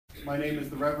My name is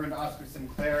the Reverend Oscar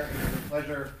Sinclair. It is a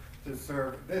pleasure to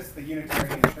serve the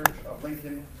Unitarian Church of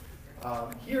Lincoln,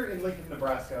 here in Lincoln,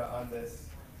 Nebraska, on this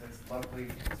lovely,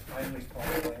 finally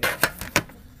fall day.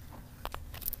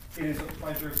 It is a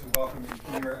pleasure to welcome you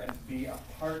here and to be a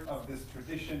part of this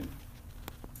tradition.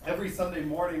 Every Sunday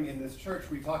morning in this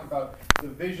church, we talk about the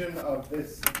vision of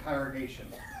this congregation,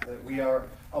 that we are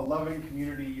a loving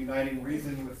community uniting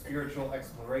reason with spiritual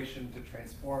exploration to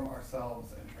transform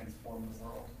ourselves and transform the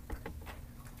world.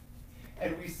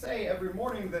 And we say every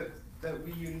morning that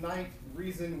we unite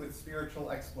reason with spiritual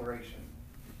exploration,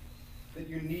 that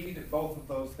you need both of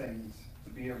those things to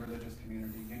be a religious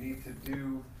community. You need to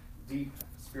do deep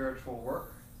spiritual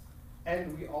work,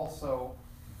 and we also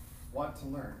want to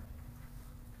learn.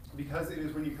 Because it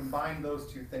is when you combine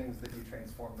those two things that you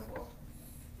transform the world.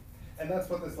 And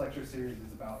that's what this lecture series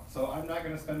is about. So I'm not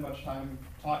going to spend much time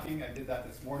talking. I did that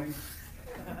this morning.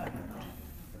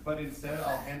 But instead,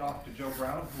 I'll hand off to Joe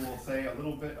Brown, who will say a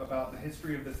little bit about the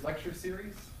history of this lecture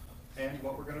series and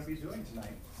what we're going to be doing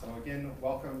tonight. So again,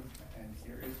 welcome, and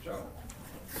here is Joe.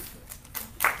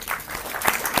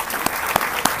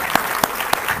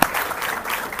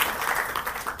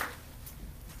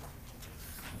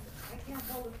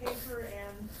 Hold the paper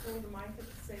and hold the mic at the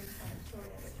same time, so I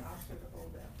asked Oscar to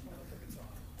hold that.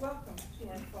 Welcome to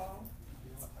our fall. You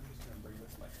know what, I'm just going to bring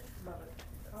this mic over. Love it.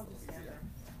 I'll just stand there.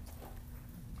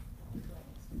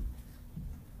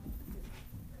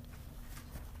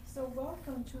 So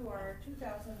welcome to our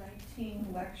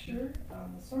 2019 lecture.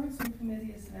 The Sorensen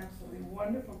Committee is an absolutely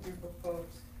wonderful group of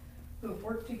folks who have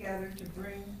worked together to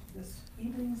bring this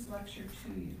evening's lecture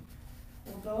to you.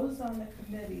 Will those on the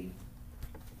committee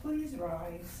please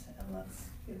rise, and let's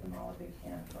give them all a big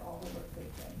hand for all the work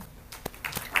they've done.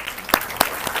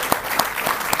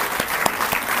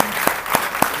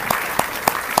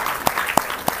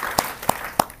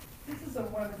 This is a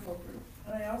wonderful group,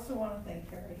 and I also want to thank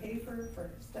Harry Hafer for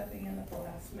stepping in at the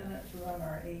last minute to run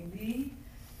our AV,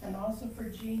 and also for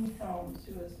Jean Helms,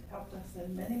 who has helped us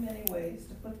in many, many ways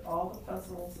to put all the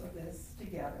puzzles of this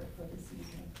together for this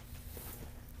evening.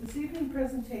 This evening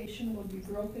presentation will be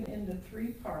broken into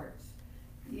 3 parts.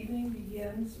 The evening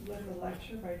begins with a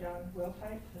lecture by Don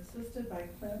Wilhite, assisted by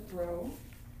Clint Rowe.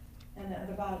 And at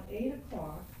about 8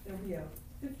 o'clock, there will be a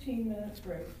 15-minute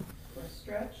break for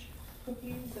stretch,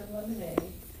 cookies, and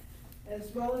lemonade,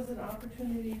 as well as an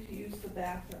opportunity to use the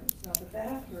bathrooms. Now, the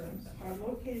bathrooms are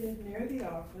located near the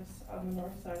office on the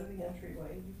north side of the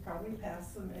entryway. You probably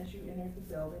passed them as you entered the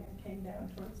building and came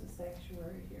down towards the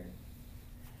sanctuary here.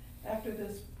 After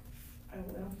this, I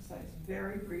will emphasize,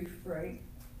 very brief break.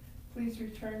 Please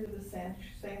return to the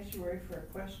sanctuary for a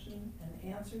question and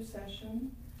answer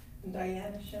session. And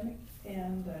Diana Shemick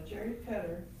and Jerry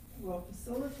Petter will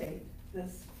facilitate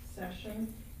this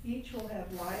session. Each will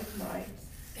have live mics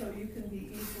so you can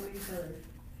be easily heard.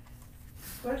 The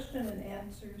question and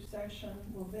answer session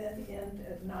will then end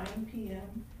at 9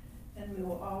 p.m. and we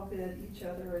will all bid each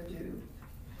other adieu.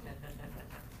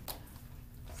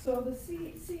 So this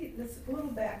little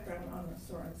background on the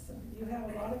Sorensen. You have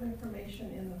a lot of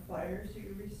information in the flyers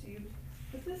you received,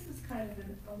 but this is kind of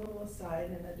a little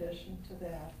aside in addition to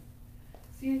that.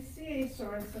 C.A.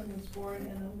 Sorensen was born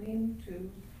in a lean-to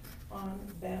on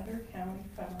Banner County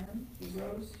Farm. He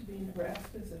rose to be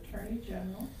Nebraska's Attorney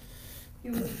General. He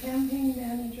was a campaign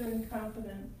manager and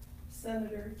confidant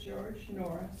Senator George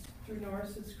Norris through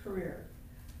Norris's career.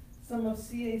 Some of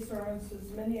C.A.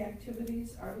 Sorensen's many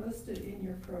activities are listed in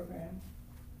your program.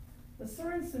 The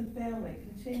Sorensen family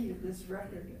continued this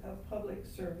record of public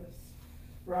service.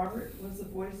 Robert was the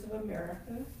Voice of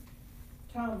America.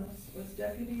 Thomas was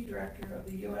Deputy Director of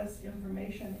the U.S.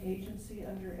 Information Agency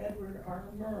under Edward R.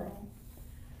 Murrow.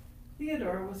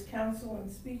 Theodore was counsel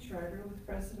and speechwriter with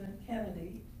President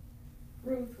Kennedy.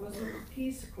 Ruth was with the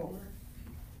Peace Corps.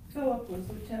 Philip was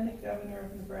Lieutenant Governor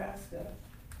of Nebraska.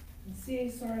 And C.A.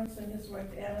 Sorensen, his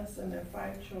wife Annis, and their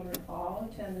 5 children all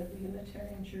attended the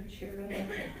Unitarian Church here in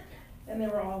Lincoln. And they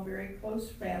were all very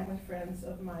close family friends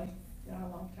of my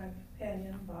longtime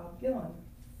companion, Bob Gillen.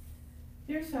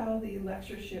 Here's how the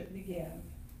lectureship began.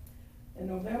 In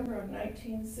November of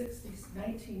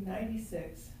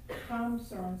 1996, Tom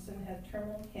Sorensen had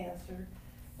terminal cancer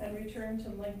and returned to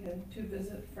Lincoln to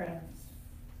visit friends.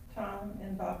 Tom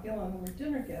and Bob Gillen were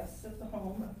dinner guests at the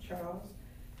home of Charles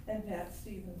and Pat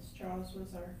Stevens. Charles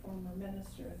was our former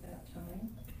minister at that time.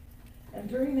 And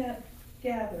during that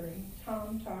gathering,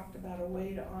 Tom talked about a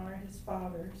way to honor his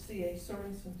father, C.A.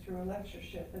 Sorensen, through a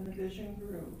lectureship, and the vision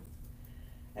grew.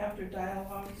 After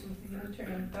dialogues with the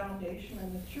Unitarian Foundation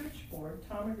and the church board,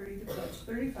 Tom agreed to pledge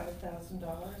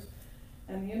 $35,000,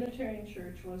 and the Unitarian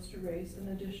Church was to raise an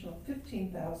additional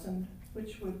 $15,000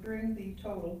 which would bring the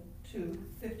total to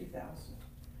 50,000.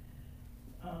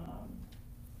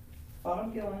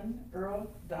 Bob Gillen,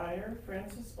 Earl Dyer,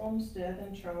 Francis Olmsted,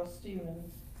 and Charles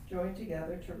Stevens joined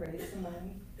together to raise the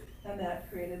money, and that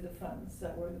created the funds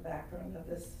that were the background of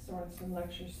this Sorensen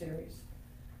Lecture series.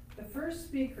 The first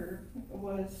speaker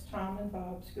was Tom and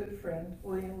Bob's good friend,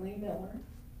 William Lee Miller.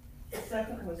 The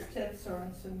second was Ted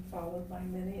Sorensen, followed by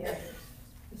many others.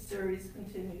 The series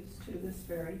continues to this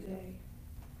very day.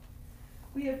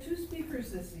 We have two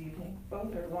speakers this evening.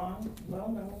 Both are long,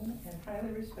 well-known, and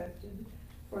highly respected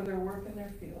for their work in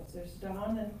their fields. There's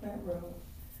Don and Clint Rowe.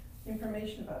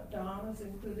 Information about Don is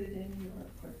included in your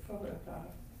portfolio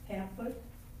pamphlet.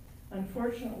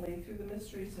 Unfortunately, through the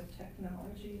mysteries of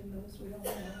technology and those we all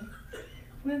know,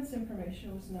 Clint's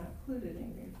information was not included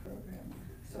in your program.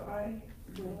 So I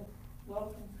will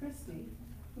welcome Christy,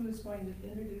 who is going to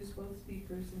introduce both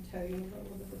speakers and tell you a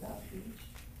little bit about each.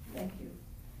 Thank you.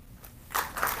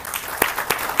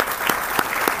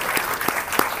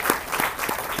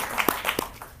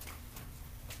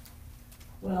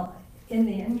 Well, in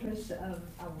the interest of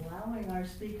allowing our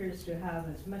speakers to have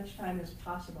as much time as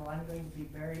possible, I'm going to be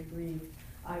very brief.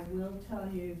 I will tell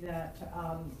you that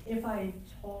if I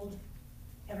told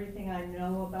everything I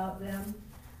know about them,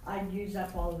 I'd use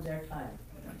up all of their time.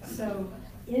 So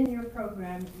in your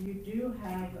program, you do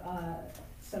have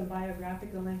some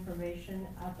biographical information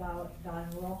about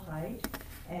Don Wilhite,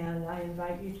 and I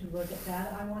invite you to look at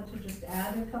that. I want to just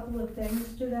add a couple of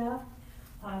things to that.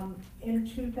 In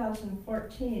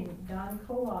 2014, Don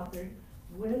co-authored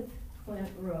with Clint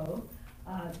Rowe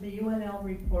the UNL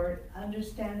report,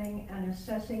 Understanding and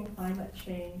Assessing Climate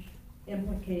Change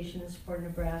Implications for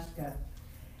Nebraska.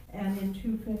 And in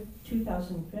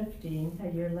 2015, a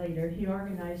year later, he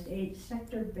organized 8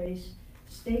 sector-based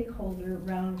stakeholder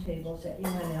roundtables at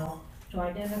UNL to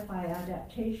identify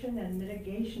adaptation and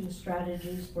mitigation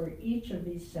strategies for each of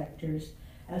these sectors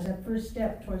as a first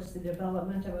step towards the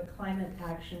development of a climate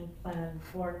action plan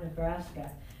for Nebraska.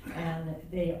 And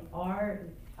they are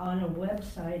on a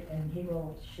website, and he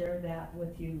will share that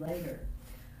with you later.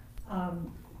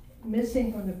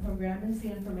 Missing from the program is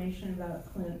the information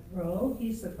about Clint Rowe.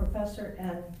 He's the professor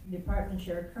and department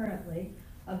chair currently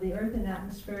of the Earth and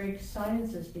Atmospheric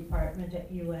Sciences Department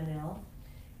at UNL.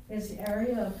 His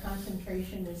area of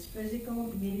concentration is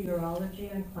physical meteorology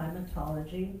and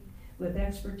climatology, with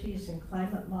expertise in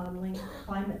climate modeling,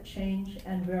 climate change,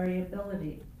 and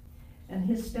variability. And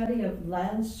his study of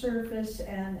land surface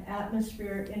and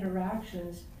atmosphere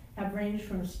interactions have ranged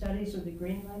from studies of the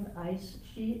Greenland ice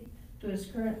sheet to his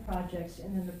current projects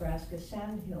in the Nebraska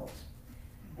sandhills.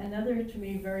 Another, to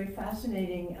me, very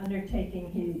fascinating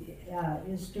undertaking he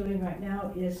is doing right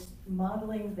now is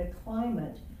modeling the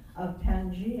climate of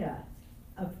Pangaea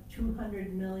of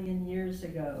 200 million years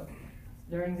ago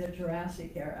during the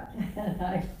Jurassic era. And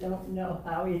I don't know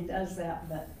how he does that,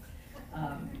 but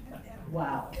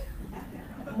wow.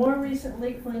 More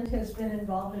recently, Clint has been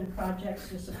involved in projects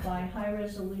to supply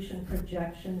high-resolution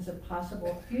projections of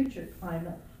possible future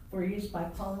climate for use by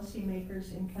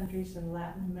policymakers in countries in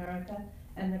Latin America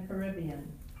and the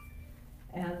Caribbean.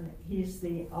 And he's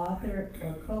the author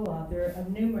or co-author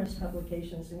of numerous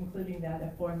publications, including that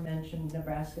aforementioned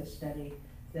Nebraska study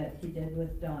that he did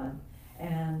with Don.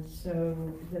 And so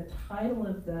the title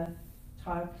of the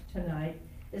talk tonight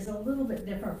is a little bit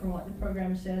different from what the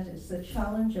program says. It's the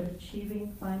challenge of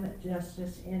achieving climate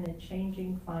justice in a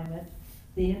changing climate,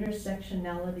 the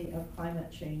intersectionality of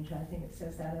climate change. I think it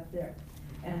says that up there.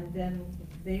 And then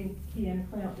he and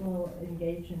Clint will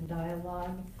engage in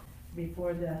dialogue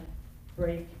before the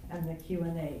break and the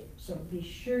Q&A. So be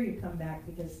sure you come back,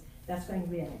 because that's going to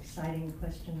be an exciting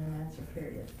question and answer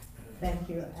period. Thank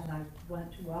you, and I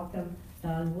want to welcome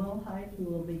Don Wilhite, who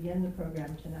will begin the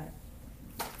program tonight.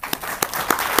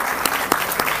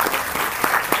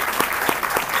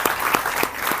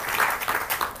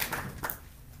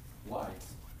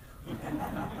 Lights.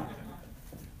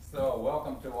 So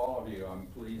welcome to all of you. I'm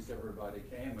pleased everybody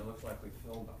came. It looks like we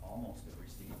filled almost every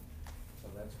seat, so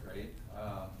that's great.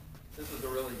 This is a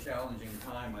really challenging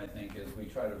time, I think, as we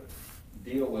try to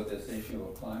deal with this issue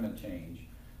of climate change.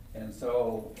 And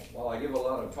so while I give a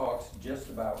lot of talks just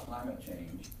about climate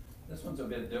change, this one's a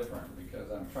bit different because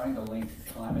I'm trying to link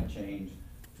climate change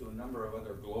to a number of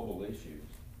other global issues.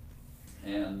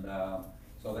 And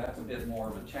so that's a bit more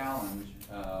of a challenge,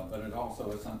 but it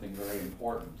also is something very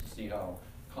important to see how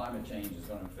climate change is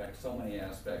going to affect so many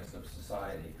aspects of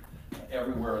society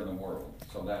everywhere in the world.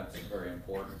 So that's very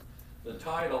important. The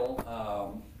title,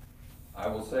 I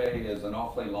will say, is an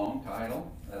awfully long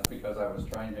title. That's because I was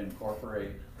trying to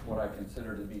incorporate what I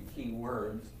consider to be key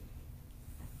words.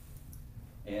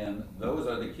 And those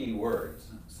are the key words.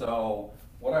 So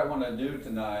what I want to do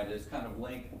tonight is kind of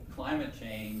link climate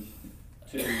change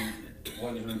to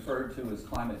what is referred to as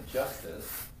climate justice,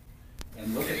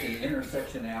 and look at the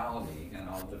intersectionality, and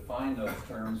I'll define those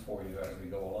terms for you as we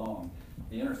go along.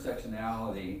 The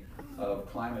intersectionality of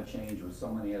climate change with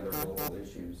so many other global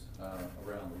issues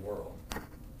around the world. Well,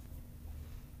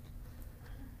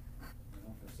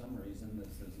 for some reason,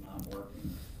 this is not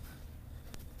working.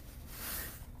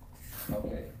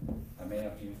 Okay, I may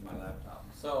have to use my laptop.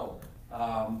 So,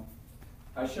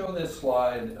 I show this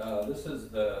slide. This is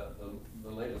the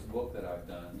latest book that I've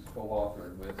done. It's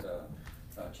co-authored with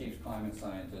Chief Climate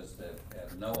Scientist at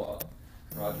NOAA,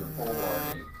 Roger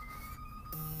Polwardy.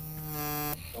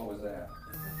 What was that?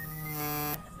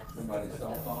 Somebody's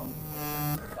cell phone?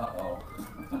 Uh-oh.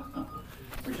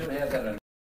 We should have had that in.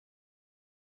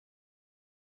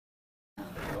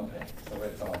 Okay, so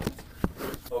it's on.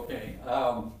 Okay,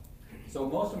 so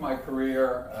most of my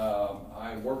career,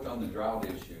 I worked on the drought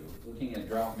issue, looking at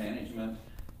drought management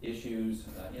issues,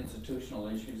 institutional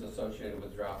issues associated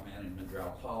with drought management,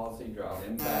 drought policy, drought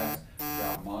impacts,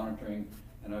 drought monitoring,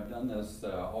 and I've done this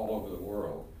all over the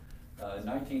world. In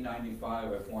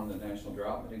 1995, I formed the National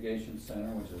Drought Mitigation Center,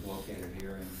 which is located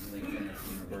here in Lincoln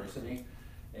University.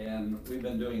 And we've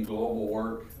been doing global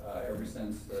work ever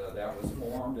since that was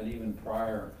formed, and even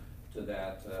prior to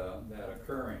that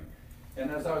occurring.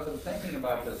 And as I was thinking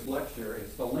about this lecture,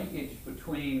 it's the linkage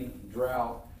between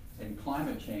drought and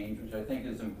climate change, which I think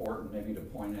is important maybe to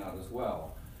point out as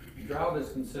well. Drought is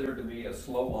considered to be a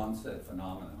slow onset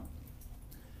phenomenon.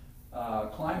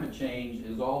 Climate change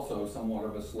is also somewhat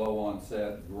of a slow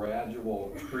onset,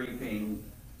 gradual creeping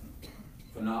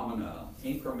phenomena,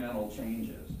 incremental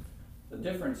changes. The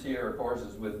difference here, of course,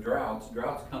 is with droughts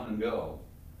come and go.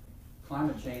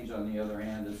 Climate change, on the other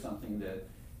hand, is something that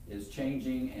is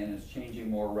changing, and is changing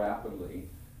more rapidly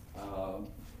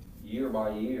year by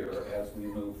year as we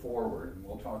move forward. And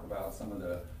we'll talk about some of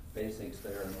the basics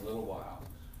there in a little while.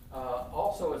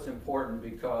 Also, it's important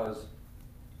because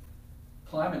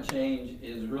climate change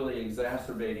is really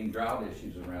exacerbating drought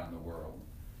issues around the world.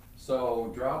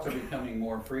 So droughts are becoming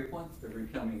more frequent, they're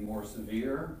becoming more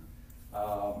severe,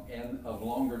 and of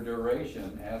longer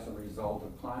duration as a result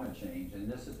of climate change. And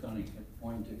this is going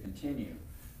to continue,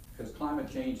 because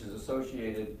climate change is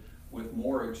associated with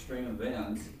more extreme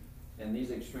events, and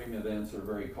these extreme events are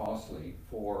very costly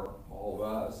for all of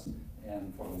us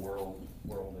and for the world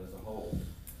as a whole.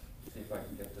 Let's see if I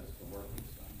can get this to work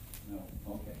this time. No,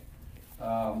 okay.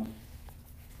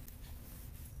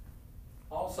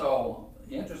 Also,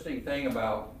 the interesting thing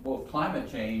about both climate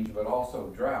change but also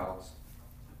droughts,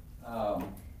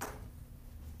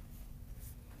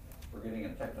 we're getting a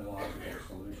technological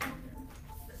solution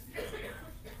here.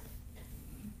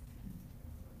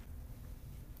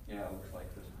 Yeah, it looks like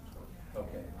this one's working.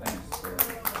 Okay, thanks.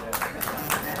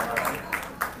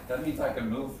 Yeah. That means I can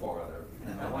move farther.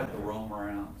 I like to roam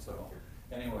around, so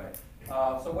anyway.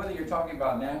 So whether you're talking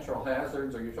about natural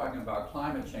hazards or you're talking about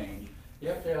climate change, you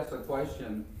have to ask the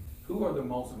question, who are the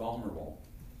most vulnerable?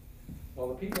 Well,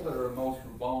 the people that are most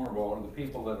vulnerable are the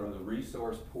people that are the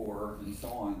resource poor and so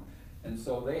on. And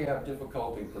so they have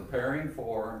difficulty preparing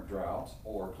for droughts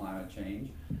or climate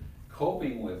change,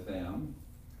 coping with them,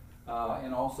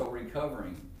 and also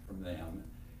recovering from them.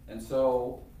 And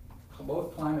so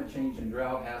both climate change and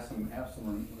drought have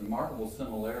some remarkable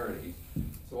similarities.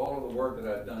 So all of the work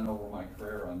that I've done over my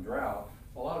career on drought,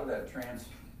 a lot of that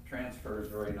transfers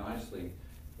very nicely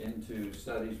into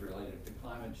studies related to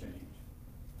climate change.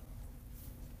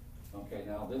 Okay,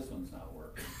 now this one's not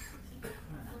working.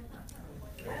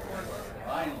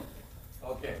 Finally.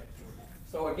 Okay.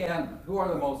 So again, who are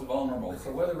the most vulnerable?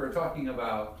 So whether we're talking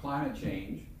about climate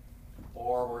change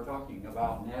or we're talking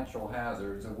about natural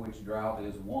hazards, of which drought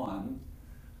is one,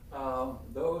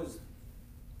 those...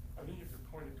 I think if you're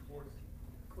pointed toward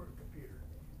the computer.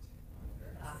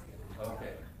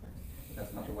 Okay.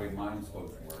 That's not the way mine's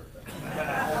supposed to work.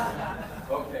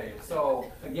 Okay, so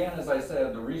again, as I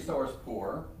said, the resource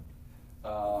poor,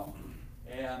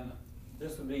 and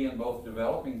this would be in both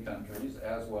developing countries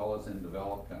as well as in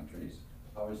developed countries.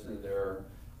 Obviously, there are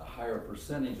a higher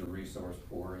percentage of resource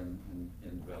poor in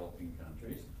developing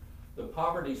countries. The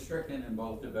poverty-stricken in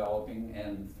both developing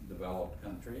and developed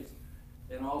countries.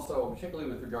 And also, particularly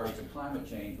with regards to climate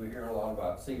change, we hear a lot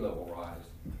about sea level rise.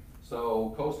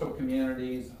 So coastal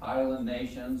communities, island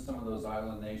nations, some of those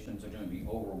island nations are going to be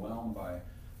overwhelmed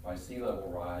by sea level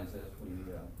rise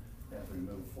as we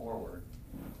move forward.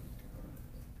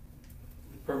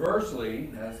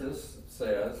 Perversely, as this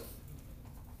says,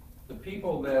 the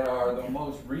people that are the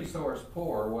most resource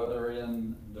poor, whether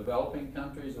in developing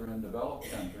countries or in developed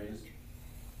countries,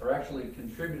 are actually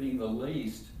contributing the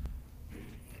least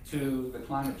to the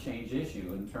climate change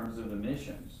issue in terms of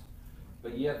emissions.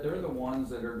 But yet they're the ones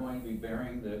that are going to be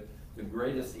bearing the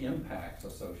greatest impacts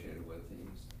associated with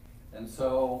these. And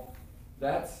so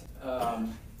that's a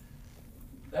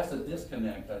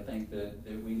disconnect, I think,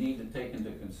 that we need to take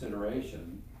into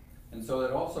consideration. And so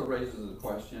it also raises the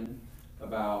question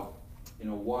about,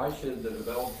 why should the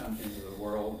developed countries of the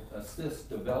world assist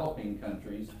developing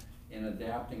countries in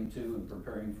adapting to and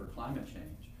preparing for climate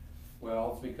change?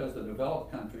 Well, it's because the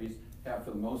developed countries have,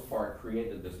 for the most part,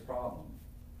 created this problem.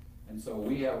 And so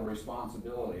we have a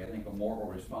responsibility, I think a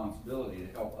moral responsibility,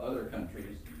 to help other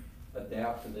countries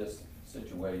adapt to this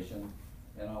situation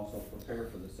and also prepare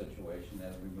for the situation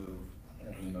as we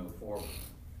move forward.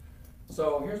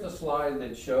 So here's a slide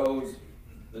that shows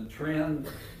the trend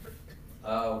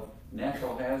of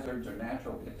natural hazards or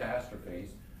natural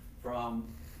catastrophes from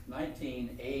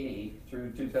 1980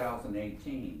 through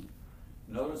 2018.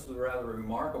 Notice the rather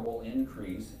remarkable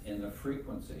increase in the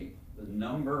frequency, the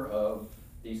number of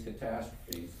these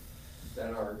catastrophes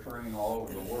that are occurring all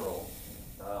over the world,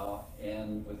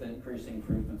 and with increasing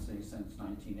frequency since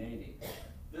 1980.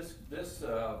 This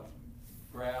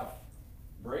graph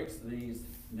breaks these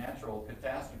natural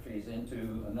catastrophes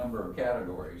into a number of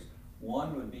categories.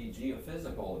 One would be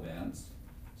geophysical events,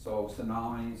 so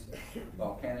tsunamis,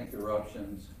 volcanic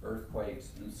eruptions, earthquakes,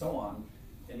 and so on.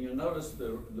 And you'll notice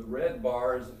the red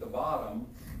bars at the bottom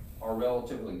are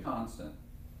relatively constant.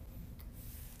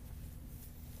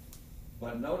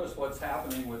 But notice what's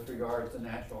happening with regards to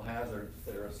natural hazards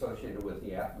that are associated with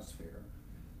the atmosphere.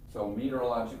 So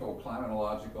meteorological,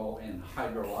 climatological, and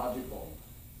hydrological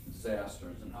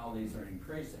disasters, and how these are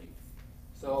increasing.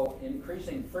 So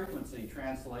increasing frequency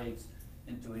translates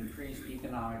into increased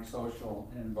economic, social,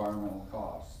 and environmental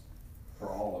costs for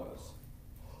all of us.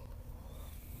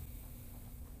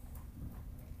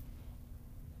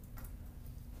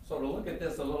 So to look at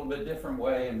this a little bit different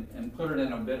way and put it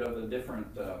in a bit of a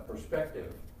different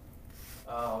perspective,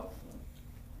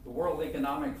 the World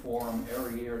Economic Forum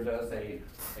every year does a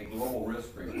global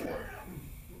risk report.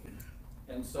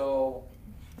 And so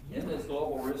in this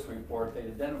global risk report, they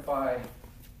identify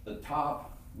the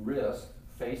top risk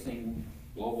facing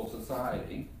global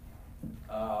society.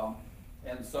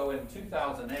 And so in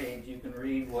 2008, you can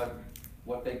read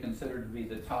what they consider to be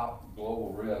the top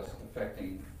global risk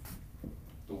affecting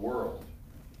the world.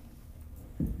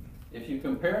 If you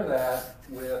compare that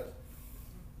with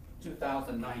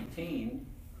 2019,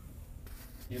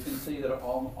 you can see that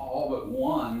all but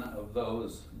one of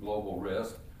those global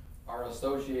risks are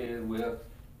associated with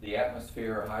the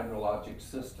atmosphere hydrologic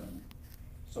system.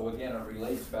 So again, it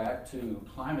relates back to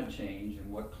climate change and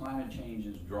what climate change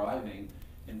is driving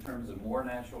in terms of more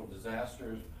natural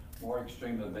disasters, more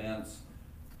extreme events,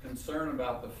 concern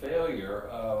about the failure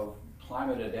of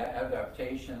climate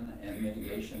adaptation and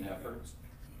mitigation efforts,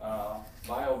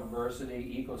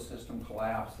 biodiversity, ecosystem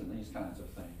collapse, and these kinds of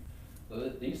things. So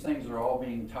these things are all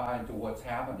being tied to what's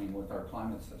happening with our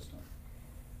climate system.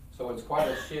 So it's quite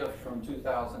a shift from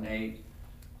 2008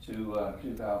 to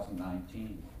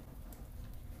 2019.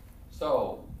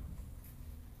 So,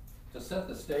 to set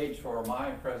the stage for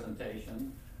my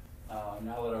presentation,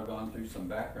 now that I've gone through some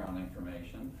background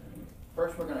information,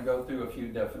 first we're going to go through a few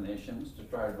definitions to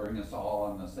try to bring us all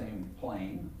on the same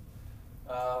plane.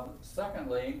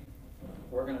 Secondly,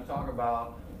 we're going to talk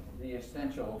about the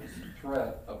essential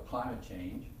threat of climate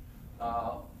change,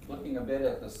 looking a bit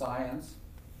at the science,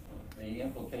 the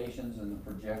implications and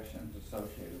the projections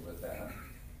associated with that.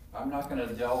 I'm not going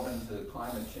to delve into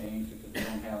climate change because we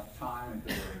don't have time,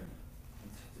 because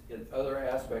there are other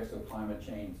aspects of climate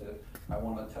change that I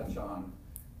want to touch on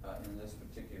in this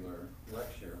particular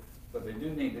lecture. But they do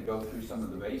need to go through some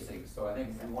of the basics. So I think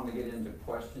if we want to get into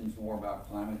questions more about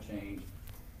climate change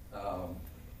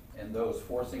and those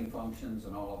forcing functions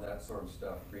and all of that sort of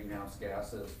stuff, greenhouse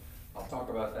gases, I'll talk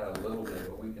about that a little bit,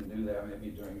 but we can do that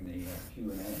maybe during the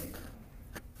Q&A.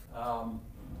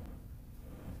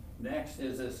 Next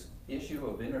is this issue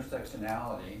of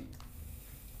intersectionality,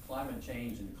 climate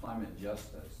change and climate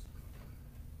justice.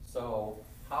 So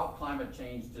how climate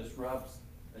change disrupts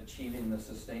achieving the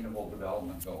Sustainable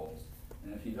Development Goals.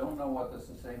 And if you don't know what the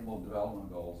Sustainable Development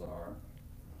Goals are,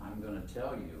 I'm going to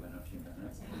tell you in a few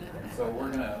minutes. And so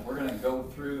we're going to go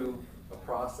through a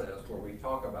process where we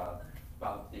talk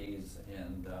about these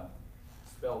and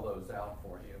spell those out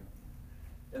for you.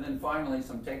 And then finally,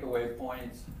 some takeaway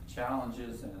points,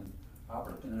 challenges, and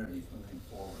opportunities moving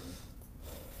forward.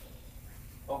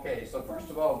 Okay, so first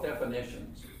of all,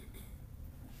 definitions.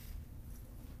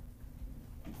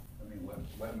 Let me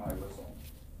wet my whistle.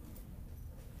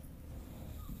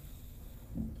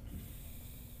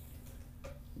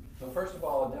 So first of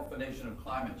all, a definition of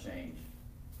climate change.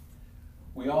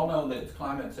 We all know that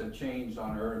climates have changed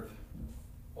on Earth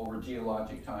over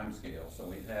geologic timescales. So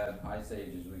we've had ice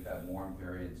ages, we've had warm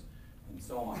periods, and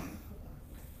so on.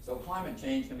 So climate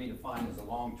change can be defined as a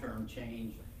long-term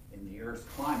change in the Earth's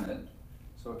climate.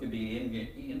 So it could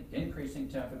be increasing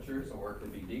temperatures, or it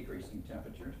could be decreasing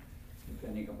temperatures,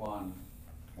 depending upon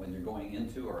when you're going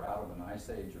into or out of an ice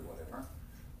age or whatever.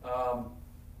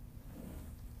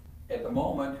 At the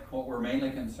moment, what we're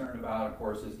mainly concerned about, of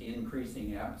course, is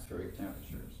increasing atmospheric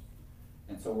temperatures.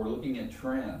 And so we're looking at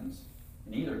trends.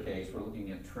 In either case, we're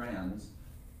looking at trends,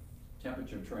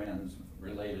 temperature trends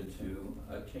related to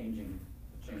a changing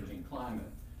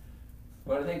climate.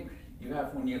 But I think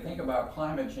when you think about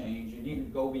climate change, you need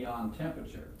to go beyond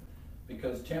temperature,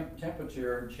 because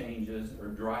temperature changes are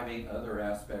driving other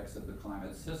aspects of the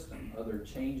climate system, other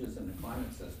changes in the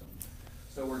climate system.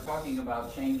 So we're talking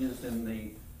about changes in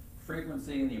the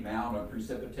frequency and the amount of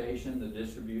precipitation, the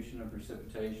distribution of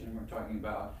precipitation. We're talking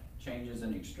about changes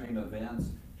in extreme events,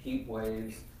 heat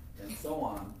waves, and so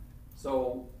on.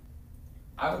 So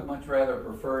I would much rather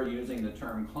prefer using the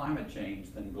term climate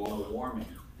change than global warming,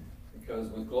 because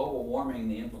with global warming,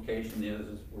 the implication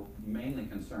is we're mainly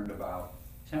concerned about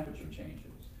temperature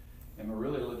changes. And we're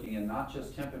really looking at not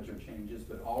just temperature changes,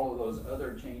 but all of those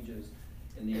other changes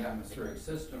in the atmospheric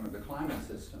system or the climate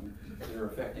system that are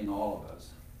affecting all of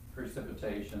us,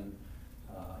 precipitation,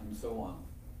 and so on.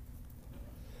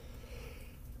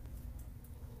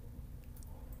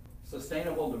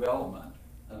 Sustainable development,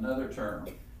 another term,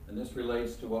 and this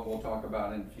relates to what we'll talk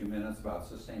about in a few minutes about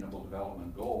sustainable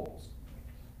development goals.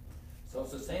 So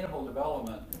sustainable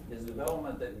development is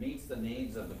development that meets the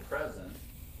needs of the present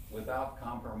without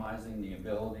compromising the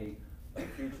ability of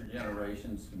future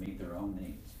generations to meet their own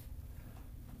needs.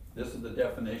 This is the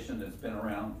definition that's been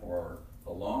around for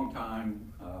a long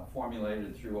time,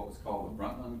 formulated through what was called the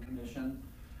Brundtland Commission,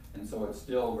 and so it's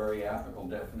still a very applicable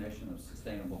definition of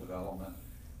sustainable development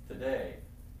today.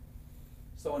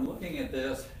 So in looking at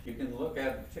this, you can look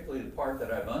at particularly the part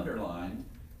that I've underlined,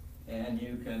 and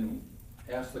you can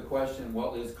ask the question,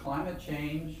 well, is climate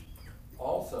change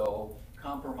also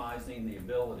compromising the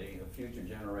ability of future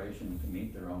generations to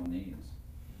meet their own needs?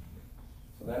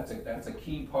 So that's a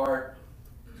key part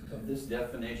of this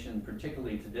definition,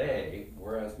 particularly today,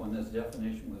 whereas when this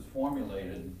definition was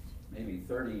formulated maybe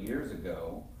 30 years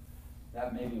ago,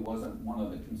 that maybe wasn't one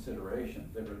of the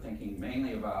considerations. They were thinking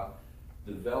mainly about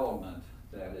development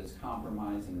that is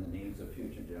compromising the needs of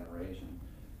future generations.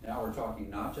 Now we're talking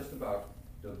not just about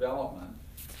development,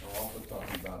 we're also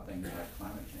talking about things like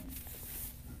climate change.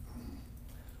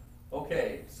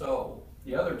 Okay, so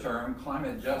the other term,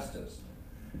 climate justice.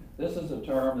 This is a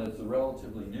term that's a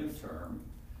relatively new term.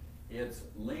 It's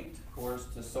linked, of course,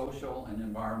 to social and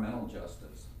environmental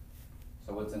justice.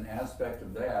 So it's an aspect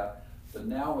of that. But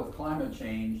now with climate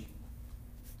change,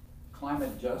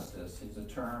 climate justice is a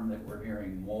term that we're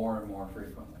hearing more and more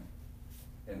frequently.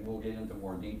 And we'll get into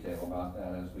more detail about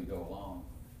that as we go along.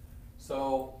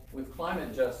 So with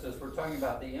climate justice, we're talking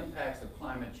about the impacts of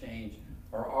climate change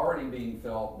are already being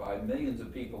felt by millions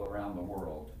of people around the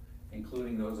world,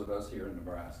 including those of us here in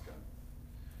Nebraska.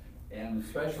 And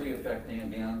especially affecting,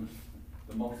 again,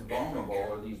 the most vulnerable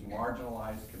are these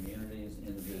marginalized communities,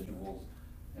 individuals,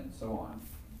 and so on.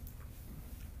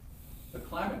 The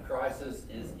climate crisis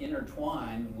is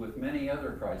intertwined with many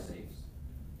other crises.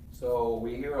 So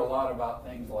we hear a lot about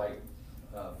things like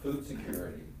food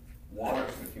security, water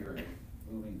security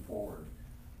moving forward,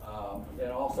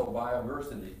 and also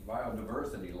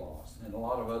biodiversity loss, and a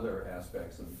lot of other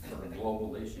aspects of sort of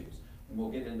global issues. And we'll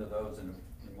get into those in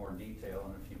more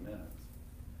detail in a few minutes.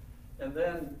 And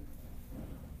then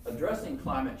addressing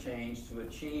climate change to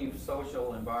achieve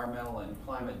social, environmental, and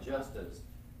climate justice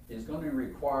is going to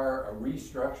require a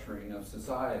restructuring of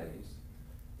societies.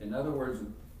 In other words,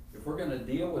 if we're going to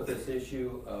deal with this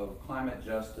issue of climate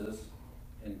justice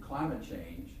and climate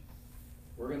change,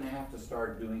 we're going to have to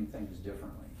start doing things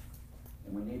differently.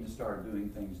 And we need to start doing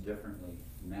things differently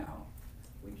now.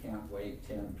 We can't wait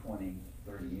 10, 20,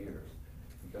 30 years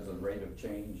because of the rate of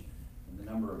change and the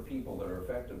number of people that are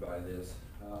affected by this.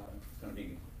 It's going to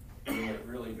be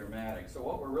really dramatic. So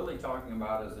what we're really talking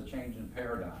about is a change in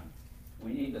paradigm.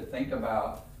 We need to think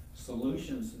about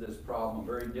solutions to this problem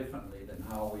very differently than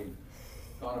how we've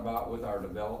gone about with our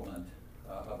development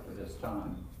up to this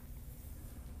time.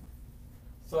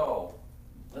 So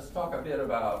let's talk a bit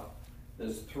about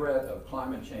this threat of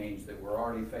climate change that we're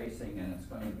already facing, and it's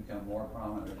going to become more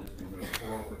prominent as we move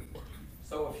forward.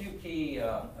 So a few key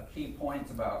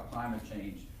points about climate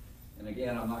change. And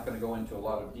again, I'm not going to go into a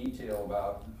lot of detail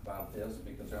about this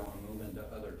because I want to move into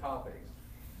other topics.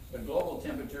 But global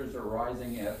temperatures are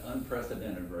rising at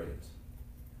unprecedented rates.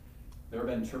 There have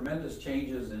been tremendous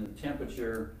changes in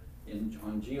temperature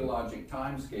on geologic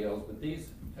timescales, but these,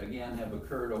 again, have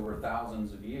occurred over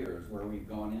thousands of years, where we've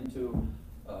gone into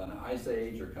an ice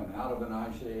age or come out of an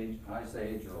ice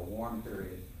age or a warm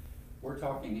period. We're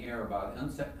talking here about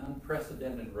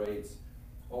unprecedented rates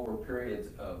over periods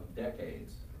of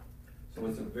decades. So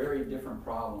it's a very different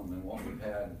problem than what we've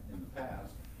had in the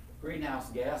past. Greenhouse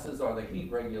gases are the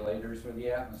heat regulators for the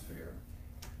atmosphere.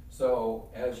 So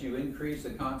as you increase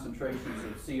the concentrations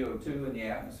of CO2 in the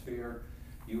atmosphere,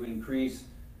 you increase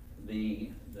the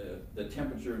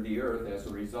temperature of the earth as a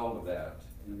result of that.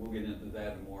 And we'll get into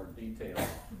that in more detail.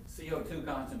 CO2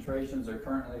 concentrations are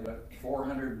currently at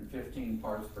 415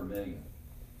 parts per million.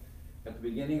 At the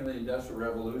beginning of the Industrial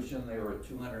Revolution, they were at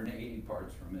 280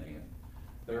 parts per million.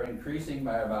 They're increasing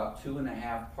by about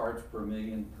 2.5 parts per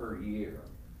million per year.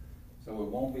 So it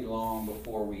won't be long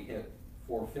before we hit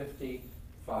 450,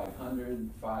 500,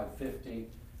 550.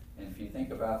 And if you think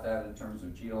about that in terms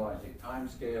of geologic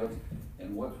timescales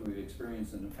and what we've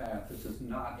experienced in the past, this is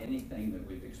not anything that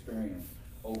we've experienced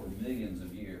over millions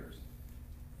of years.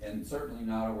 And certainly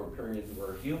not over periods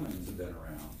where humans have been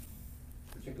around,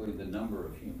 particularly the number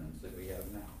of humans that we have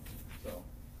now.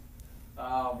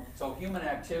 So human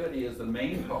activity is the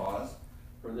main cause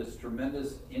for this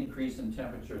tremendous increase in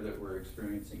temperature that we're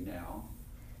experiencing now.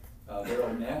 There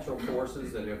are natural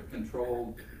forces that have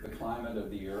controlled the climate of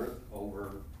the earth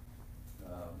over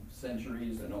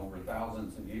centuries and over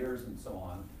thousands of years and so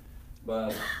on.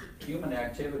 But human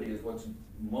activity is what's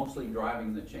mostly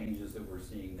driving the changes that we're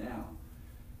seeing now.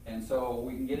 And so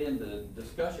we can get into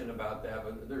discussion about that,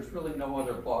 but there's really no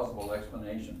other plausible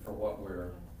explanation for what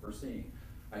we're seeing.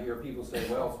 I hear people say,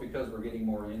 well, it's because we're getting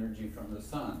more energy from the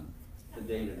sun. The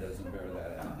data doesn't bear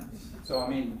that out. So, I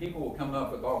mean, people will come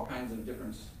up with all kinds of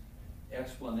different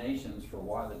explanations for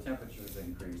why the temperature is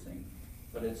increasing,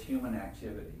 but it's human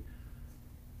activity.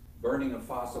 Burning of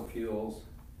fossil fuels,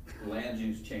 land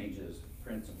use changes,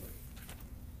 principally.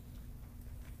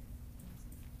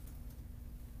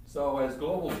 So as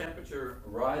global temperature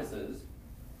rises,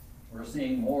 we're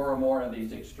seeing more and more of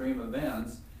these extreme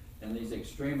events, and these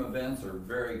extreme events are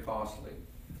very costly.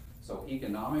 So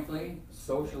economically,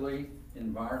 socially,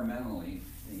 environmentally,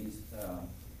 these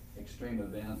extreme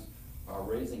events are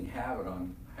raising havoc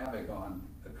on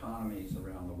economies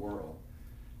around the world.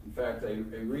 In fact, a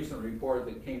recent report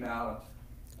that came out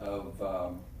of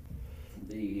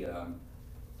the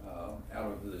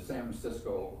San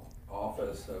Francisco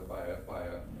office by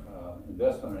an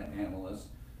investment analyst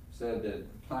said that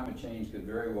climate change could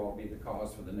very well be the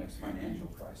cause for the next financial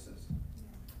crisis.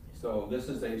 So this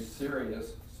is a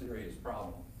serious, serious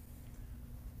problem.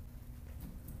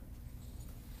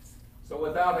 So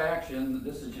without action,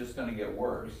 this is just going to get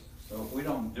worse. So if we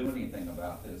don't do anything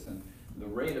about this, and the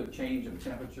rate of change of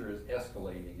temperature is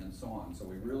escalating and so on, so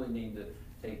we really need to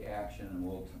take action, and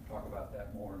we'll talk about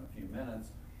that more in a few minutes.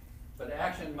 But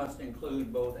action must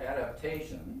include both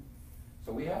adaptation,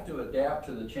 so we have to adapt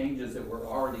to the changes that we're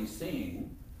already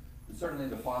seeing, and certainly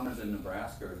the farmers in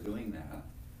Nebraska are doing that.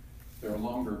 There are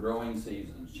longer growing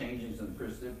seasons, changes in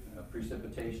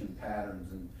precipitation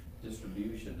patterns and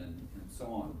distribution and so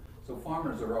on. So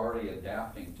farmers are already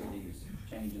adapting to these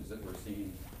changes that we're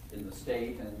seeing in the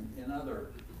state and in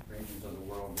other regions of the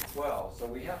world as well. So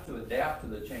we have to adapt to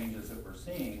the changes that we're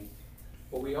seeing,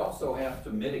 but we also have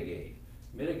to mitigate.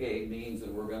 Mitigate means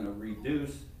that we're going to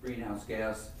reduce greenhouse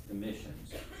gas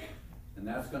emissions, and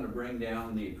that's going to bring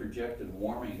down the projected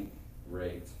warming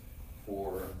rates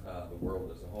for the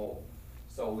world as a whole.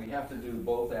 So we have to do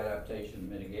both adaptation and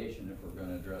mitigation if we're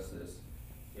going to address this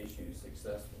issue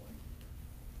successfully.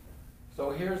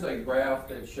 So here's a graph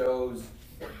that shows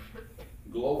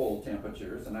global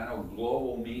temperatures, and I know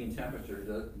global mean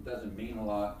temperature doesn't mean a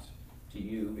lot to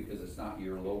you because it's not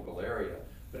your local area,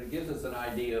 but it gives us an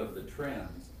idea of the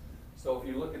trends. So if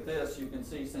you look at this, you can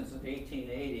see since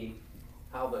 1880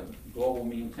 how the global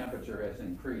mean temperature has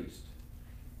increased.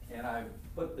 And I've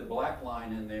put the black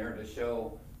line in there to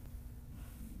show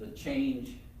the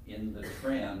change in the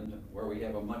trend, where we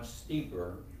have a much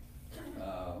steeper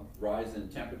rise in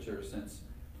temperature since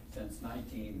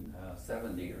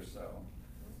 1970 or so.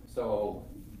 So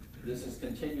this is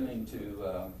continuing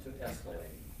to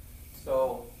escalate.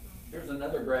 So here's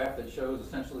another graph that shows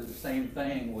essentially the same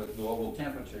thing with global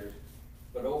temperatures,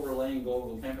 but overlaying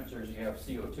global temperatures, you have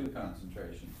CO2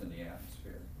 concentrations in the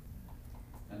atmosphere.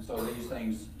 And so these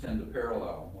things tend to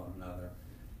parallel one another.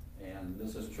 And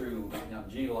this is true on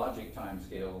geologic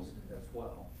timescales as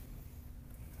well.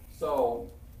 So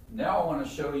now I want to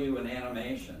show you an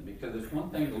animation, because it's one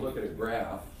thing to look at a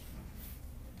graph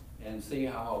and see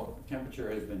how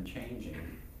temperature has been changing.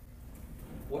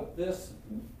 What this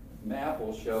map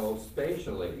will show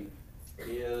spatially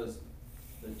is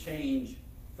the change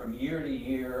from year to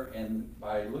year, and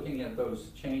by looking at those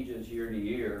changes year to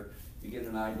year, you get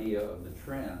an idea of the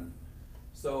trend.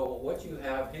 So what you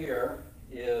have here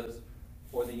is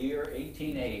for the year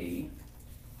 1880,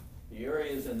 the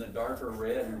areas in the darker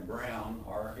red and brown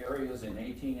are areas in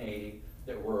 1880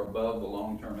 that were above the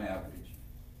long-term average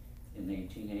in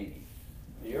 1880.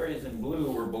 The areas in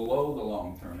blue were below the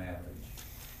long-term average.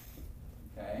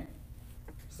 Okay?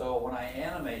 So when I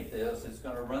animate this, it's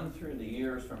going to run through the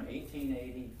years from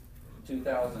 1880 to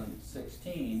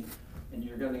 2016, and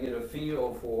you're going to get a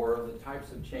feel for the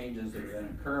types of changes that have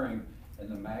been occurring and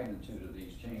the magnitude of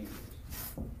these changes.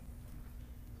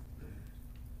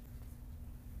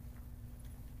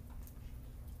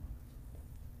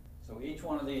 So each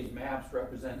one of these maps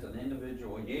represents an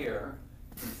individual year.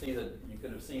 You can see that you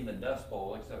could have seen the Dust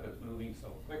Bowl, except it's moving so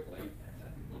quickly.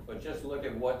 But just look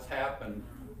at what's happened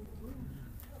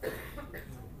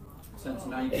since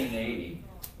 1980.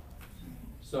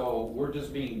 So we're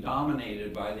just being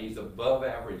dominated by these above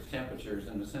average temperatures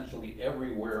and essentially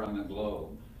everywhere on the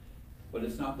globe. But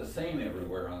it's not the same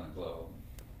everywhere on the globe.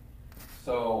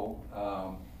 So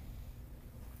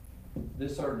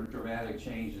this sort of dramatic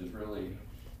change is really,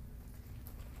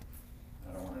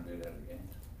 I don't want to do that again.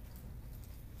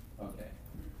 Okay,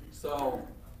 so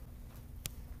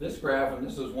this graph, and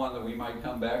this is one that we might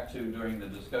come back to during the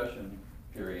discussion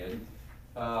period.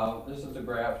 This is a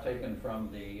graph taken from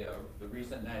the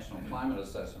recent National Climate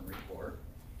Assessment Report.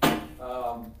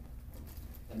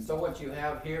 And so what you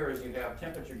have here is you have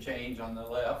temperature change on the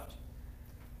left,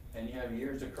 and you have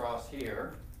years across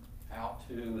here out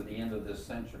to the end of this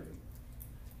century.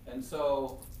 And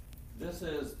so this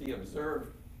is the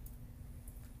observed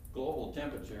global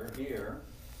temperature here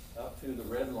up to the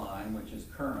red line, which is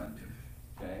current,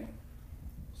 okay?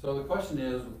 So the question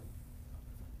is,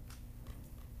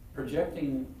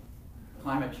 projecting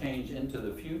climate change into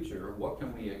the future, what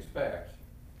can we expect?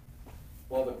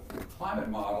 Well, the climate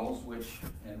models, which,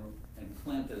 and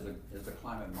Clint is a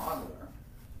climate modeler,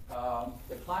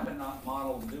 the climate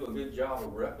models do a good job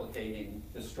of replicating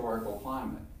historical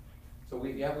climate. So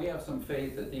we have some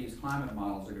faith that these climate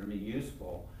models are going to be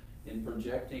useful in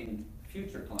projecting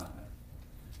future climate.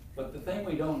 But the thing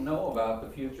we don't know about the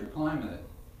future climate,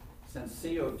 since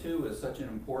CO2 is such an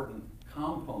important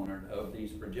component of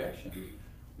these projections,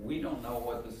 we don't know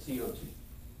what the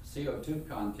CO2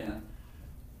 content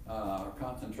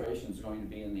concentration is going to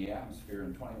be in the atmosphere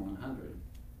in 2100.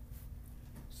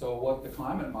 So what the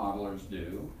climate modelers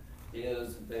do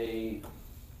is they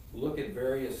look at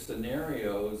various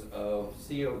scenarios of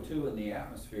CO2 in the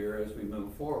atmosphere as we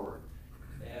move forward.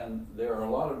 And there are a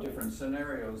lot of different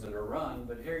scenarios that are run,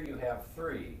 but here you have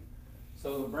three.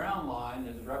 So the brown line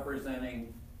is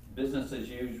representing business as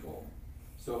usual.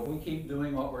 So if we keep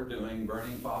doing what we're doing,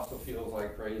 burning fossil fuels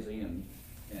like crazy and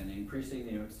increasing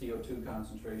the CO2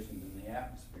 concentrations in the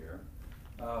atmosphere,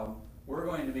 we're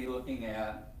going to be looking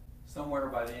at somewhere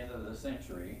by the end of the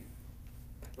century,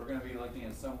 we're going to be looking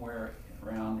at somewhere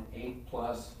around an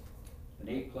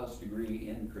 8+ degree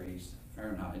increase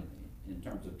Fahrenheit in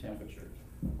terms of temperatures,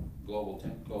 global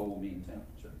mean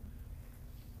temperature.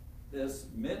 This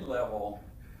mid-level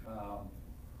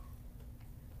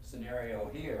scenario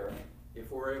here, if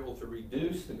we're able to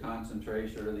reduce the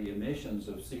concentration or the emissions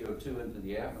of CO2 into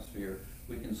the atmosphere,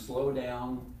 we can slow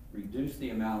down, reduce the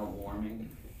amount of warming,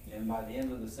 and by the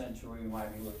end of the century, we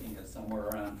might be looking at somewhere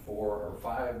around 4 or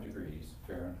 5 degrees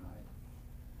Fahrenheit.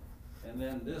 And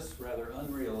then this rather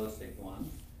unrealistic one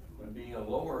would be a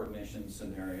lower emission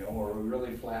scenario where we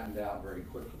really flattened out very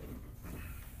quickly.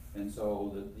 And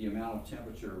so the amount of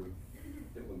temperature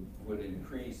that would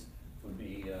increase would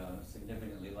be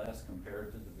significantly less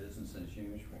compared to the business as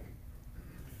usual.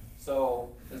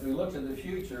 So as we look to the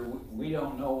future, we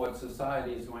don't know what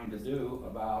society is going to do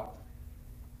about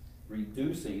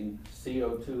reducing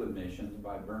CO2 emissions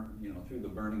by through the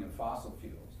burning of fossil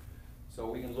fuels. So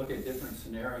we can look at different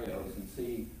scenarios and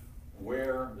see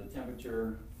where the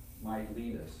temperature might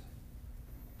lead us.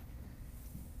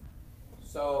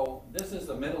 So this is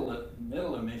the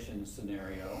middle emissions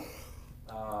scenario.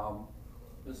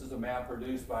 This is a map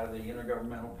produced by the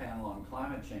Intergovernmental Panel on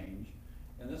Climate Change.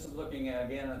 And this is looking at,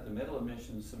 again, at the middle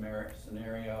emissions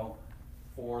scenario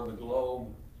for the globe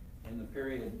in the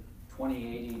period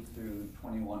 2080 through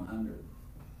 2100.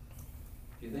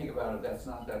 If you think about it, that's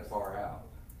not that far out.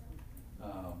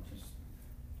 Just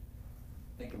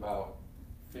think about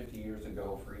 50 years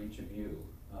ago for each of you,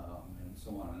 and so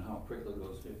on, and how quickly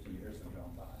those 50 years have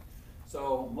gone by.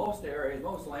 So most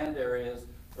land areas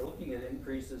We're looking at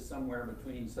increases somewhere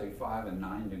between, say, 5 and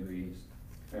 9 degrees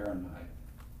Fahrenheit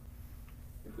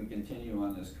if we continue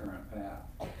on this current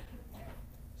path.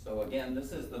 So again,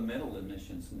 this is the middle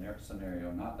emission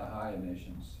scenario, not the high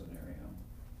emissions scenario.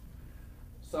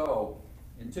 So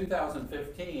in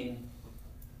 2015,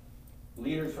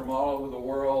 leaders from all over the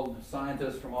world,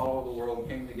 scientists from all over the world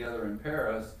came together in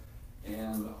Paris,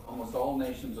 and almost all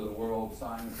nations of the world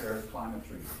signed the Paris Climate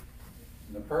Treaty.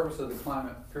 And the purpose of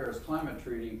the Paris Climate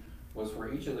Treaty was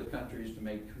for each of the countries to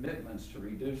make commitments to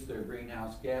reduce their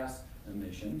greenhouse gas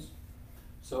emissions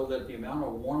so that the amount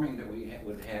of warming that we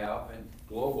would have and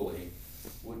globally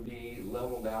would be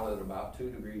leveled out at about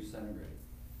 2 degrees centigrade.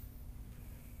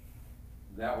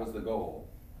 That was the goal.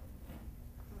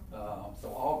 So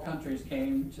all countries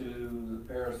came to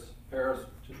the Paris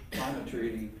Climate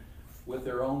Treaty with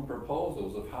their own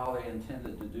proposals of how they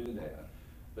intended to do that.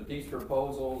 But these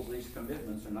proposals, these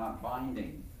commitments are not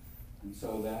binding, and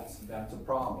so that's a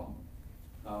problem.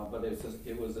 But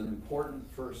it was an important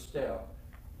first step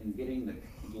in getting the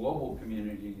global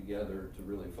community together to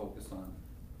really focus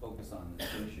on this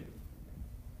issue.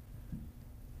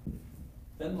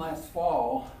 Then last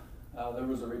fall, there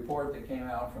was a report that came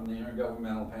out from the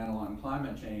Intergovernmental Panel on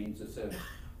Climate Change that said,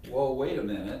 whoa, wait a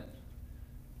minute,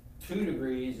 2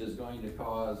 degrees is going to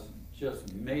cause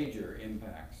just major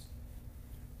impacts.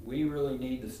 We really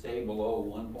need to stay below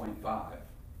 1.5.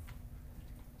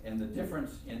 And the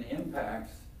difference in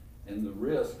impacts and the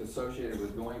risk associated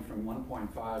with going from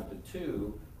 1.5 to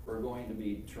 2 are going to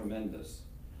be tremendous.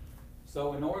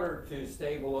 So in order to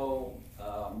stay below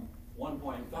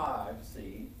 1.5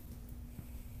 C,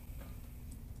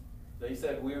 they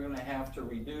said we're going to have to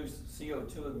reduce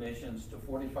CO2 emissions to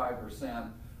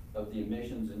 45% of the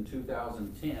emissions in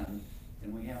 2010,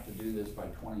 and we have to do this by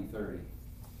 2030.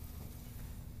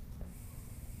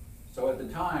 So at the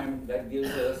time, that gives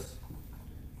us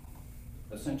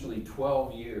essentially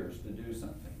 12 years to do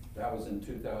something. That was in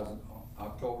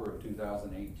October of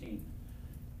 2018.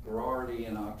 We're already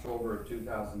in October of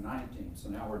 2019, so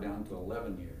now we're down to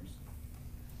 11 years.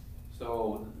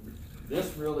 So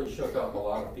this really shook up a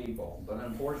lot of people, but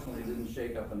unfortunately didn't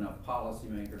shake up enough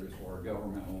policymakers or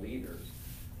governmental leaders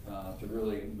to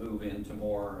really move into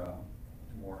more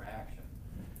action.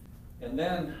 And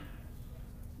then,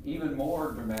 even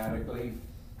more dramatically,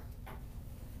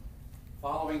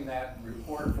 following that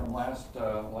report from last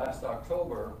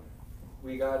October,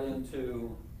 we got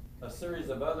into a series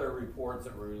of other reports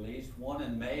that were released, one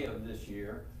in May of this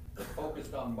year that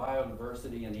focused on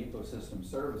biodiversity and ecosystem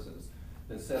services,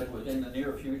 that said within the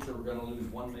near future we're going to lose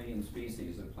 1 million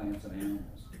species of plants and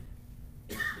animals.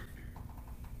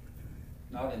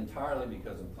 Not entirely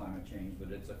because of climate change,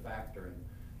 but it's a factor in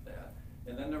that.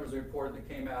 And then there was a report that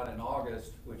came out in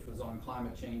August, which was on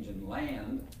climate change in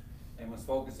land, and was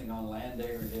focusing on land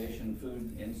degradation,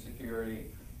 food insecurity,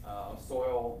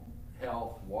 soil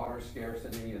health, water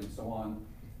scarcity, and so on.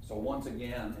 So once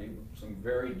again, some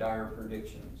very dire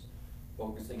predictions,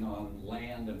 focusing on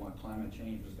land and what climate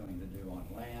change was going to do on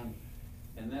land.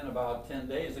 And then about 10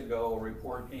 days ago, a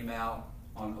report came out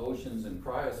on oceans and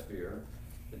cryosphere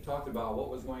that talked about what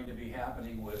was going to be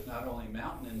happening with not only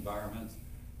mountain environments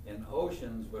and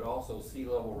oceans, but also sea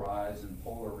level rise in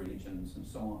polar regions and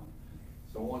so on.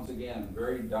 So once again,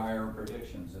 very dire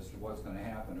predictions as to what's going to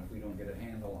happen if we don't get a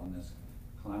handle on this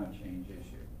climate change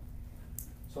issue.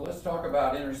 So let's talk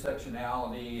about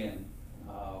intersectionality and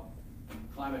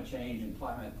climate change and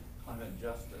climate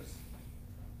justice.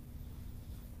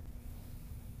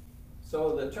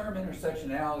 So the term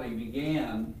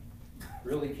intersectionality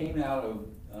really came out of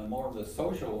more of the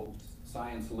social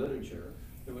science literature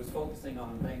that was focusing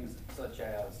on things such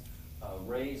as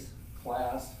race,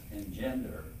 class, and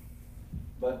gender.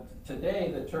 But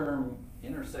today the term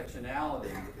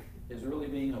intersectionality is really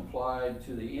being applied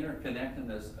to the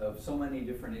interconnectedness of so many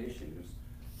different issues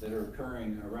that are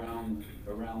occurring around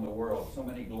the world, so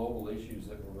many global issues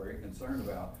that we're very concerned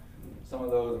about. Some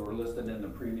of those were listed in the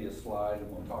previous slide,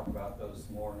 and we'll talk about those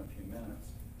more in a few minutes.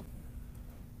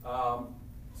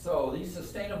 So these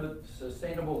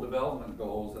sustainable development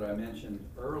goals that I mentioned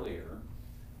earlier,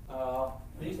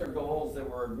 these are goals that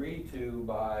were agreed to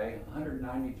by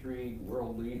 193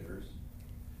 world leaders.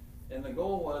 And the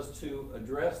goal was to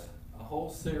address a whole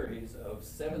series of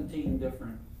 17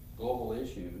 different global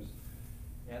issues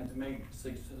and to make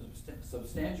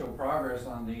substantial progress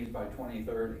on these by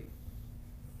 2030.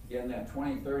 Again, that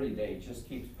 2030 date just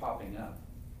keeps popping up.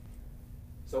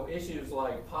 So issues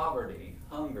like poverty,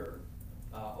 hunger,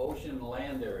 ocean and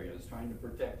land areas, trying to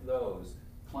protect those,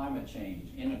 climate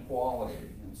change, inequality,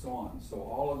 and so on. So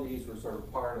all of these were sort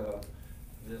of part of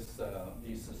this,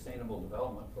 these sustainable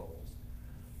development goals.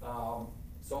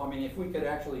 So, I mean, if we could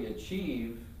actually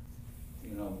achieve,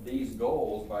 you know, these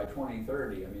goals by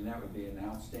 2030, I mean, that would be an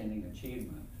outstanding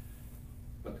achievement.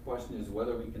 But the question is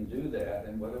whether we can do that,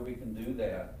 and whether we can do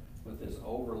that with this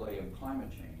overlay of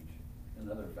climate change and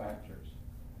other factors.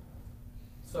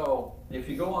 So, if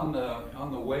you go on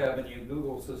the web and you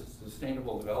Google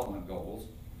Sustainable Development Goals,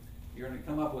 you're going to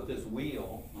come up with this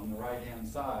wheel on the right-hand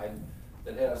side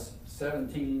that has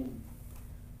 17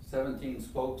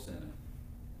 spokes in it.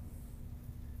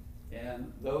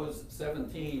 And those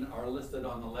 17 are listed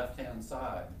on the left-hand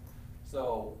side.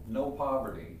 So, no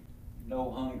poverty,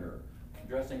 no hunger,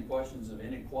 addressing questions of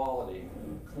inequality,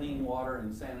 clean water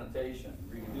and sanitation,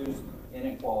 reduced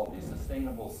inequality,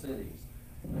 sustainable cities.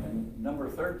 And number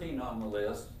 13 on the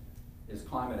list is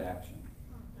climate action.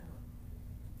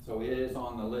 So it is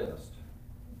on the list.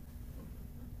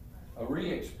 A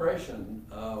re-expression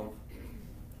of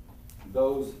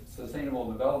those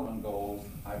Sustainable Development Goals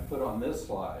I put on this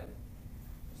slide.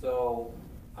 So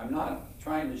I'm not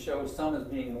trying to show some as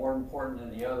being more important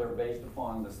than the other based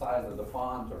upon the size of the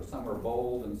font, or some are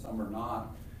bold and some are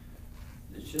not.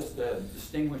 It's just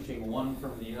distinguishing one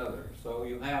from the other. So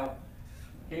you have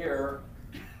here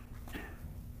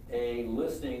a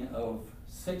listing of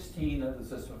 16 of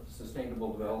the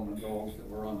Sustainable Development Goals that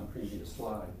were on the previous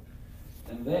slide.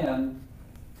 And then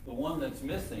the one that's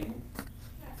missing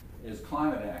is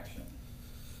climate action.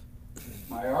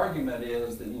 My argument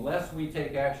is that unless we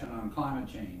take action on climate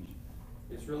change,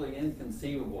 it's really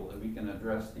inconceivable that we can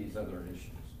address these other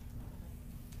issues.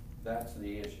 That's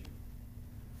the issue.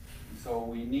 So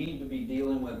we need to be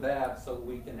dealing with that so that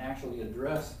we can actually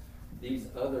address these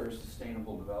other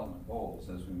Sustainable Development Goals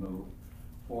as we move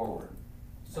forward.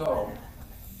 So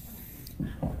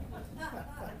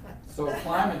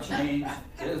climate change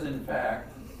is in fact,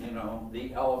 you know,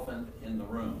 the elephant in the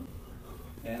room.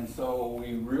 And so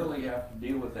we really have to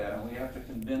deal with that, and we have to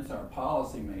convince our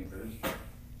policymakers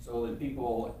so that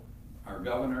people, our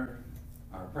governor,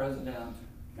 our president,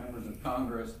 members of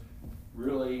Congress,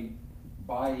 really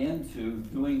buy into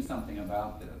doing something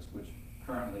about this, which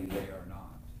currently they are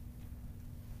not.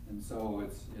 And so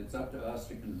it's up to us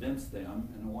to convince them,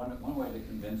 and one way to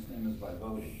convince them is by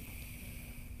voting.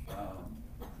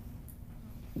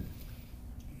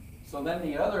 So then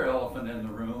the other elephant in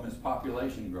the room is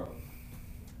population growth.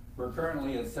 We're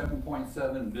currently at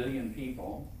 7.7 billion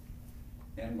people,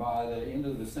 and by the end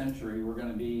of the century, we're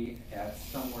going to be at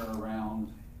somewhere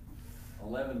around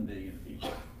 11 billion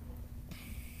people.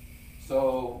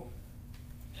 So,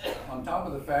 on top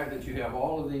of the fact that you have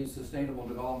all of these Sustainable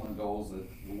Development Goals that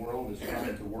the world is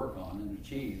trying to work on and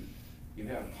achieve, you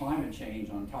have climate change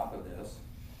on top of this,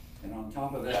 and on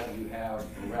top of that, you have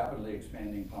a rapidly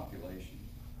expanding population.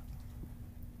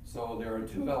 So there are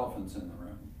two elephants in the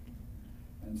room.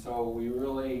 And so we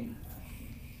really,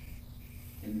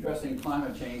 in addressing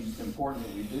climate change, it's important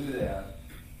that we do that.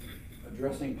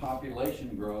 Addressing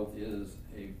population growth is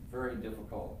a very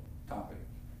difficult topic,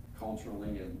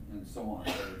 culturally and so on.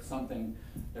 But it's something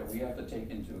that we have to take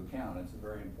into account. It's a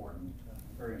very important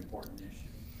issue.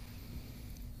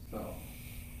 So,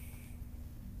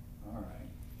 all right,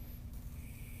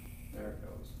 there it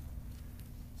goes.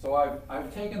 So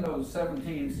I've taken those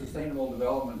 17 Sustainable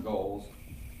Development Goals,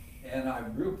 and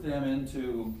I've grouped them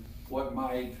into what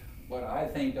I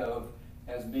think of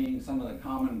as being some of the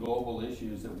common global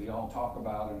issues that we all talk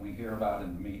about and we hear about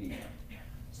in the media.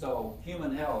 So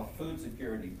human health, food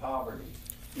security, poverty,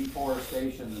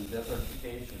 deforestation and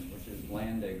desertification, which is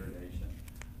land degradation,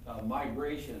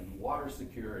 migration, water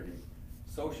security,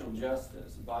 social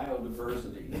justice,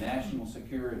 biodiversity, national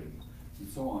security, and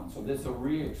so on. So this is a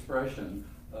re-expression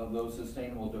of those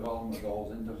Sustainable Development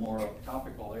Goals into more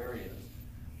topical areas.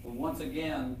 But once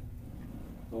again,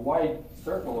 the white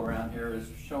circle around here is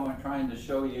trying to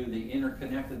show you the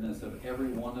interconnectedness of every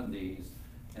one of these,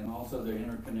 and also their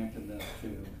interconnectedness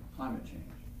to climate change.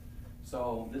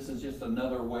 So this is just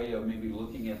another way of maybe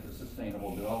looking at the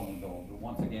Sustainable Development Goals, but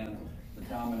once again, the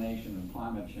combination of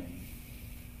climate change.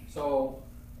 So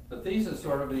the thesis,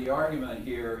 sort of the argument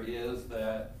here, is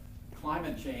that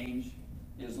climate change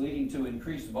is leading to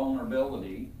increased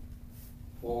vulnerability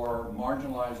for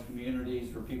marginalized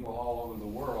communities, for people all over the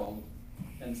world.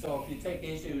 And so if you take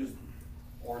issues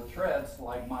or threats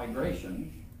like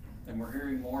migration, and we're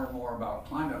hearing more and more about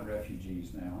climate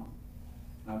refugees now,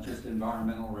 not just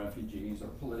environmental refugees or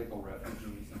political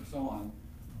refugees and so on,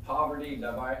 poverty,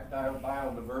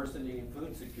 biodiversity, and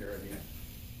food security,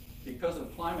 because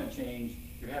of climate change,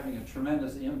 you're having a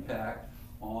tremendous impact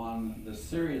on the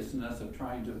seriousness of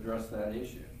trying to address that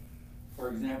issue. For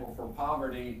example, for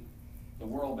poverty, the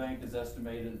World Bank has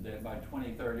estimated that by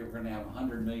 2030 we're going to have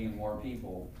 100 million more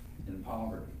people in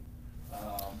poverty.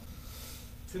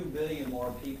 2 billion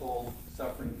more people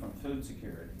suffering from food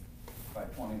security by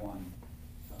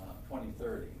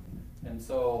 2030. And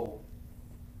so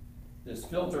this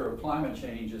filter of climate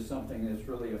change is something that's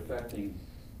really affecting,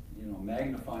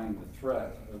 magnifying the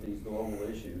threat of these global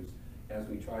issues as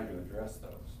we try to address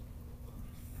those.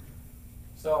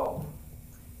 So,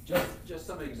 just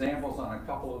some examples on a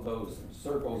couple of those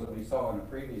circles that we saw in a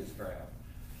previous graph.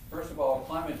 First of all,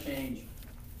 climate change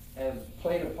has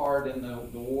played a part in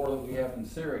the war that we have in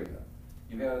Syria.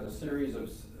 You had a series of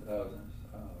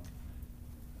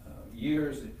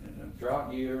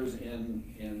drought years in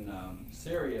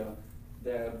Syria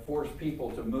that forced people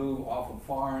to move off of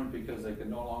farms because they could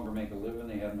no longer make a living,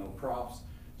 they had no crops,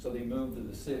 so they moved to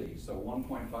the cities. So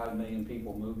 1.5 million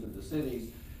people moved to the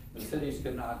cities. The cities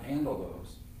could not handle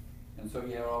those. And so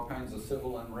you had all kinds of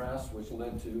civil unrest, which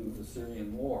led to the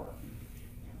Syrian war.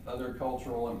 Other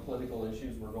cultural and political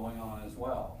issues were going on as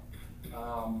well.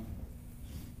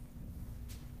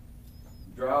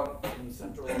 Drought in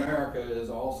Central America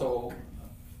is also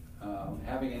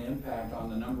having an impact on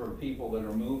the number of people that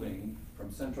are moving from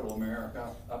Central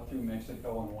America up through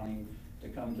Mexico and wanting to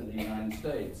come to the United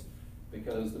States,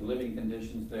 because the living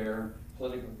conditions there,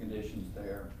 political conditions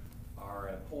there are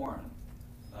abhorrent.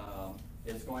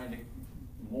 It's going to,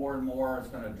 more and more, it's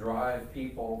going to drive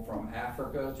people from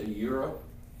Africa to Europe,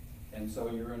 and so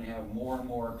you're going to have more and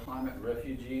more climate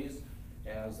refugees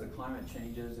as the climate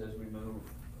changes as we move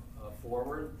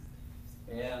forward.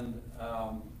 And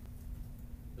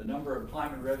the number of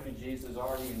climate refugees has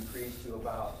already increased to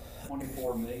about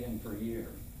 24 million per year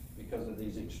because of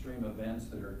these extreme events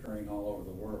that are occurring all over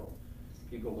the world.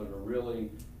 People that are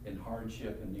really in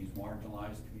hardship in these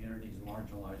marginalized communities,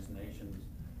 marginalized nations,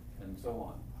 and so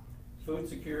on. Food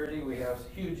security, we have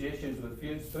huge issues with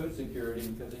food security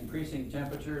because increasing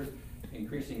temperatures,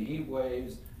 increasing heat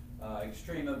waves,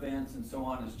 extreme events and so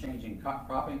on is changing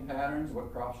cropping patterns,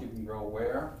 what crops you can grow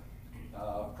where,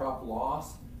 crop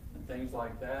loss and things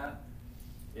like that.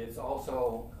 It's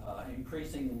also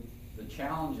increasing the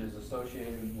challenges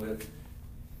associated with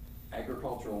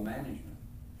agricultural management,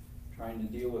 trying to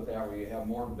deal with that where you have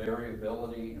more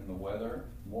variability in the weather,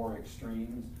 more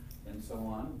extremes, and so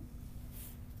on.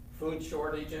 Food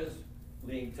shortages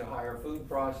lead to higher food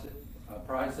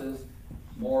prices,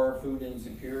 more food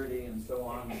insecurity, and so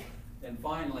on. And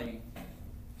finally,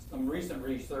 some recent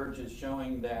research is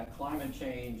showing that climate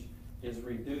change is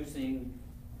reducing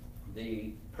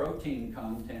the protein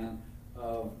content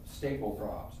of staple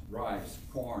crops, rice,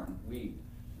 corn, wheat,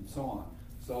 and so on.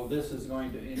 So this is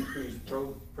going to increase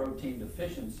protein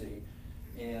deficiency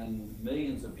in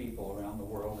millions of people around the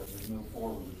world as we move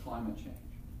forward with climate change.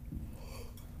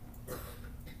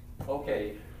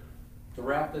 Okay, to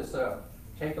wrap this up,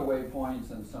 takeaway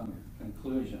points and some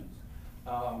conclusions.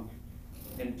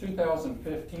 In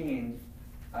 2015,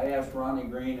 I asked Ronnie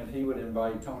Green if he would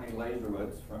invite Tony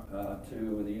Laserwitz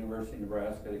to the University of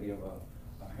Nebraska to give a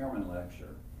Sorensen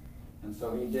Lecture. And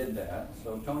so he did that.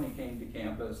 So Tony came to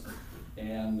campus,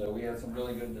 and we had some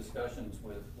really good discussions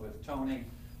with Tony.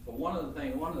 But one of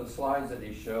the slides that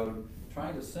he showed,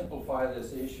 trying to simplify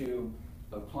this issue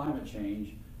of climate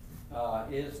change,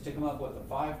 is to come up with the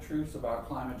 5 truths about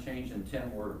climate change in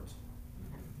 10 words.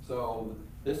 So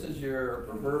this is your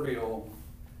proverbial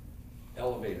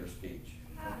elevator speech,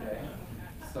 okay?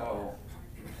 So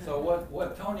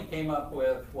what Tony came up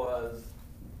with was,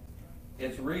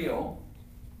 it's real,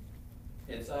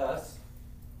 it's us,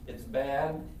 it's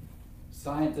bad,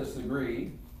 scientists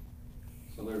agree,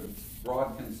 so there's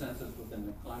broad consensus within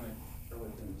the climate, or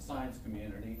within the science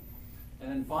community, and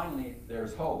then finally,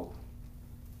 there's hope.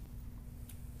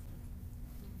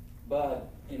 But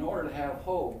in order to have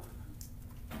hope,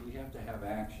 we have to have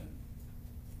action.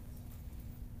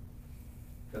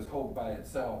 Because hope by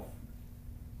itself,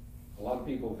 a lot of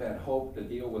people have had hope to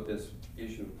deal with this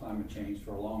issue of climate change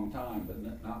for a long time, but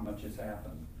not much has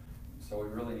happened. So we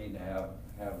really need to have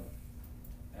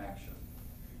action.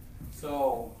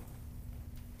 So,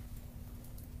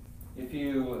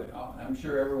 I'm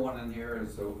sure everyone in here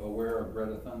is aware of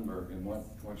Greta Thunberg and what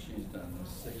she's done,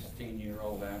 this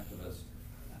 16-year-old activist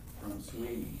from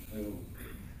Sweden, who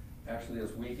actually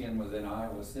this weekend was in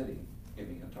Iowa City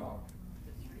giving a talk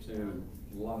to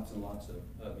lots and lots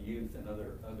of youth and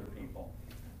other people.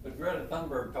 But Greta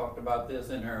Thunberg talked about this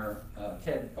in her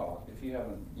TED Talk. If you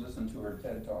haven't listened to her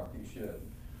TED Talk, you should.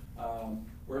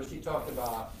 Where she talked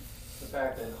about the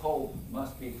fact that hope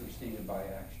must be preceded by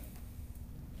action.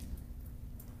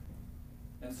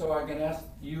 And so I can ask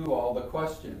you all the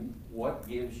question, what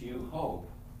gives you hope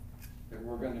that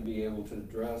we're going to be able to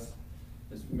address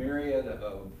this myriad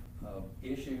of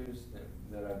issues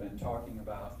that I've been talking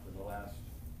about for the last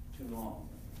too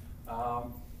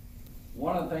long.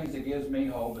 One of the things that gives me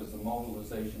hope is the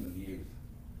mobilization of youth.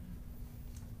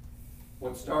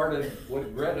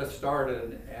 What Greta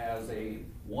started as a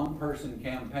one-person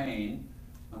campaign,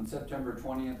 on September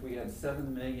 20th, we had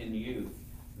 7 million youth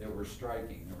that were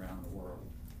striking around the world.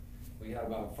 We had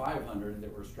about 500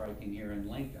 that were striking here in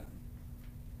Lincoln.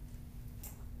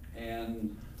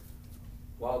 And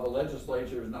while the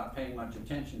legislature is not paying much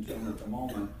attention to them at the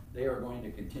moment, they are going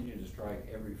to continue to strike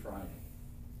every Friday.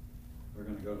 We're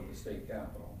going to go to the state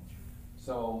capitol.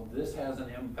 So this has an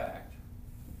impact.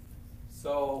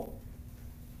 So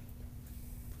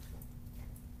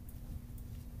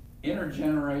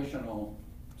intergenerational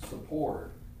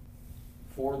support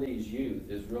for these youth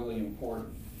is really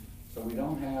important. So we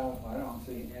don't have, I don't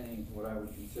see any what I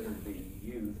would consider to be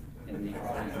youth in the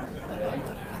audience today.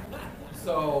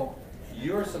 So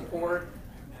your support,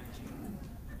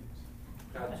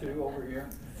 got two over here.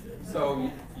 So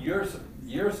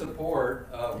your support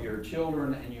of your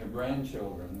children and your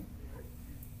grandchildren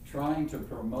trying to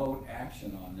promote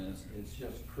action on this is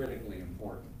just critically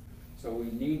important. So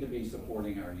we need to be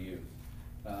supporting our youth.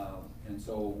 And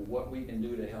so what we can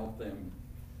do to help them,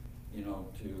 you know,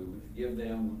 to give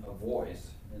them a voice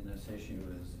in this issue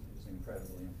is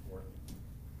incredibly important.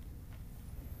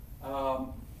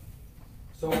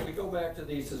 So if we go back to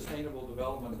these sustainable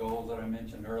development goals that I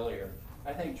mentioned earlier,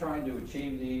 I think trying to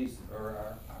achieve these, or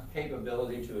our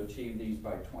capability to achieve these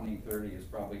by 2030 is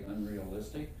probably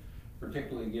unrealistic,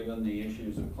 particularly given the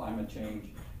issues of climate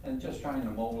change and just trying to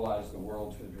mobilize the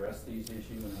world to address these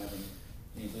issues and having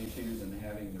these issues and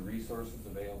having the resources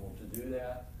available to do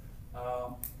that.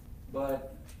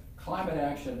 But climate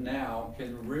action now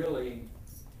can really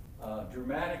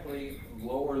dramatically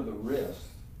lower the risk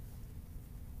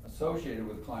associated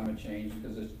with climate change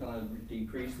because it's going to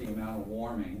decrease the amount of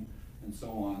warming and so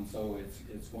on. So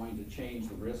it's going to change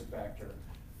the risk factor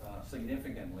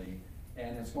significantly,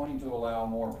 and it's going to allow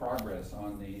more progress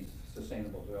on these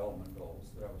sustainable development goals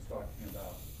that I was talking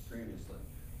about previously.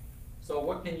 So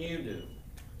what can you do?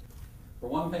 For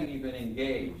one thing, you can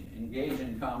engage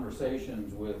in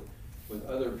conversations with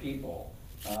other people.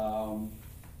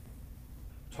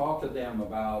 Talk to them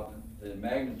about the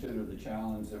magnitude of the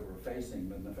challenge that we're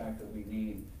facing and the fact that we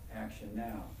need action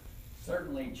now.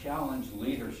 Certainly challenge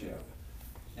leadership.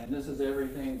 And this is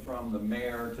everything from the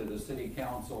mayor to the city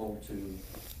council to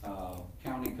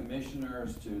county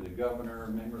commissioners to the governor,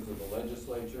 members of the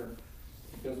legislature.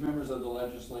 Because members of the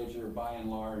legislature, by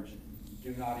and large,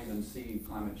 do not even see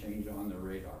climate change on their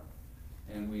radar.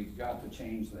 And we've got to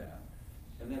change that.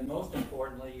 And then most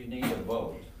importantly, you need a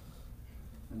vote.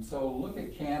 And so look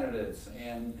at candidates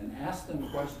and ask them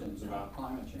questions about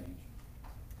climate change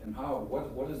and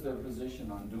what is their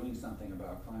position on doing something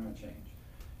about climate change.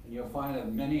 And you'll find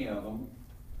that many of them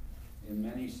in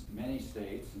many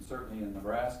states, and certainly in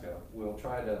Nebraska, will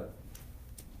try to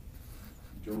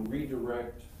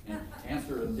redirect and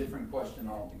answer a different question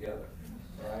altogether.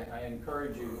 So I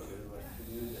encourage you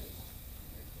to do this.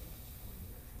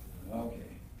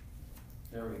 Okay,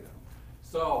 there we go.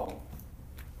 So,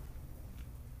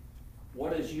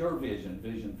 what is your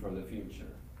vision for the future?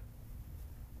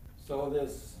 So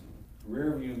this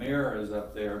rear view mirror is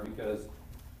up there because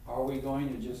are we going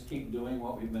to just keep doing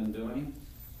what we've been doing?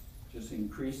 Just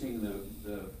increasing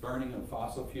the burning of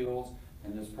fossil fuels,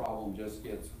 and this problem just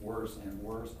gets worse and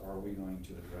worse, or are we going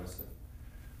to address it?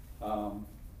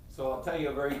 So I'll tell you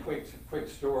a very quick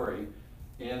story.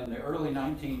 In the early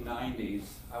 1990s,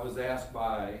 I was asked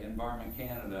by Environment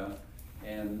Canada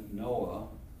and NOAA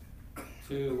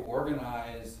to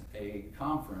organize a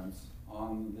conference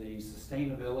on the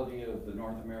sustainability of the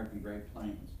North American Great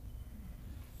Plains.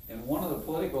 And one of the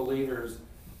political leaders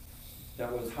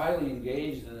that was highly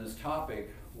engaged in this topic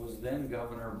was then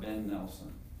Governor Ben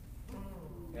Nelson.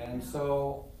 And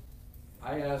so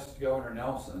I asked Governor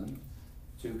Nelson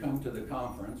to come to the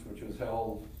conference, which was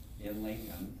held in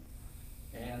Lincoln,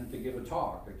 and to give a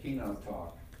talk, a keynote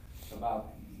talk,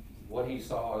 about what he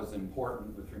saw as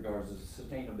important with regards to the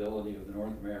sustainability of the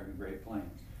North American Great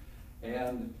Plains.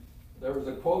 And there was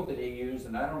a quote that he used,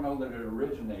 and I don't know that it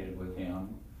originated with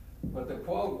him, but the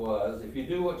quote was, if you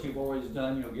do what you've always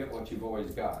done, you'll get what you've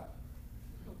always got.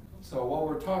 So what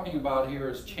we're talking about here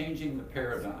is changing the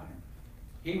paradigm.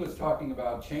 He was talking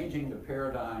about changing the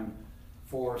paradigm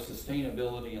for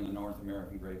sustainability in the North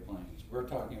American Great Plains. We're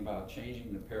talking about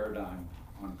changing the paradigm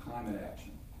on climate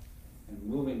action and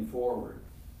moving forward.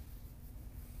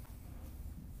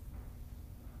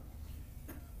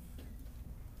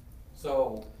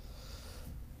 So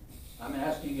I'm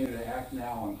asking you to act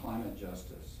now on climate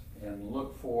justice and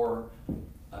look for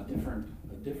a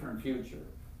different future,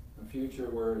 a future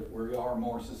where we are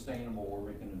more sustainable, where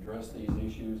we can address these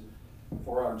issues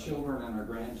for our children and our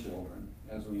grandchildren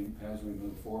as we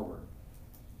move forward.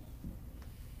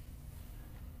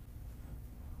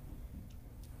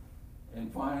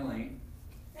 And finally,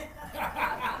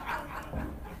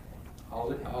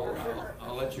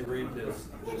 I'll let you read this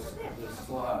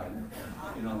slide.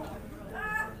 You know,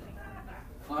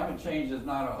 climate change is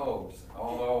not a hoax,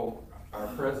 although our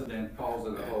president calls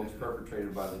it a hoax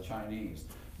perpetrated by the Chinese.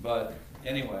 But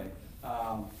anyway,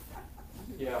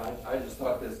 yeah, I just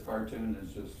thought this cartoon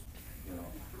is just, you know,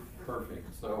 perfect.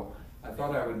 So I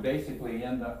thought I would basically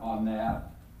end on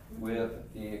that,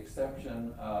 with the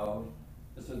exception of,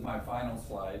 this is my final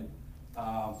slide.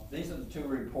 These are the two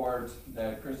reports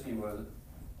that Christy was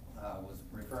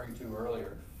referring to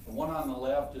earlier. The one on the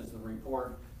left is the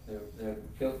report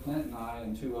that Clint and I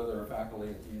and two other faculty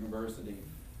at the university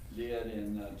did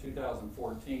in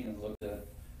 2014, and looked at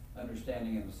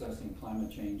understanding and assessing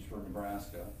climate change for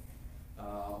Nebraska.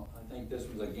 I think this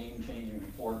was a game-changing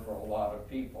report for a lot of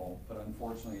people, but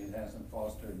unfortunately it hasn't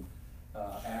fostered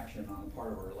action on the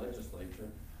part of our legislature.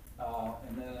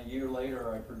 And then a year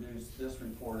later, I produced this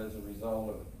report as a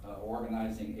result of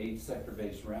organizing 8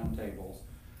 sector-based roundtables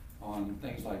on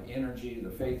things like energy,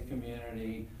 the faith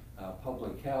community,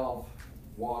 public health,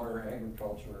 water,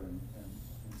 agriculture, and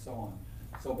so on.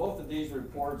 So both of these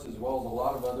reports, as well as a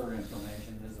lot of other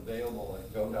information, is available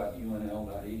at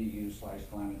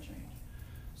go.unl.edu/climate change.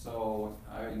 So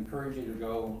I encourage you to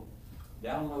go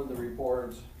download the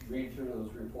reports, read through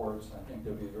those reports. I think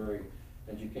they'll be very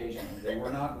educational. They were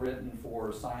not written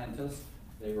for scientists,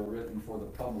 they were written for the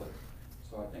public.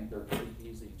 So I think they're pretty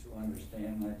easy to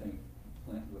understand, and I think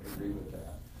Clint would agree with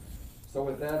that. So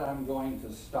with that, I'm going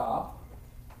to stop.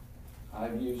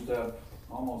 I've used up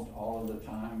almost all of the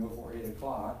time before 8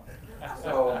 o'clock.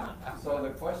 So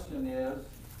the question is,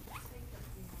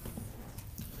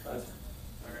 let's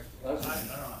I don't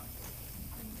know.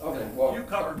 okay, well. You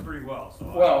covered pretty well, so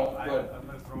Well, I'm good. going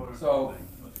to throw it in. So,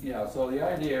 yeah, so the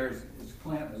idea is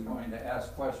Clint is going to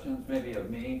ask questions, maybe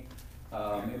of me,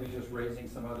 maybe just raising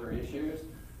some other issues,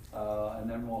 and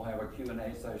then we'll have a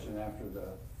Q&A session after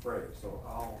the break. So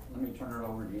let me turn it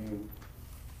over to you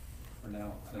for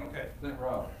now. Okay. Clint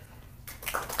Rowe.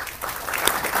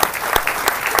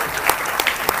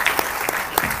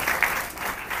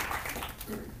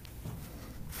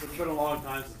 It's been a long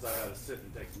time since I had to sit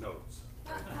and take notes.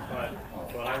 But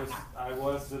I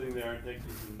was sitting there and taking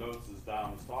some notes as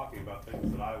Don was talking about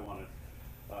things that I wanted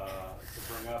to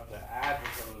bring up to add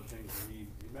to some of the things that he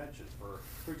mentioned.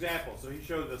 For example, so he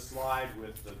showed the slide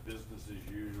with the business as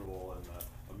usual and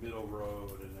a middle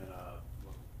road, and then I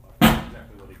forget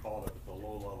exactly what he called it, but the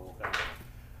low level kind of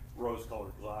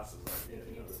rose-colored glasses. If you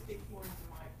need to speak more into the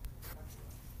mic.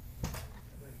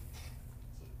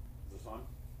 Is this on?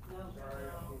 No.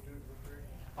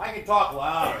 I can talk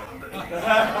louder.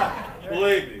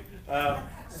 Believe me.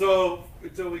 So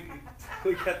until we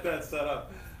get that set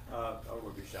up, I don't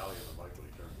want to be shouting on the mic when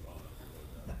he turns it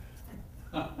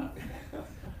on.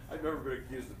 I've never been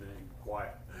accused of being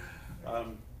quiet. Are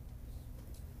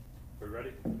we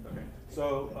ready? Okay.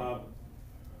 So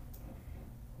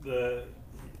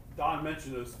Don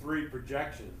mentioned those 3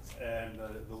 projections, and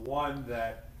the one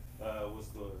that was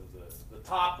the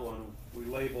top one we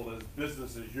labeled as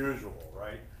business as usual,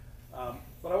 right?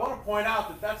 But I want to point out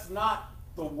that that's not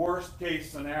the worst case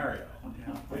scenario.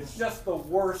 It's just the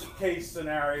worst case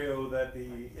scenario that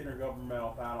the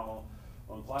Intergovernmental Panel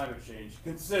on Climate Change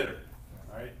considered,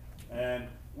 right? And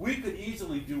we could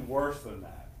easily do worse than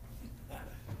that.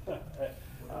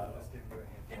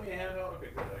 Give me a hand out.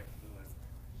 Okay, good.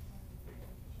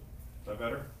 Is that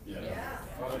better? Yeah.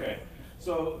 Okay.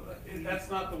 So that's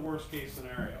not the worst case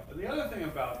scenario. And the other thing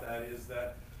about that is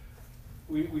that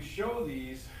we show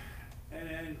these,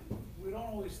 and we don't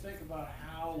always think about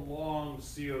how long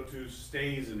CO2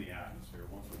 stays in the atmosphere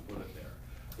once we put it there.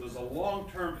 There's a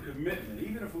long-term commitment,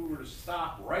 even if we were to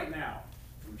stop right now,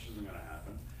 which isn't going to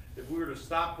happen, if we were to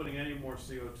stop putting any more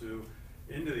CO2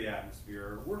 into the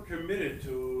atmosphere, we're committed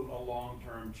to a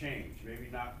long-term change. Maybe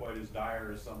not quite as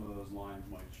dire as some of those lines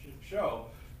might show,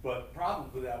 but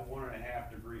probably that 1.5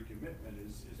 degree commitment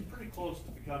is pretty close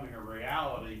to becoming a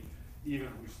reality, even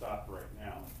if we stop right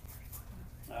now.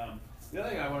 The other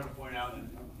thing I wanted to point out, and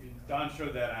Don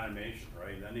showed that animation,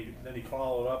 right? And then he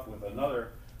followed up with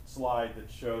another slide that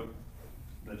showed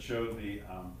the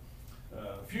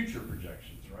future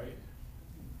projections, right?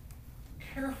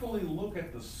 Carefully look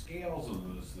at the scales of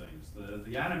those things.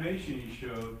 The animation he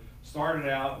showed started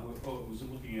out with, was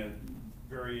looking at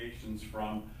variations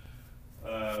from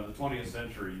the 20th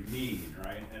century mean,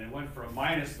 right? And it went from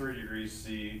 -3 degrees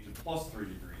C to +3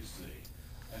 degrees C.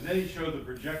 And then he showed the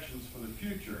projections for the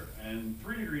future, and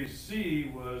 3 degrees C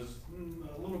was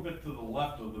a little bit to the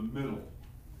left of the middle.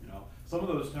 You know, some of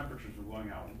those temperatures were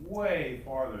going out way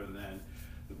farther than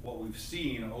what we've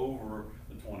seen over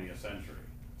the 20th century.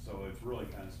 So it's really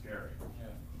kind of scary.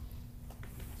 Yeah.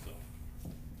 So.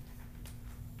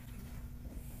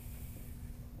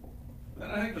 Then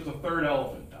I think there's a third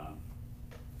elephant, Don.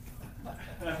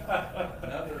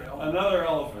 Another elephant? Another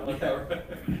elephant. Okay.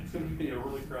 It's going to be a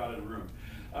really crowded room.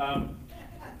 I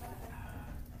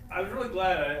was really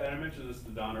glad, I mentioned this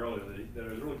to Don earlier, that I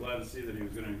was really glad to see that he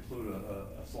was going to include a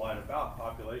slide about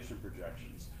population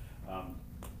projections.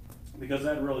 Because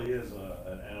that really is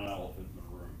an elephant in the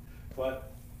room.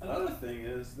 But another thing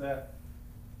is that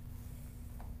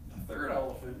the third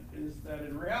elephant is that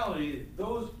in reality,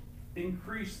 the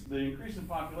increase in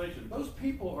population, those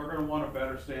people are going to want a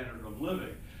better standard of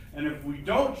living. And if we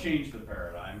don't change the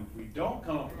paradigm, if we don't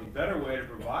come up with a better way to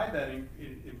provide that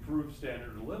improved standard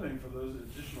of living for those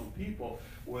additional people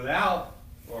without,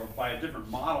 or by a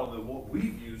different model than what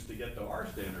we've used to get to our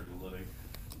standard of living,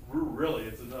 really,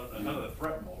 it's another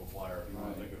threat multiplier, if you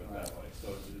want to think of it that way.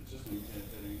 So it's just,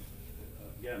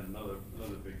 again, another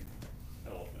big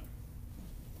elephant.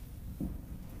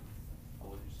 I'll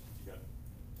let you got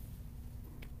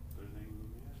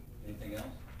Anything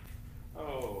else?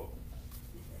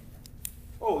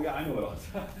 Oh, yeah, I know what else.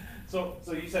 So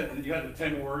you said that you had the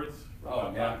 10 words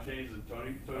about yeah. climate change that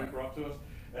Tony brought to us,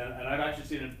 and I've actually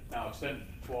seen it now extended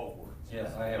to 12 words.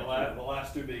 Yes, I have. The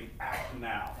last 2 being act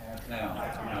now. Act now.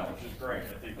 Act now, which is great.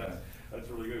 I think that's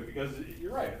really good, because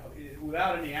you're right.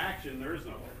 Without any action, there is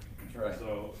no work. That's right.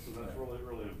 So that's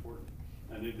really important.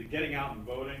 And the getting out and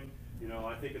voting, you know,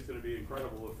 I think it's going to be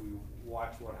incredible if we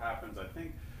watch what happens. I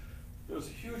think there's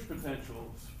huge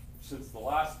potential since the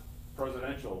last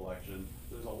presidential election.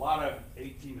 There's a lot of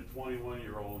 18 to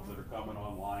 21-year-olds that are coming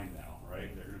online now,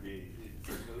 right? They're going to be,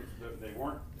 they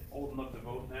weren't old enough to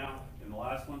vote now in the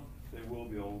last one. They will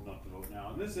be old enough to vote now.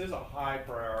 And this is a high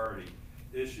priority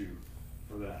issue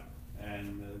for them.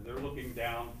 And they're looking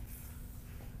down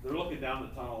the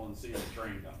tunnel and seeing the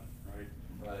train coming, right?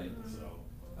 Right. So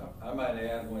I might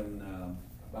add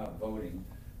about voting.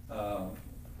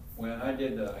 When I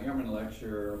did the Sorensen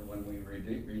Lecture, when we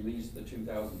released the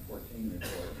 2014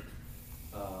 report,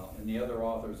 and the other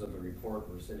authors of the report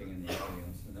were sitting in the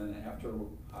audience, and then after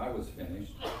I was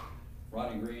finished,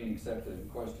 Ronnie Green accepted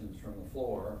questions from the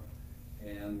floor,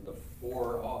 and the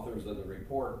 4 authors of the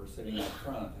report were sitting up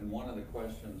front, and one of the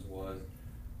questions was,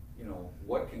 you know,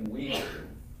 what can we do?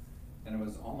 And it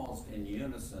was almost in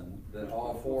unison that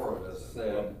all 4 of us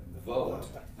said, vote.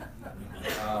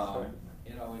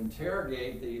 You know,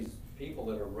 interrogate these people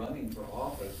that are running for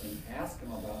office and ask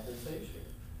them about this issue.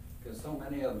 Because so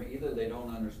many of them, either they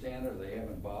don't understand or they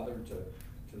haven't bothered to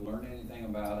learn anything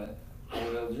about it,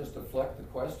 or they'll just deflect the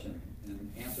question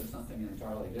and answer something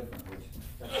entirely different, which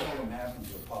that seldom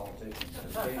happens with politicians.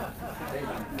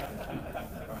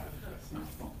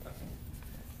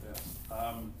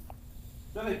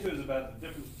 The other thing too is about the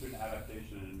difference between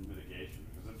adaptation and mitigation,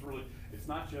 because it's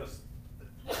not just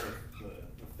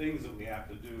the things that we have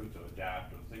to do to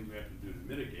adapt or the things we have to do to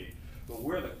mitigate, but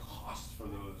where the costs for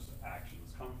those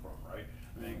actions come from, right?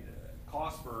 I mean,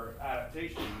 cost for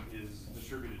adaptation is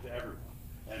distributed to everyone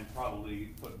and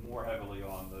probably put more heavily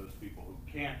on those people who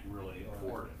can't really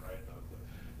afford it, right?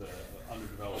 The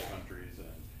underdeveloped countries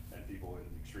and people in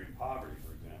extreme poverty,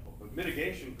 for example. But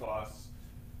mitigation costs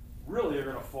really are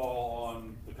going to fall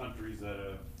on the countries that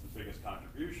have the biggest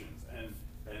contributions, and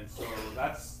so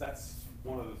that's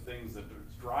one of the things that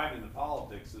is driving the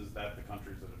politics, is that the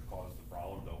countries that have caused the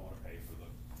problem don't want to pay for the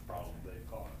problem they've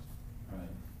caused. Right,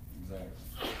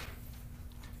 exactly.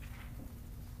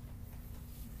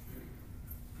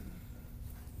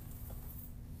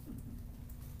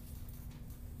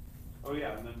 Oh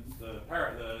yeah, and then the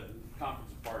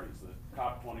conference of parties, the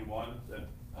COP21 that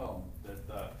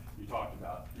you talked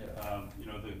about. Yeah. You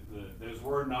know, those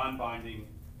were non-binding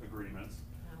agreements,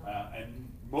 and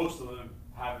most of them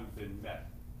haven't been met,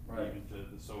 Right. even to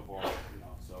so far. You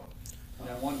know, so.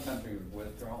 Now, one country was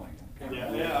withdrawing.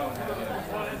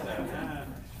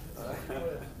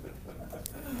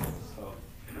 So,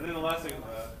 and then the last thing I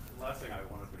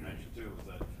wanted to mention too was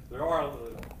that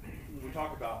when we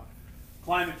talk about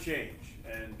climate change,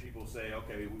 and people say,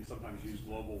 okay, we sometimes use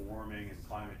global warming and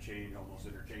climate change almost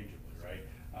interchangeably, right?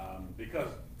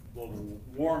 Because global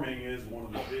warming is one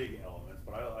of the big elements,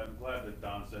 but I'm glad that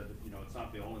Don said that, you know, it's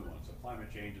not the only one. So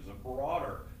climate change is a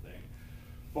broader thing.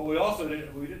 But we also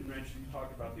didn't mention, you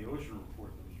talked about the ocean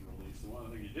report that was released, and one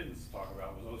of the things you didn't talk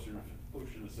about was ocean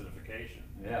acidification.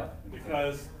 Yeah.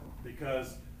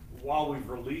 Because while we've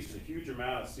released a huge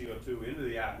amount of CO2 into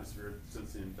the atmosphere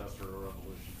since the Industrial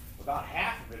Revolution, about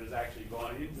half of it has actually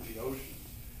gone into the ocean,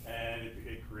 and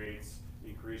it creates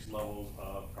increased levels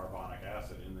of carbonic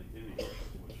acid in the ocean,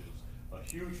 which is a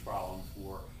huge problem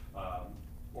for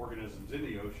organisms in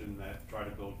the ocean that try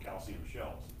to build calcium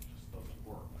shells. It just doesn't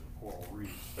work. Like coral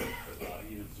reefs,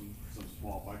 even some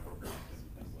small microplankton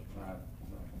and things like that.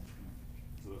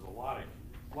 So there's a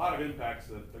lot of impacts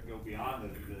that go beyond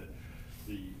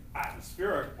the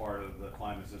atmospheric part of the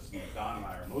climate system that Don and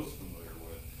I are most familiar with.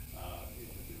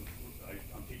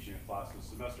 I'm teaching a class this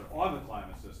semester on the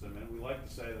climate system, and we like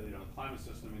to say that the climate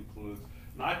system includes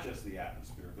not just the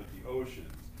atmosphere, but the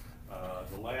oceans,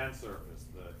 the land surface,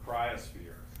 the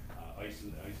cryosphere, ice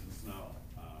and snow,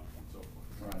 and so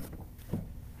forth. Right.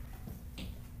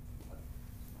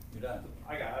 You're done?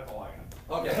 That's all I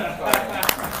got. Okay.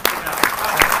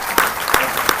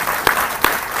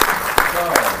 So,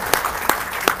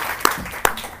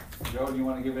 Joe, do you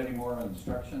want to give any more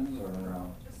instructions, or?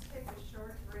 Just take a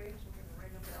short break, we're gonna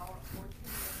ring a bell in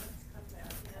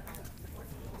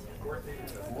 14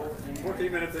 minutes, come back in.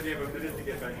 14 minutes, and you have a minute to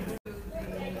get back in.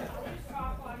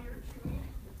 Stop while you're chewing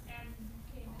and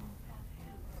came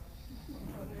in.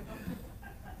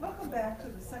 Welcome back to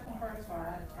the second part of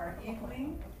our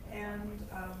evening, and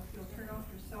you'll turn off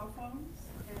your cell phones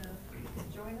and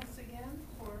join us again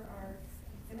for our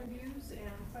interviews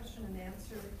and question and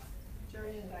answer.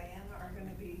 Jerry and Diana are going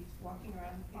to be walking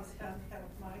around the piece down the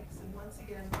with mics, and once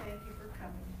again, thank you for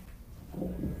coming.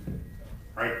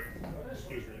 Right.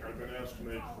 Excuse me, I've been asked to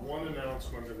make one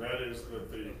announcement, and that is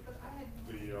that the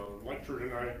lecture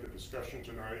tonight, the discussion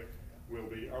tonight, will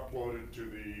be uploaded to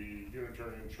the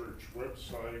Unitarian Church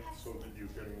website so that you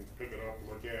can pick it up,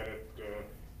 look at it,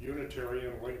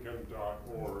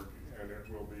 unitarianlincoln.org, and it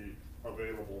will be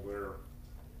available there.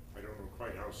 I don't know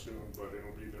quite how soon, but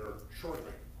it'll be there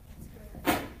shortly.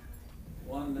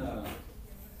 One,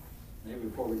 maybe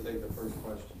before we take the first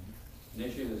question, an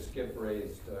issue that Skip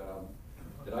raised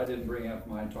that I didn't bring up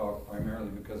in my talk primarily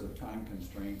because of time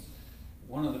constraints.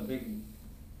 One of the big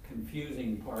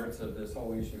confusing parts of this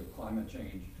whole issue of climate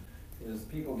change is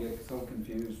people get so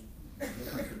confused the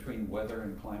difference between weather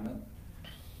and climate.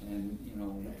 And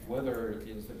weather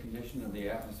is the condition of the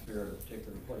atmosphere at a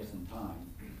particular place and time.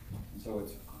 And so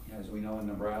it's, as we know in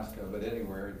Nebraska, but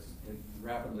anywhere, it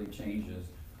rapidly changes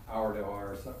hour to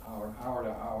hour,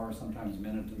 sometimes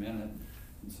minute to minute,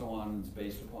 and so on. It's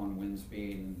based upon wind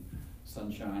speed and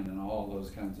sunshine and all those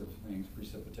kinds of things,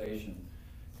 precipitation.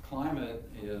 Climate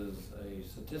is a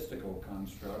statistical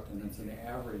construct, and it's an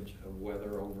average of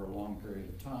weather over a long period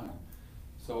of time.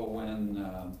 So when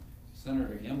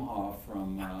Senator Imhoff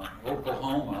from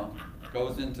Oklahoma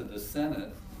goes into the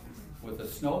Senate with a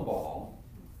snowball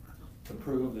to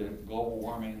prove that global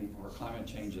warming or climate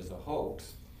change is a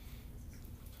hoax.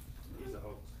 He's a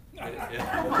hoax. Did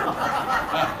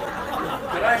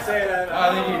Did I say that?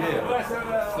 I think you did. Did I say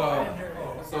that?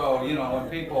 So when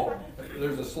people,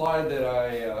 there's a slide that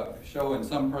I show in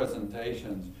some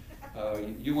presentations.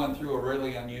 You went through a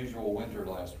really unusual winter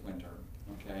last winter,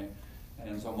 okay?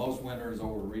 And so most winters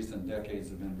over recent decades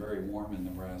have been very warm in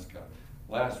Nebraska.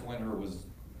 Last winter was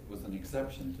an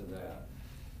exception to that.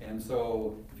 And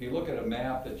so if you look at a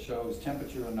map that shows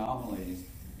temperature anomalies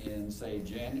in, say,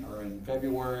 in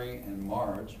February and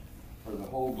March for the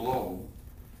whole globe,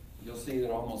 you'll see that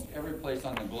almost every place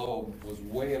on the globe was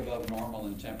way above normal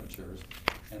in temperatures.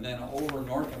 And then over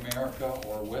North America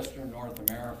or Western North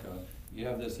America, you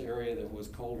have this area that was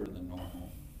colder than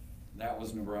normal. That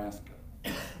was Nebraska.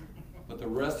 But the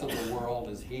rest of the world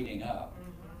is heating up.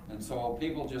 And so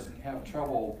people just have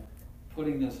trouble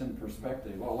putting this in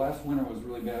perspective. Well, last winter was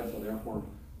really bad, so therefore,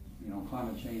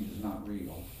 climate change is not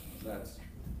real. That's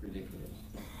ridiculous.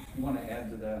 You want to add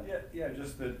to that? Yeah,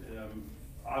 just that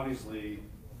obviously,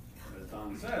 as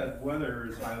Don said, weather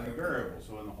is highly variable.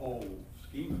 So in the whole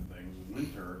scheme of things,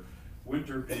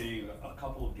 winter being a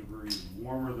couple of degrees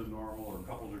warmer than normal or a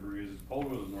couple of degrees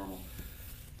colder than normal,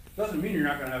 doesn't mean you're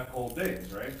not going to have cold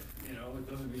days, right? It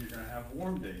doesn't mean you're going to have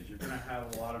warm days. You're going to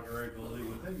have a lot of variability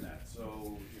within that.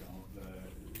 So,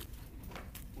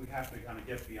 we have to kind of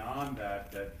get beyond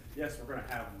that, yes, we're going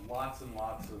to have lots and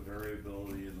lots of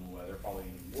variability in the weather, probably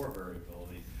even more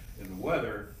variability in the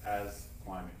weather as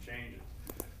climate changes.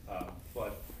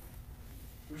 But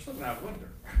we're still going to have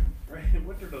winter, right?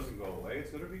 Winter doesn't go away.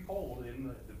 It's going to be cold in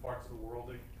the parts of the world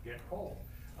that get cold.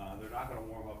 They're not going to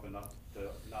warm up enough to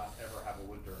not ever have a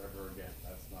winter ever again.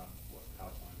 That's not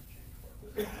how climate change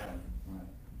works. Right.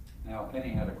 Now, Penny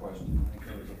had a question. I think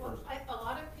there was a Well, first. a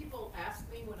lot of people ask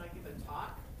me when I give a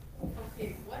talk,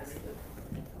 okay, what's the,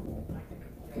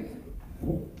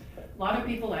 lot of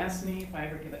people ask me if I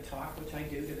ever give a talk, which I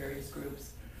do to various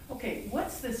groups, okay,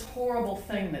 what's this horrible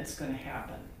thing that's gonna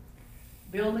happen?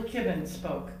 Bill McKibben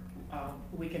spoke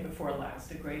the weekend before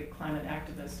last, a great climate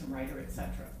activist and writer, etc.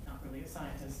 Not really a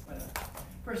scientist, but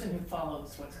a person who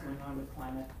follows what's going on with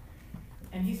climate.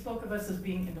 And he spoke of us as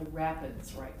being in the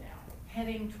rapids right now,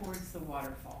 heading towards the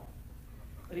waterfall.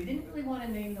 But he didn't really want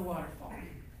to name the waterfall.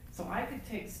 So I could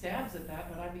take stabs at that,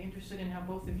 but I'd be interested in how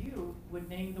both of you would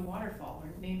name the waterfall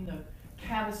or name the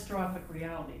catastrophic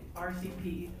reality.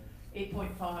 RCP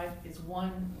 8.5 is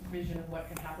one vision of what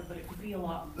can happen, but it could be a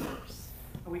lot worse.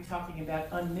 Are we talking about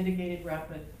unmitigated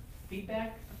rapid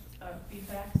feedbacks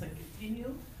that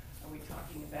continue? Are we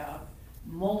talking about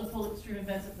multiple extreme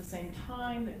events at the same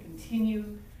time that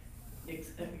continue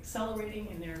accelerating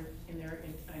in their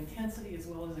intensity as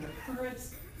well as their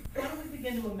occurrence? How do we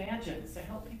begin to imagine to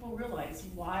help people realize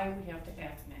why we have to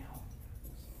act now?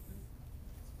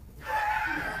 I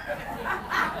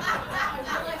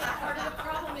realize part of the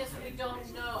problem is we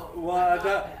don't know. Well,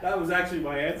 that was actually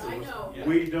my answer. I was, know.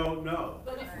 We don't know.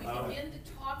 But if we begin to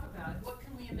talk about it, what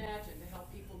can we imagine to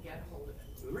help people get hold of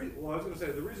it? Well, I was going to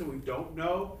say, the reason we don't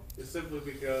know is simply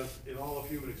because in all of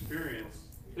human experience,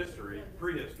 history,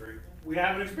 prehistory, we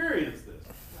haven't experienced this.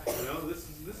 Right. You know, this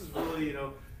is really, you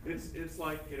know, it's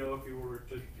like, you know, if you were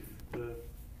to I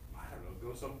don't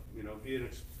know, go be in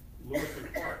Lewiston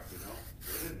Park, you know,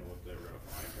 they didn't know what they were going to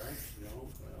find, right? You know,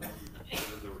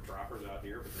 there were trappers out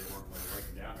here, but they weren't like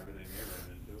writing down everything they ran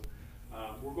into.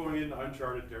 We're going into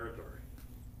uncharted territory.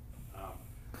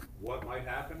 What might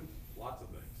happen? Lots of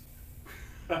things.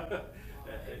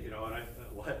 You know, and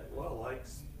like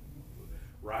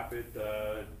rapid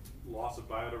loss of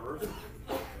biodiversity,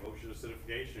 ocean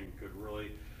acidification could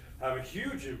really have a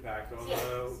huge impact on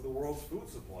the world's food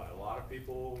supply. A lot of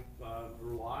people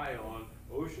rely on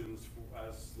oceans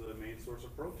as the main source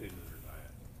of protein in their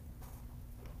diet.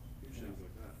 Huge things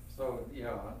like that. So,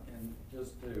 yeah, and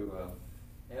just to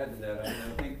add to that, I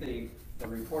think the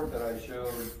report that I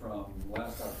showed from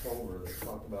last October that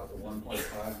talked about the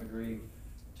 1.5 degree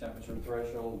temperature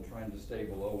threshold and trying to stay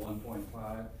below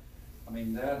 1.5, I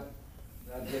mean, that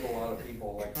hit a lot of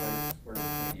people like right square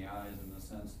between the eyes in the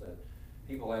sense that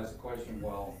people ask the question,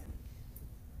 well,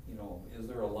 you know, is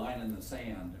there a line in the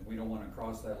sand? And we don't want to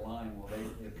cross that line. Well,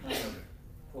 they kind of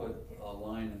put a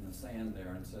line in the sand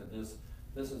there and said, this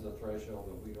is the threshold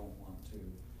that we don't want to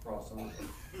cross over.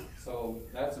 So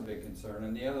that's a big concern.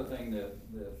 And the other thing that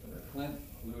Clint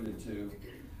alluded to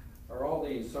are all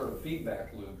these sort of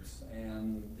feedback loops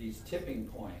and these tipping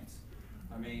points.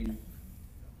 I mean,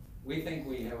 we think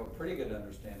we have a pretty good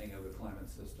understanding of the climate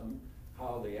system,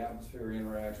 how the atmosphere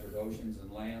interacts with oceans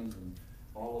and lands and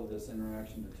all of this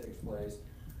interaction that takes place.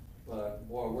 But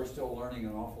boy, we're still learning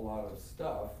an awful lot of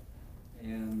stuff.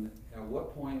 And at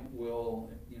what point will,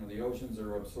 you know, the oceans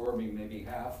are absorbing maybe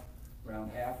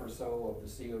around half or so of the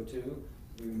CO2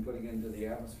 we've been putting into the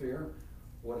atmosphere.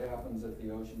 What happens if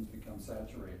the oceans become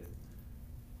saturated?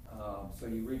 So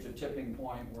you reach a tipping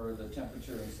point where the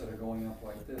temperature, instead of going up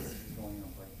like this, is going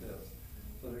up like this.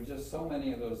 So there's just so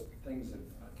many of those things that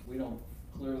we don't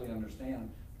clearly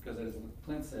understand, because as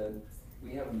Clint said,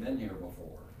 we haven't been here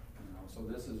before. You know, so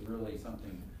this is really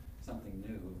something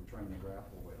new we're trying to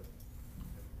grapple with.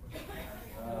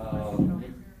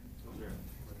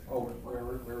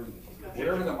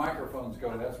 Wherever the microphones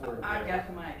go, that's where. I've got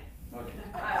the mic. Okay.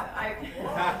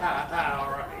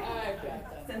 All right.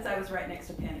 Since I was right next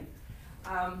to Penny.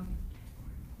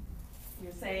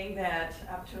 You're saying that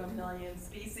up to 1 million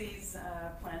species,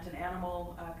 plant and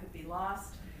animal, could be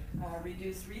lost,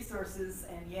 reduced resources,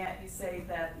 and yet you say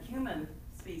that the human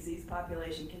species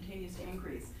population continues to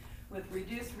increase. With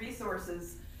reduced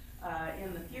resources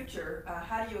in the future,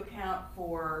 how do you account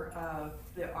for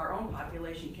our own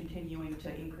population continuing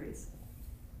to increase?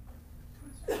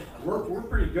 We're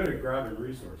pretty good at grabbing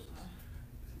resources.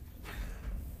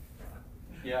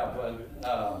 Yeah, but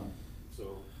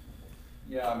So.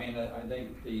 Yeah, I mean, I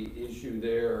think the issue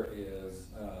there is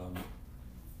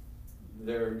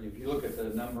if you look at the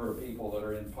number of people that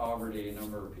are in poverty, a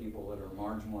number of people that are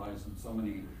marginalized in so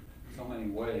many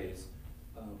ways,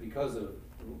 because of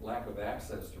lack of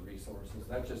access to resources,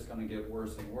 that's just going to get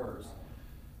worse and worse.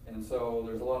 And so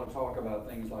there's a lot of talk about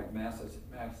things like mass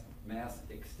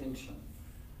extinction.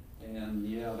 And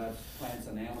yeah, that's plants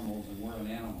and animals, and we're an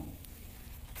animal.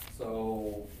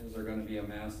 So is there going to be a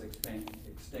mass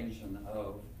extinction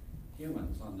of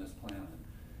humans on this planet?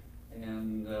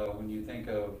 And when you think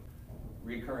of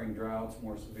recurring droughts,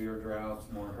 more severe droughts,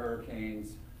 more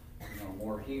hurricanes,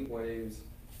 more heat waves,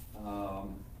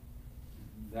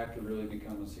 that could really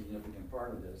become a significant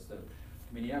part of this.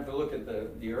 You have to look at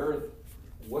the Earth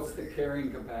what's the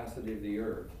carrying capacity of the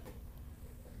earth?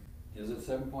 Is it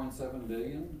 7.7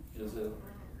 billion? Is it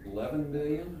 11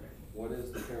 billion? What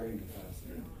is the carrying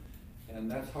capacity? And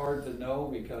that's hard to know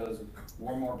because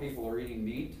more and more people are eating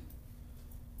meat.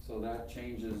 So that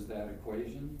changes that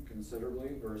equation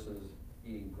considerably versus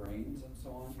eating grains and so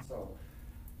on. So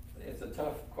it's a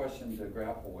tough question to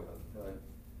grapple with, but.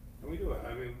 And we do it,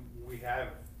 I mean, we have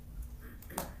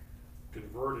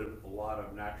converted a lot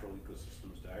of natural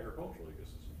ecosystems to agricultural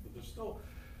ecosystems, but there's still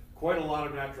quite a lot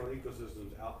of natural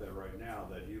ecosystems out there right now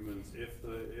that humans, if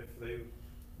they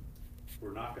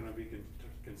were not gonna be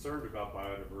concerned about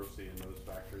biodiversity and those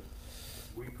factors,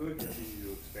 we could continue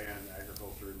to expand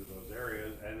agriculture into those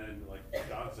areas, and then, like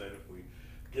John said, if we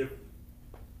give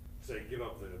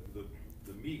up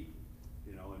the meat,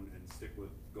 you know, and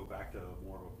go back to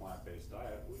more of a plant-based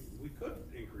diet, we could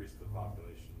increase the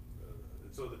population.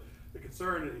 And so the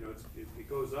concern, you know, it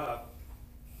goes up.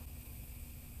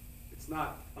 It's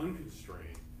not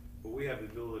unconstrained, but we have the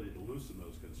ability to loosen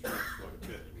those constraints quite a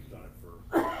bit. We've done it for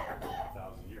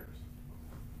 1,000 years.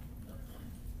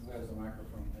 Who has the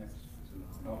microphone next?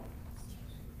 Oh.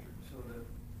 So the,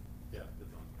 Yeah,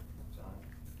 it's on.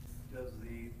 does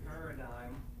the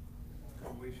paradigm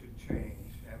that we should change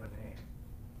have a name?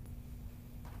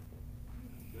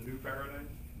 The new paradigm?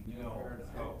 No,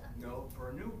 no,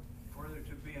 for there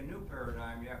to be a new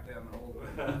paradigm, you have to have an old one.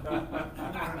 I want to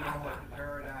know what the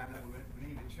paradigm that we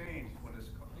need to change, what is,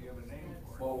 do you have a name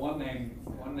for it? Well, one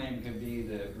name could be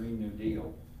the Green New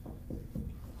Deal.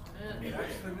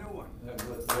 That's the new one.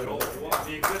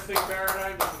 The existing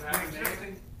paradigm doesn't have a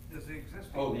name? Does the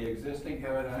existing? Oh, the existing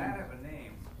paradigm? Does that have a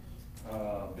name?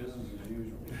 Business as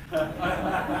usual.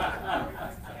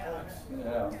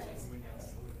 Yeah.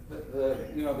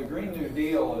 The Green New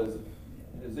Deal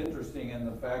is interesting in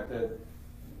the fact that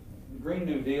the Green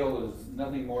New Deal is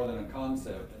nothing more than a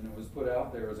concept, and it was put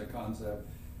out there as a concept.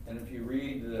 And if you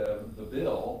read the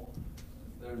bill,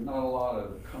 there's not a lot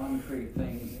of concrete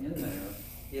things in there.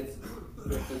 It's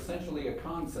essentially a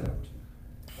concept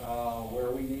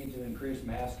where we need to increase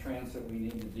mass transit, we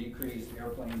need to decrease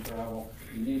airplane travel,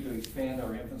 we need to expand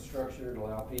our infrastructure to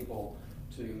allow people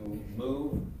to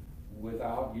move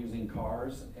without using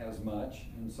cars as much,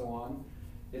 and so on.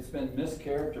 It's been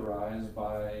mischaracterized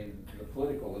by the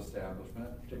political establishment,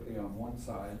 particularly on one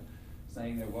side,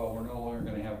 saying that, well, we're no longer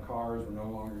gonna have cars, we're no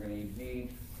longer gonna eat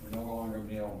meat, we're no longer gonna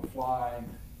be able to fly.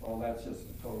 Well, that's just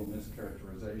a total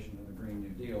mischaracterization of the Green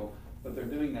New Deal, but they're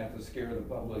doing that to scare the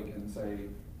public and say,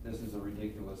 this is a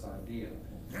ridiculous idea.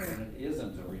 And it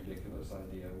isn't a ridiculous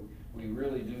idea. We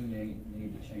really do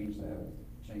need to change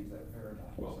that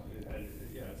paradigm. Well,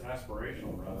 yeah, it's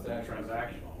aspirational rather than Exactly.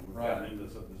 transactional. We've Right. gotten into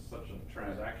such a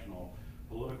transactional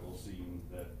political scene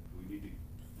that we need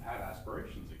to have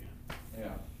aspirations again.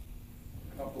 Yeah.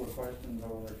 A couple of questions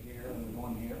over here and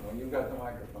one here. Oh, you got the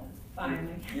microphone.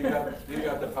 Finally. You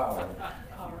got the power.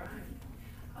 All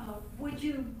right. Would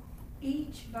you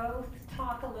each both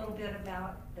talk a little bit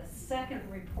about the second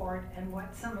report and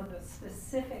what some of the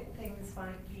specific things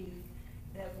might be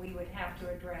that we would have to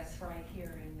address right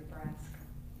here in Nebraska?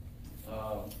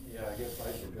 Yeah, I guess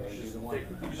I should go. You're the one.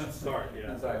 You should start, yeah.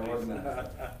 Since I organized.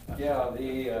 Yeah,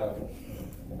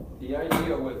 the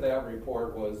idea with that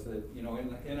report was that, you know,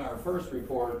 in our first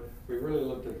report, we really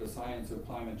looked at the science of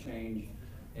climate change,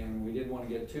 and we didn't want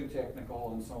to get too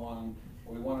technical and so on.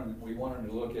 We wanted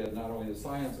to look at not only the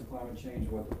science of climate change,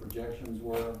 what the projections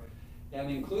were, and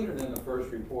included in the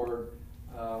first report,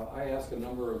 I asked a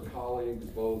number of colleagues,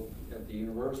 both at the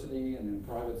university and in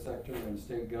private sector and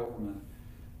state government,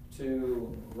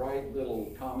 to write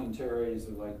little commentaries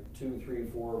of like 2, 3,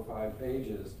 4, or 5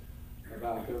 pages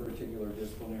about their particular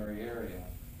disciplinary area.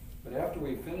 But after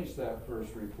we finished that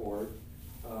first report,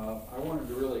 I wanted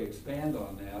to really expand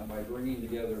on that by bringing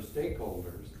together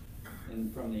stakeholders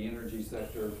from the energy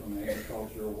sector, from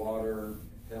agriculture, water,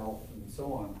 health, and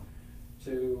so on,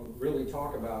 to really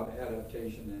talk about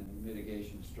adaptation and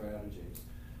mitigation strategies.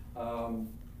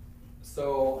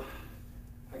 So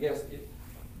I guess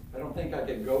I don't think I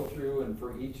could go through and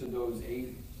for each of those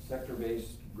 8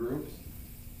 sector-based groups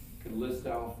could list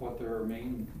out what their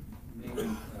main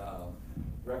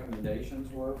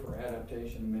recommendations were for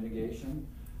adaptation and mitigation.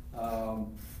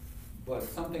 But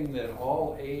something that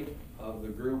all 8 of the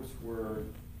groups were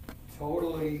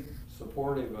totally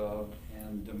supportive of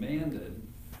and demanded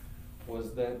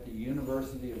was that the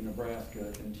University of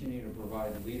Nebraska continue to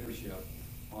provide leadership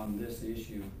on this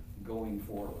issue going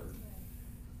forward.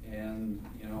 And,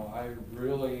 you know, I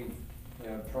really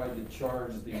have tried to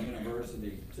charge the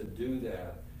university to do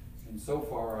that. And so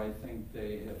far, I think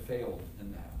they have failed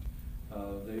in that.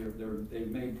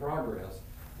 They've made progress,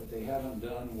 but they haven't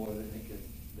done what I think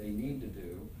they need to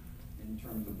do in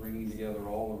terms of bringing together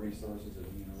all the resources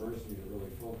at the university to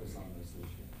really focus on this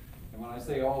issue. And when I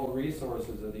say all the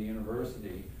resources at the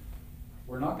university,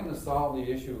 we're not going to solve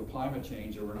the issue of climate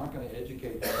change, or we're not going to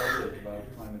educate the public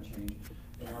about climate change,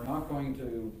 and we're not going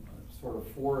to sort of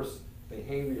force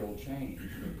behavioral change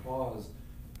or cause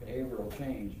behavioral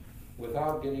change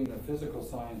without getting the physical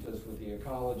scientists with the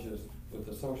ecologists, with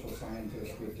the social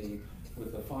scientists,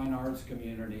 with the fine arts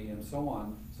community, and so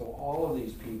on. So all of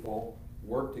these people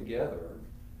work together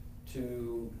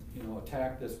to, you know,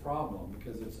 attack this problem,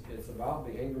 because it's about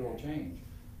behavioral change.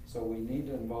 So we need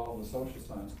to involve the social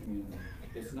science community.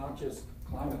 It's not just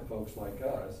climate folks like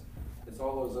us, it's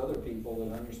all those other people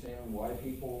that understand why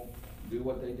people do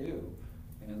what they do.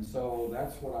 And so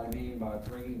that's what I mean by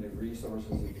bringing the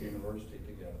resources at the university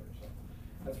together. So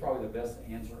that's probably the best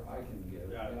answer I can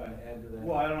give. Yeah, You want to add to that?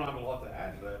 Well, I don't have a lot to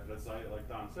add to that, but it's like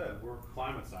Don said, we're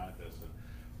climate scientists. And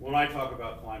when I talk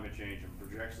about climate change and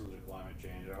projections of climate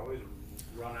change, I always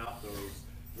run out those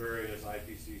various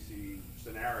IPCC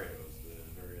scenarios,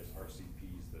 the various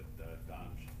RCPs that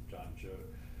John showed.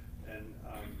 And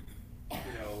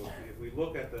you know, if we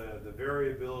look at the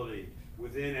variability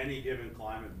within any given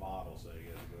climate model, say,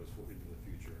 as it goes into the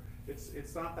future,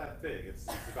 it's not that big. It's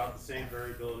about the same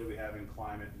variability we have in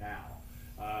climate now.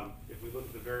 If we look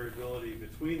at the variability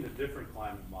between the different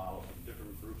climate models and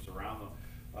different groups around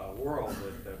the world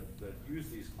that use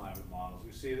these climate models,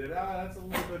 we see that that's a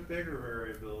little bit bigger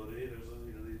variability. There's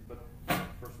but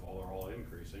first of all, they're all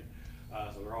increasing,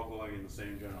 so they're all going in the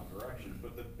same general direction.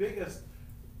 But the biggest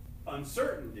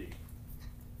uncertainty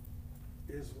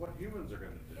is what humans are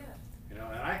going to do. Yeah. You know,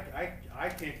 and I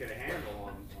can't get a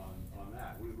handle on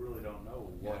that. We really don't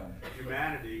know what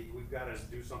humanity. We've got to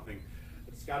do something.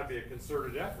 It's got to be a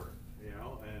concerted effort. You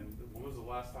know, and when was the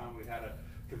last time we had a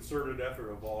concerted effort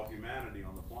of all humanity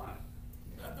on the planet?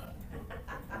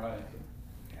 Right.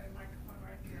 Got a microphone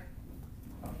right here.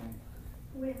 Okay.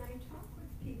 When I talk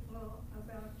with people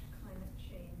about climate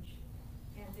change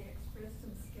and they express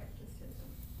some skepticism,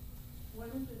 one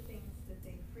of the things that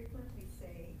they frequently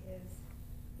say is,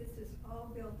 this is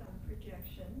all built on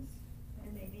projections,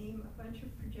 and they name a bunch of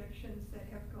projections that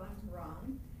have gone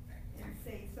wrong, and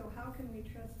say, so how can we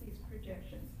trust these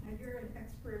projections? Now, you're an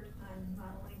expert on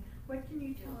modeling. What can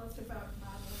you tell us about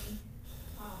modeling,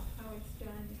 how it's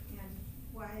done, and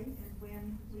why and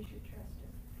when we should trust it?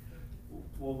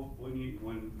 Well,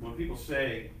 when people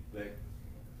say that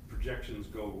projections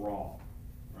go wrong,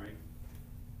 right?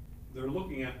 They're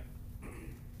looking at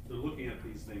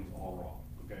these things all wrong.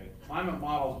 Okay, climate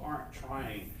models aren't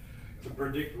trying to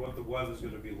predict what the weather's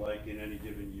going to be like in any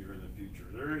given year in the future.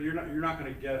 You're not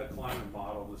going to get a climate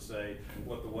model to say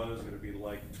what the weather's going to be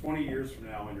like 20 years from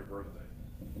now on your birthday.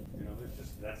 You know,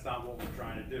 that's not what we're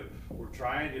trying to do. We're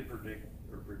trying to predict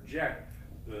or project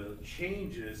the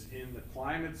changes in the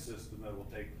climate system that will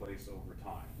take place over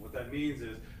time. What that means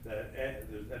is that,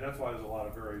 and that's why there's a lot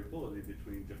of variability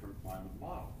between different climate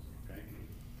models. Okay.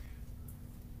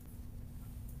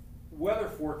 Weather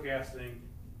forecasting.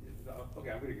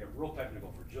 Okay, I'm going to get real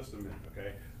technical for just a minute.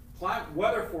 Okay.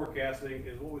 Weather forecasting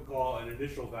is what we call an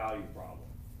initial value problem.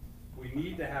 We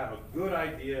need to have a good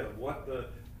idea of what the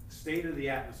state of the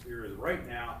atmosphere is right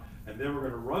now, and then we're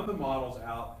going to run the models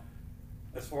out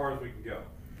as far as we can go,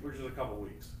 which is a couple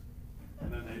weeks.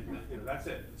 And then that's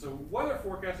it. So weather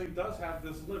forecasting does have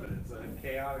this limit. It's a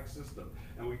chaotic system.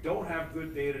 And we don't have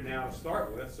good data now to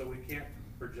start with, so we can't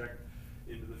project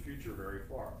into the future very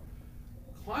far.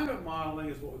 Climate modeling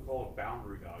is what we call a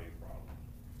boundary value problem.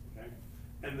 Okay?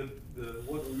 And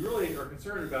what we really are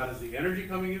concerned about is the energy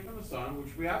coming in from the sun,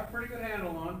 which we have a pretty good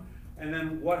handle on, and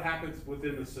then what happens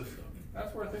within the system.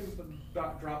 That's where things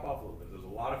drop off a little bit. There's a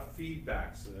lot of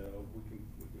feedbacks.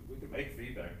 We can make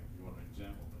feedback if you want an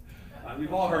example. But,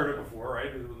 you've all heard it before,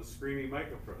 right? With a screaming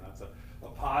microphone. That's a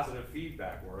positive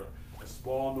feedback where a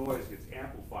small noise gets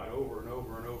amplified over and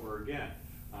over and over again,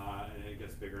 and it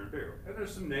gets bigger and bigger. And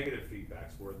there's some negative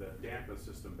feedbacks where that dampens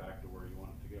the system back to where you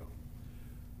want it to go.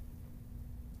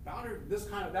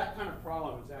 That kind of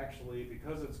problem is actually,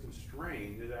 because it's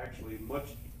constrained, is actually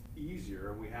much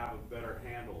easier, and we have a better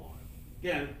handle on it.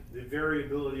 Again, the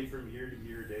variability from year to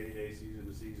year, day to day, season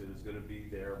to season is going to be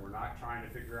there. We're not trying to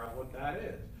figure out what that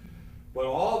is. But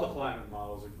all the climate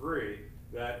models agree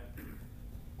that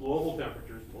global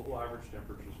temperatures, global average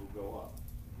temperatures will go up.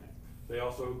 Okay. They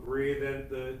also agree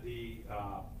that the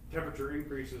temperature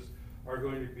increases are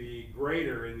going to be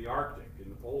greater in the Arctic, in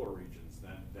the polar regions,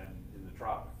 than in the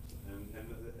tropics.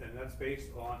 And that's based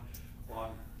on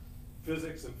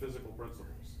physics and physical principles.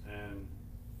 And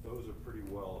those are pretty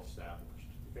well established.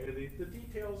 Okay, the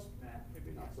details,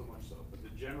 maybe not so much so, but the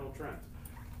general trends.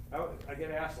 I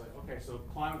get asked like, okay, so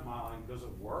climate modeling, does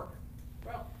it work?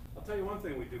 Well, I'll tell you one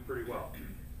thing we do pretty well,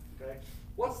 okay?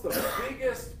 What's the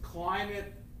biggest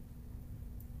climate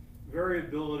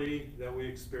variability that we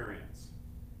experience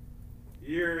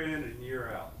year in and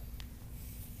year out?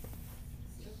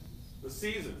 The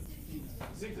seasons.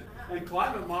 And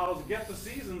climate models get the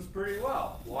seasons pretty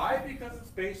well. Why? Because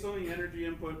it's based on the energy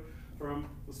input from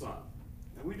the sun.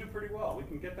 And we do pretty well. We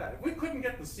can get that. If we couldn't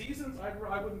get the seasons,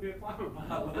 I wouldn't be a climate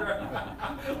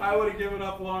modeler. I would have given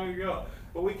up long ago.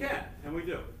 But we can, and we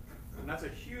do. And that's a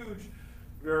huge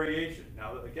variation.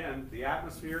 Now, again, the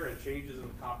atmosphere and changes in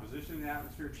the composition of the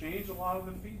atmosphere change a lot of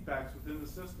the feedbacks within the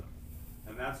system.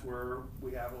 And that's where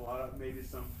we have a lot of, maybe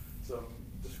some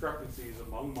discrepancies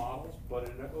among models, but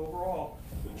overall,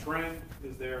 the trend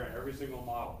is there in every single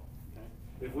model.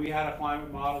 Okay? If we had a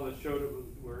climate model that showed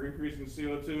we're increasing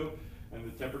CO2 and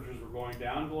the temperatures were going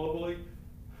down globally,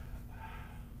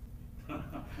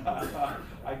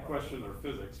 I question their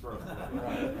physics first.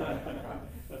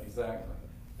 Exactly.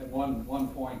 And one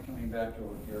point, coming back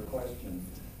to your question,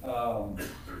 and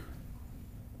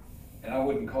I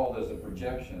wouldn't call this a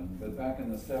projection, but back in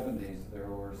the 70s, there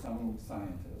were some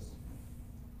scientists,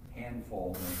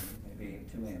 handful, maybe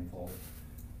 2 handfuls,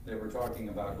 they were talking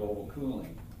about global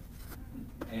cooling.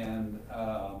 And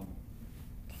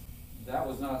that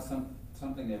was not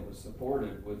something that was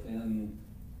supported within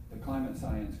the climate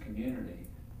science community.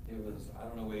 It was, I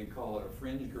don't know what you'd call it, a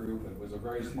fringe group. It was a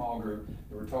very small group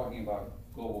that were talking about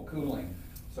global cooling.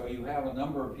 So you have a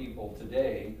number of people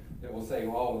today that will say,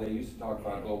 well, they used to talk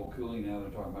about global cooling, now they're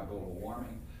talking about global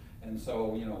warming. And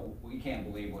so, you know, we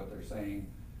can't believe what they're saying.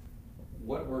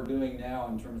 What we're doing now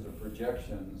in terms of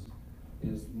projections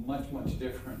is much, much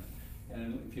different.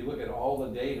 And if you look at all the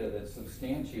data that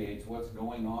substantiates what's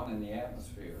going on in the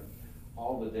atmosphere,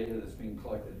 all the data that's being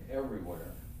collected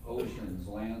everywhere, oceans,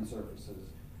 land surfaces,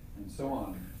 and so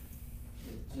on,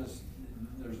 it just,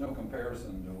 there's no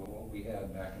comparison to what we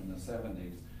had back in the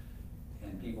 70s,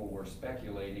 and people were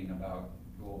speculating about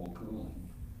global cooling.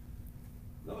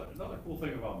 Another cool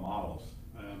thing about models,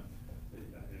 and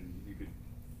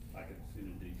I could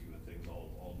inundate you with things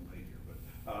all night here,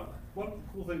 but one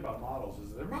cool thing about models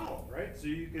is they're modeled, right? So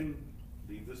you can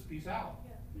leave this piece out,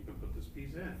 you can put this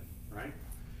piece in, right?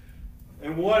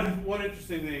 And one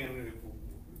interesting thing, and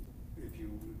if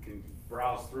you can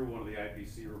browse through one of the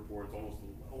IPC reports,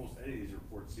 almost any of these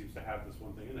reports seems to have this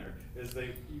one thing in there, is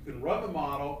you can run the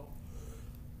model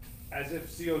as if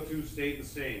CO2 stayed the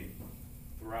same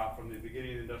throughout, from the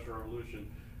beginning of the Industrial Revolution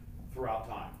throughout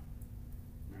time,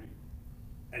 right?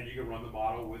 And you can run the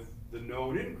model with the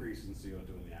known increase in CO2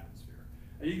 in the atmosphere.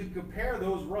 And you can compare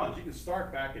those runs. You can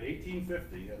start back at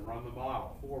 1850 and run the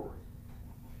model forward.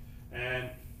 And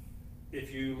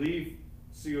if you leave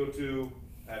CO2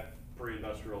 at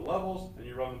pre-industrial levels and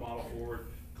you run the model forward,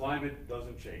 climate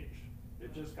doesn't change.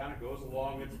 It just kind of goes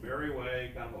along its merry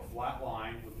way, kind of a flat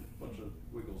line with a bunch of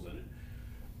wiggles in it.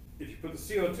 If you put the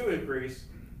CO2 increase,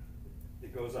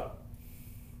 it goes up.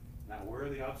 Now, where are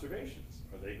the observations?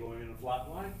 Are they going in a flat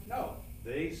line? No,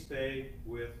 they stay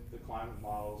with the climate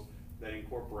models that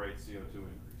incorporate CO2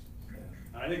 increases.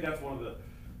 And I think that's one of the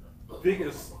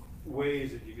biggest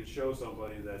ways that you could show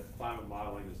somebody that climate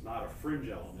modeling is not a fringe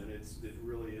element. It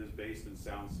really is based in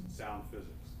sound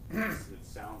physics. It's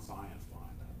sound science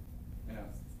behind that. Yeah.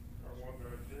 I want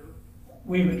that here.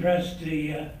 We've addressed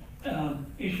the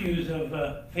issues of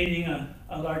feeding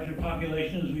a larger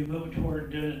population as we move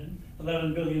toward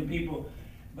 11 billion people,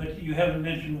 but you haven't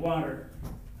mentioned water.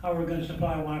 How are we going to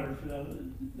supply water for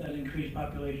that increased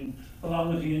population,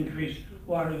 along with the increased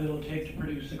water that it'll take to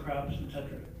produce the crops,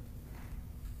 etc.?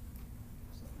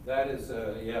 That is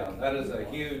a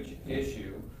huge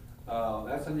issue.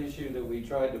 That's an issue that we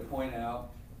tried to point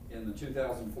out in the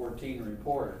 2014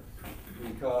 report,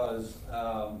 because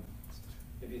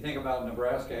if you think about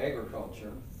Nebraska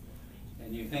agriculture,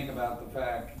 and you think about the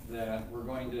fact that we're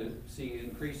going to see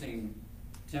increasing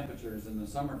temperatures in the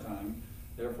summertime,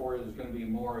 therefore there's going to be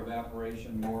more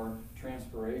evaporation, more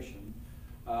transpiration.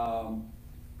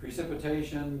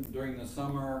 Precipitation during the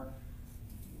summer,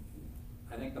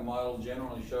 I think the models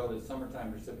generally show that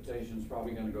summertime precipitation is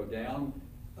probably going to go down,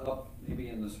 up maybe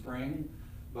in the spring,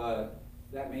 but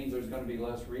that means there's going to be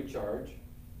less recharge.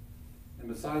 And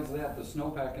besides that, the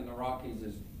snowpack in the Rockies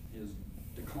is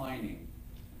declining.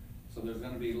 So there's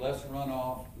going to be less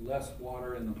runoff, less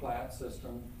water in the Platte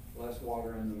system, less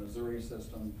water in the Missouri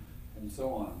system, and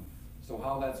so on. So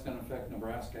how that's going to affect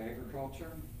Nebraska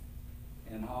agriculture,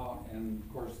 and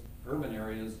of course urban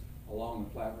areas along the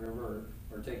Platte River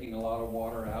are taking a lot of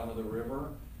water out of the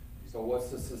river. So what's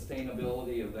the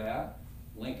sustainability of that?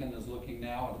 Lincoln is looking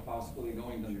now at possibly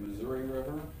going to the Missouri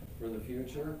River for the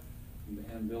future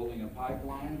and building a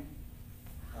pipeline.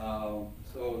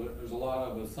 So there's a lot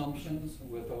of assumptions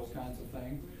with those kinds of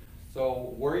things.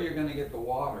 So where you're gonna get the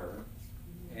water,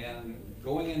 and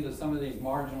going into some of these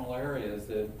marginal areas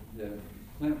that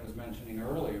Clint was mentioning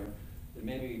earlier, that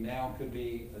maybe now could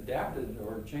be adapted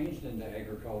or changed into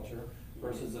agriculture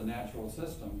versus a natural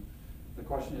system. The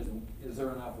question is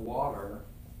there enough water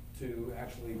to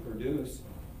actually produce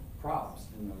crops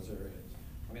in those areas?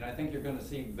 I mean, I think you're gonna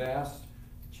see vast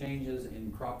changes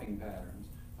in cropping patterns.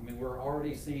 I mean, we're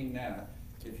already seeing that.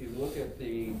 If you look at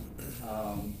the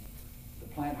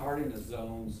plant hardiness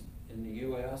zones in the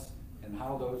US and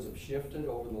how those have shifted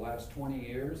over the last 20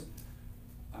 years,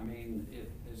 I mean,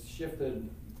 it's shifted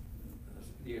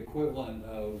the equivalent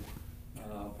of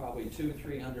probably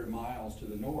 200-300 miles to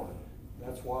the north.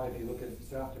 That's why if you look at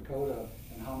South Dakota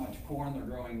and how much corn they're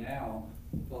growing now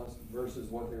plus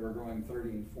versus what they were growing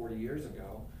 30, 40 years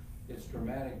ago, it's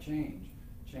dramatic change.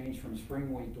 Change from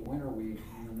spring wheat to winter wheat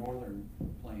in the northern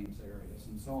plains areas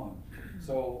and so on.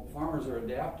 So farmers are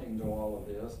adapting to all of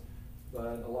this,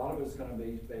 but a lot of it's gonna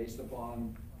be based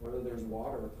upon whether there's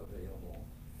water available.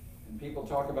 And people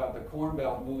talk about the Corn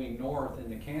Belt moving north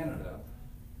into Canada,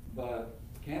 but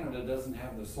Canada doesn't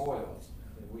have the soils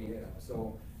that we have.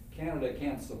 So Canada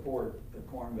can't support the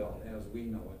Corn Belt as we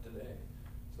know it today.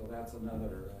 So that's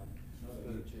another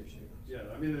huge issue. Yeah,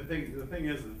 I mean, the thing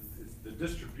is the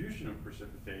distribution of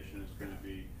precipitation is gonna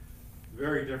be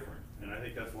very different. And I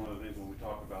think that's one of the things when we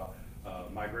talk about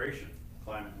migration,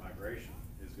 climate migration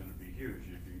is gonna be huge.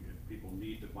 If people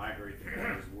need to migrate to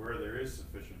areas where there is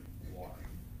sufficient water,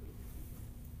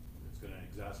 it's gonna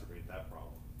exacerbate that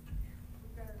problem.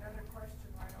 We've got another question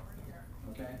right over here.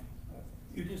 Okay.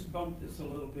 You just bumped this a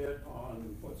little bit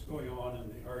on what's going on in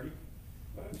the Arctic,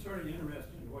 but I'm sort of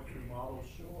interested in what your models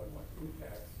show and what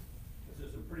impacts, because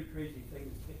there's some pretty crazy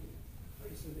things taking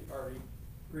place in the Arctic,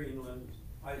 Greenland,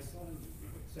 Iceland,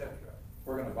 etc.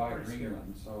 We're gonna buy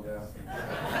Greenland, so that.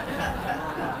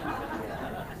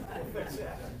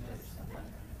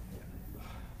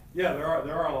 Yeah, there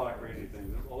are a lot of crazy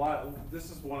things.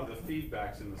 This is one of the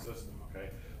feedbacks in the system,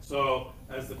 okay? So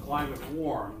as the climate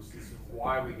warms, this is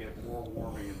why we get more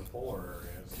warming in the polar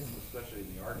areas, especially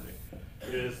in the Arctic,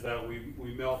 is that we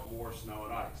melt more snow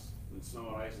and ice. And snow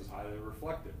and ice is highly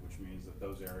reflective, which means that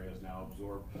those areas now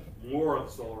absorb more of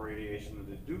the solar radiation than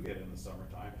they do get in the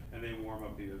summertime, and they warm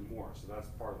up even more. So that's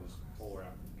part of this polar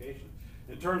amplification.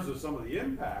 In terms of some of the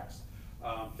impacts,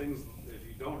 things, if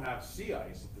you don't have sea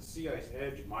ice, if the sea ice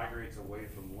edge migrates away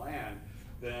from land,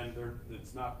 then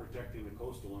it's not protecting the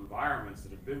coastal environments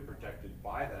that have been protected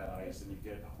by that ice, and you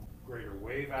get greater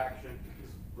wave action,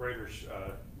 greater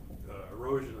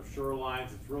erosion of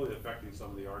shorelines. It's really affecting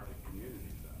some of the Arctic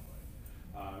communities that way.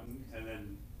 And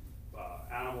then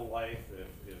animal life,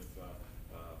 if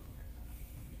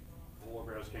polar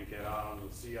bears can't get out onto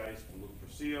the sea ice to look for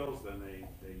seals, then they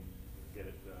get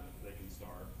it, they can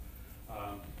starve.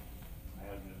 I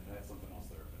had something else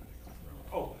there.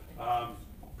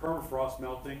 Permafrost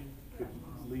melting could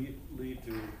lead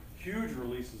to huge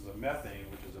releases of methane,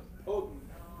 which is a potent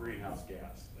greenhouse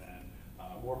gas, and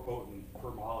more potent on a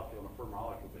per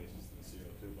molecule basis than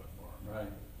CO2 by far.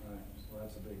 Right. So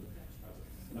that's a big.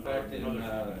 In fact, in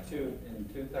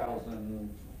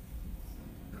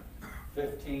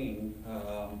 2015,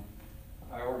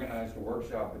 I organized a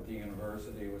workshop at the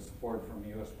university with support from the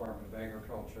U.S. Department of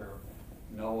Agriculture,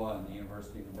 NOAA, and the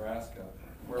University of Nebraska,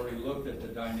 where we looked at the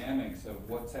dynamics of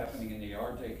what's happening in the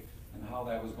Arctic and how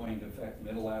that was going to affect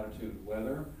middle latitude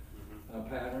weather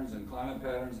patterns and climate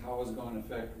patterns, how it was going to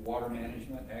affect water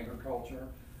management, agriculture,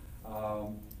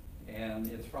 and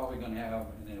it's probably going to have,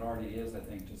 and it already is, I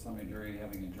think, to some degree,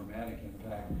 having a dramatic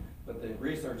impact. But the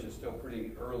research is still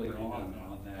pretty early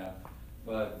on that.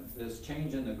 But this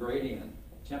change in the gradient,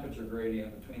 temperature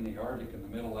gradient between the Arctic and the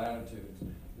middle latitudes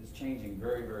is changing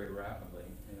very, very rapidly,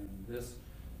 and this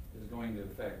is going to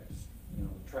affect, the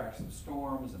tracks of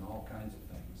storms and all kinds of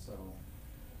things. So,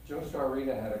 Joe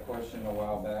Starrita had a question a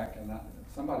while back, and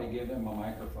somebody gave him a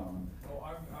microphone. Oh,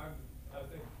 I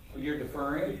think. You're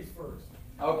deferring? Ladies first.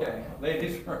 Okay,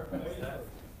 ladies first.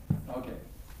 Okay.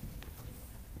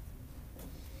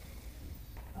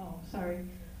 Oh, sorry.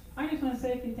 I just want to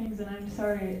say a few things, and I'm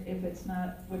sorry if it's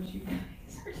not what you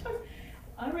guys are talking.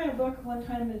 I read a book one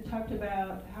time that talked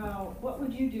about what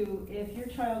would you do if your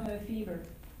child had a fever,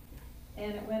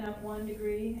 and it went up 1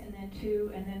 degree, and then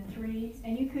 2, and then 3,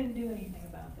 and you couldn't do anything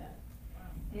about that.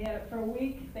 They had it for a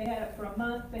week, they had it for a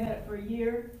month, they had it for a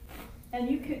year, and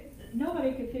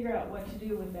nobody could figure out what to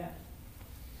do with that.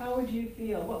 How would you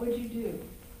feel? What would you do?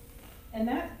 And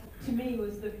that, to me,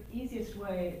 was the easiest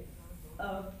way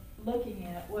of looking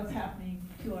at what's happening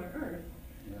to our Earth.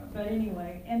 Yeah. But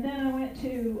anyway, and then I went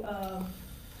to a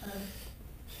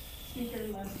speaker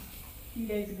last few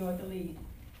days ago at the Lead.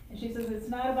 And she says, it's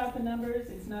not about the numbers,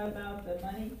 it's not about the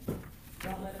money.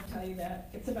 Don't let them tell you that.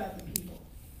 It's about the people.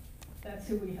 That's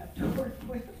who we have to work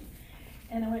with.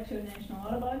 And I went to a National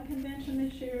Audubon Convention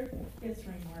this year. It's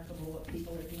remarkable what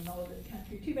people are doing all over the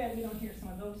country. Too bad we don't hear some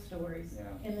of those stories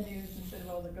in the news instead of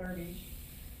all the garbage.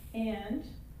 And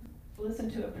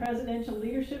listened to a presidential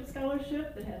leadership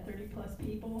scholarship that had 30+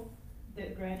 people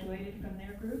that graduated from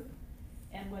their group,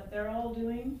 and what they're all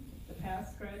doing, the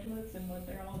past graduates, and what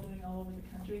they're all doing all over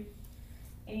the country.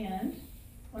 And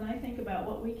when I think about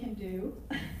what we can do,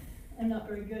 I'm not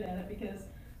very good at it because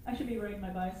I should be riding my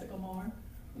bicycle more,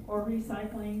 or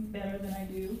recycling better than I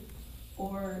do,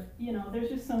 or, you know, there's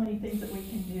just so many things that we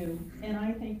can do. And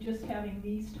I think just having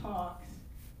these talks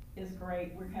is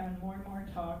great. We're having more and more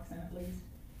talks, and at least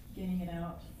getting it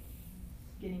out,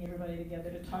 getting everybody together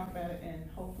to talk about it, and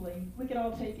hopefully we could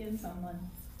all take in someone.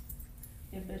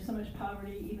 If there's so much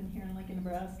poverty, even here in Lincoln,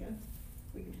 Nebraska,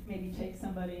 we could maybe take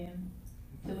somebody in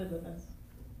to live with us.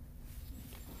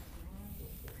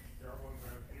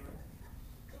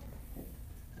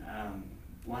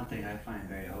 One thing I find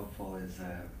very hopeful is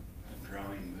a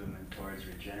growing movement towards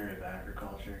regenerative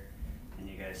agriculture, and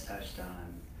you guys touched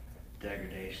on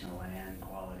degradation of land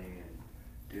quality and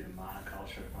due to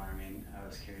monoculture farming. I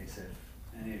was curious if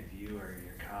any of you or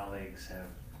your colleagues have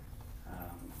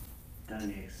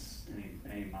done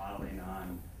any modeling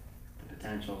on the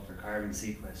potential for carbon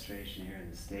sequestration here in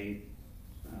the state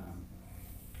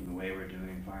from the way we're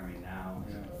doing farming now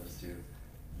as opposed to,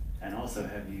 and also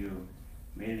have you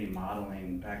made any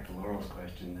modeling, back to Laurel's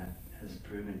question, that has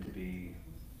proven to be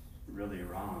really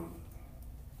wrong?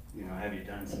 You know, have you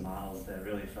done some models that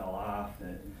really fell off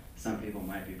that some people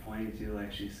might be pointing to,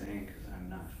 like she's saying, because I'm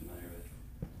not familiar with?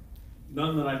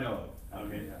 None that I know of. I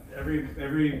mean,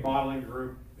 every modeling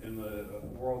group in the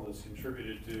world has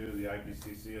contributed to the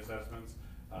IPCC assessments.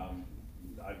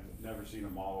 I've never seen a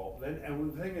model.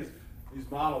 And the thing is, these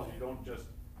models, you don't just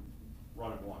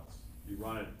run it once. You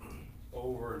run it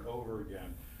over and over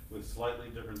again with slightly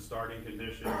different starting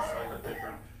conditions,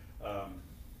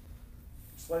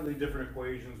 slightly different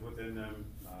equations within them,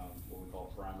 what we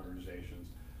call parameterizations.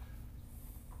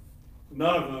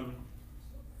 None of them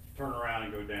turn around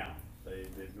and go down. They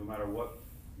no matter what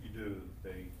you do,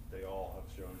 they all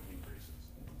have shown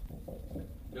increases.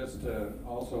 Just to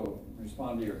also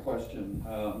respond to your question,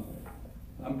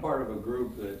 I'm part of a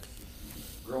group that's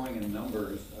growing in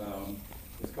numbers.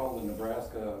 It's called the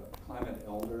Nebraska Climate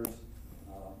Elders,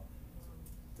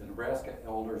 the Nebraska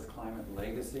Elders Climate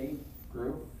Legacy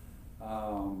Group.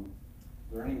 Are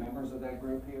there any members of that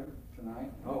group here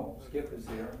tonight? Oh, Skip is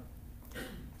here.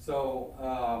 So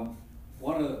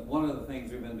one of the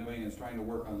things we've been doing is trying to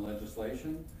work on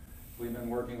legislation. We've been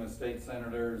working with state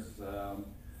senators,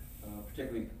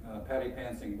 particularly Patty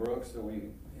Pansing Brooks, so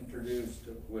we introduced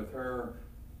with her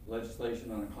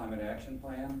legislation on a climate action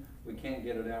plan. We can't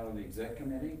get it out of the exec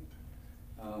committee,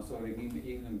 so it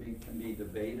can be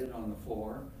debated on the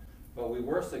floor. But we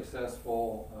were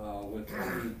successful with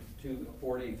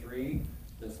 4243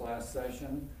 this last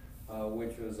session,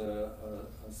 which was a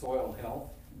soil health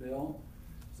bill.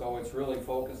 So it's really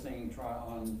focusing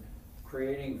on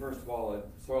creating, first of all, a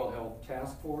soil health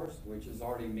task force, which is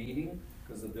already meeting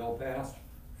because the bill passed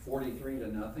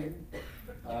 43-0.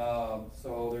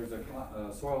 So there's a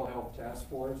soil health task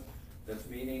force that's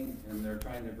meeting, and they're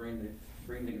trying to bring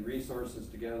the resources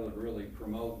together to really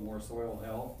promote more soil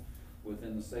health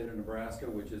within the state of Nebraska,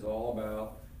 which is all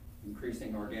about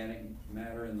increasing organic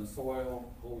matter in the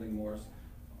soil, holding more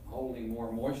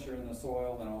moisture in the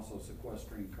soil, and also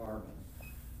sequestering carbon.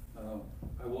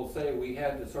 I will say we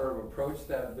had to sort of approach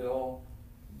that bill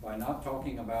by not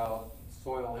talking about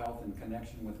soil health in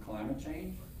connection with climate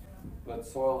change, but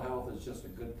soil health is just a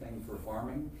good thing for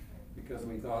farming, because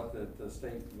we thought that the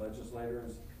state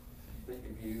legislators,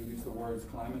 if you use the words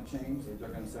climate change, that they're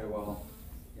going to say, well,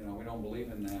 you know, we don't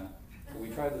believe in that. So we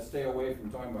tried to stay away from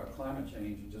talking about climate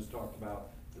change and just talked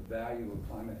about the value of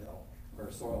climate health,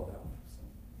 or soil health.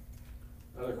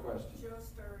 So, other questions? Joe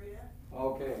Staria.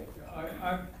 Okay.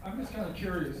 I'm just kind of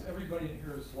curious. Everybody in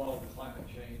here has swallowed the climate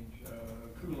change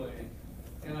Kool-Aid.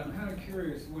 And I'm kind of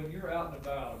curious, when you're out and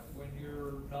about, when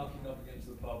you're knocking up against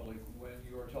the public, when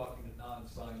you are talking to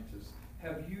non-scientists,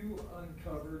 have you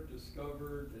uncovered,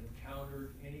 discovered,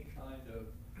 encountered any kind of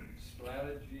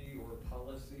strategy or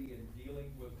policy in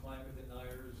dealing with climate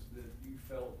deniers that you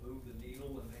felt moved the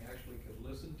needle and they actually could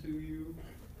listen to you,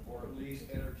 or at least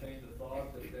entertain the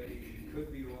thought that they could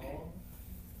be wrong?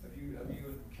 Have have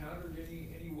you encountered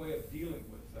any way of dealing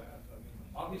with that? I mean,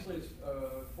 obviously it's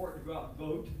important to go out and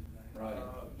vote. Right.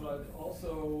 But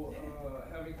also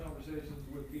having conversations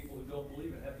with people who don't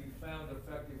believe it. Have you found an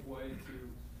effective way to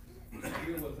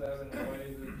deal with that in a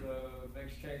way that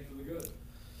makes change for the good?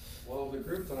 Well, the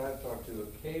groups that I've talked to,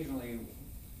 occasionally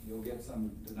you'll get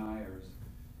some deniers.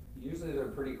 Usually they're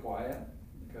pretty quiet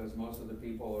because most of the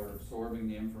people are absorbing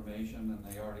the information and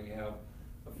they already have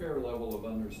a fair level of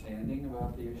understanding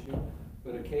about the issue.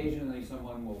 But occasionally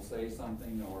someone will say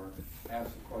something or ask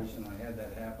a question. I had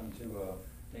that happen to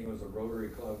I think it was a Rotary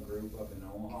Club group up in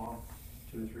Omaha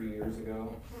 2 or 3 years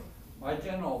ago. My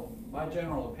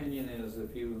general opinion is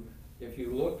if you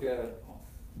look at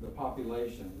the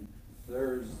population,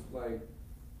 there's like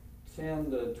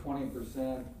 10 to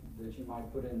 20% that you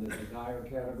might put in the denier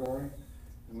category.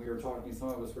 And we were talking, some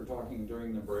of us were talking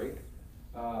during the break.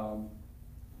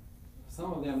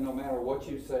 Some of them, no matter what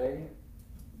you say,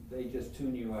 they just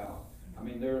tune you out. I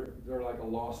mean, they're like a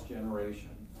lost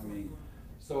generation. I mean,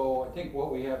 so I think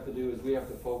what we have to do is we have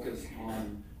to focus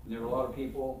on, and there are a lot of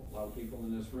people in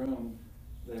this room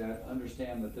that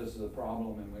understand that this is a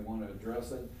problem and we want to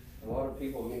address it. A lot of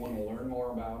people who want to learn more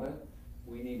about it.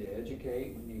 We need to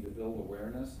educate, we need to build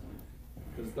awareness,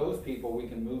 because those people we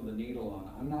can move the needle on.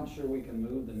 I'm not sure we can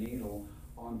move the needle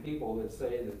on people that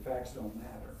say that facts don't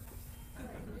matter.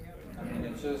 I mean,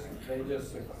 it's just, they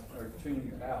just are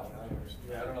tuning you out. I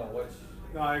don't know what's...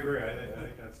 No, I agree. I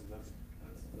think that's the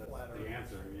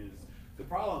answer. Is the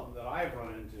problem that I've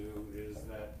run into is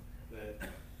that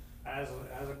as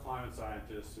a climate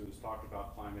scientist who's talked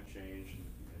about climate change and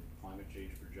climate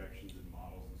change projections and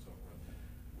models and so forth,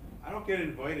 I don't get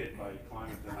invited by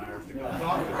climate deniers to go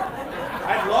talk to them.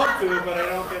 I'd love to, but I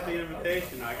don't get the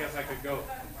invitation. I guess I could go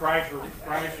crash a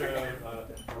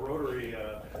Rotary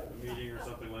meeting or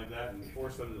something like that and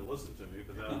force them to listen to me,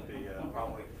 but that would be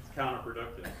probably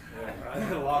counterproductive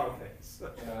in a lot of ways.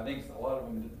 Yeah, I think a lot of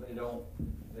them,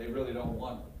 they really don't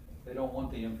want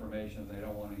the information, they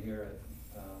don't want to hear it.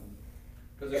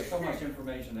 Because there's so much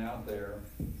information out there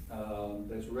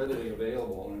that's readily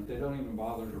available, and if they don't even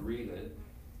bother to read it,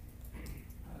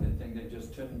 I think they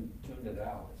just tuned it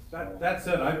out. That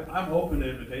said, I'm open to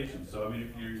invitations. So I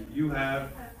mean, if you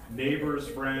have neighbors,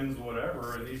 friends,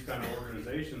 whatever, in these kind of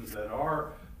organizations that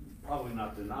are probably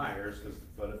not deniers,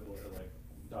 but like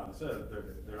Don said,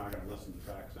 they're not going to listen to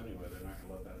facts anyway. They're not going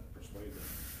to let that persuade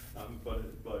them.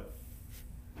 But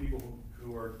people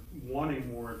who are wanting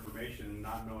more information and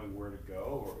not knowing where to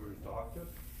go or who to talk to,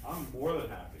 I'm more than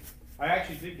happy. I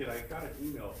actually I got an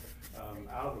email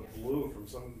out of the blue from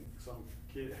some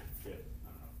kid, I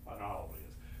don't know how old he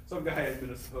is, some guy in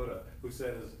Minnesota who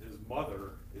said his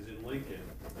mother is in Lincoln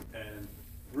and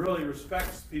really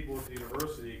respects people at the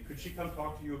university. Could she come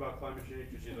talk to you about climate change?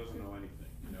 Because she doesn't know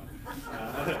anything, you know.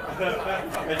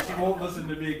 And she won't listen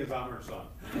to me because I'm her son.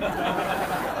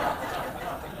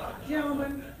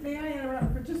 Gentlemen, may I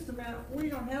interrupt for just a minute? We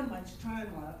don't have much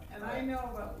time left, and I know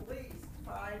of at least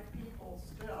 5 people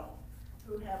still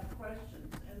who have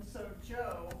questions. And so,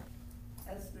 Joe,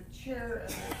 as the chair of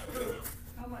this group,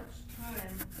 how much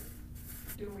time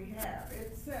do we have?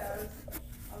 It says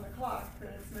on the clock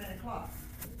that it's 9 o'clock.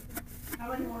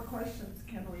 How many more questions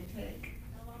can we take?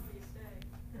 How long will you stay?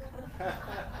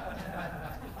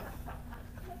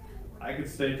 I could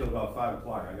stay till about 5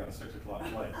 o'clock. I got a 6 o'clock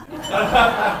flight.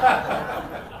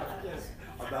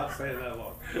 I'm not staying that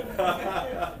long.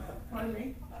 Pardon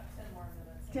me?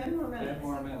 10 more 10 more minutes. minutes. 10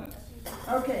 more minutes.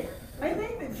 Okay, I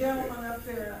think the gentleman up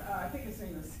there, I think his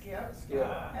name is Skip,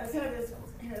 has had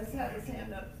his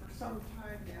hand up for some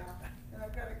time now. And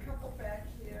I've got a couple back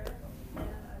here, and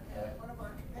I've had one of our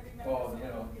committee members Well, over you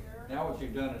know, here. now what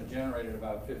you've done is generated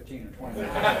about 15 or 20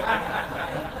 minutes. And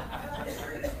I'm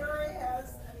sure Gary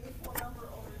has an equal number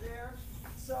over there,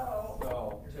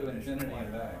 So, to infinity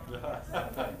and back.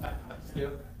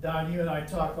 Skip? Don, you and I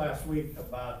talked last week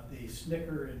about the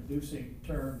snicker-inducing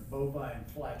term bovine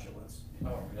flatulence.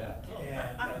 Oh, yeah.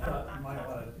 And I thought you might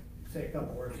want to say a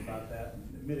couple words about that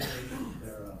and the mitigation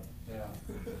thereof. Yeah.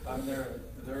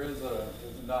 There is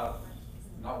not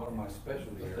one of my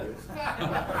specialty areas.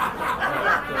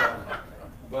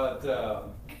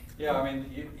 Yeah, I mean,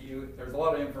 there's a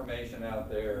lot of information out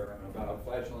there about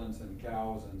flatulence and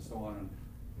cows and so on, and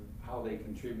how they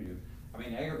contribute. I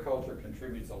mean, agriculture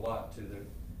contributes a lot to the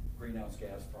greenhouse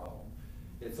gas problem.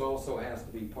 It also has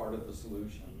to be part of the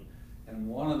solution. And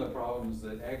one of the problems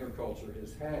that agriculture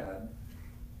has had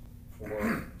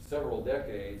for several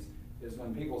decades is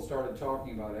when people started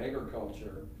talking about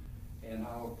agriculture and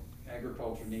how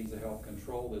agriculture needs to help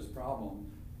control this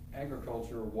problem,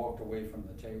 agriculture walked away from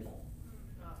the table.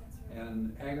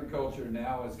 And agriculture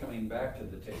now is coming back to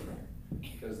the table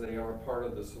because they are part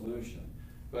of the solution.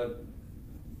 But,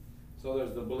 so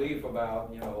there's the belief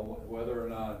about, you know, whether or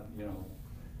not, you know,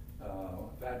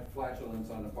 flatulence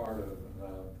on the part of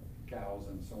cows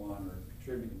and so on are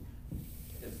contributing.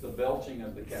 It's the belching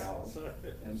of the cows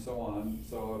and so on.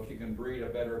 So if you can breed a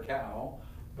better cow,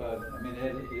 but I mean,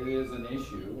 it is an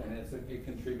issue and it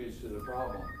contributes to the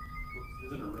problem.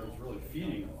 Isn't it, it's really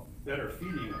feeding them, better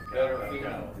feeding them. Better feeding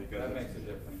them, because that makes a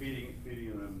difference.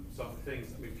 Feeding them some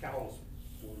things, I mean, cows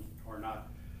are not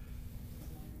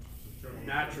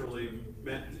naturally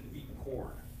meant to eat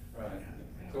corn. Right.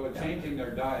 So changing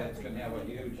their diets can have a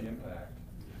huge impact.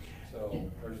 So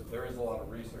there is a lot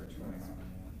of research going on.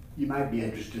 You might be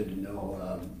interested to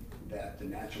know that the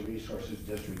Natural Resources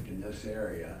District in this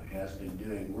area has been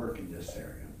doing work in this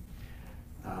area.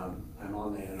 I'm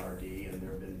on the NRD, and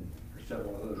there have been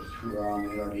several others who are on the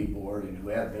NRD board and who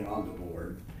have been on the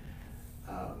board.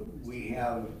 We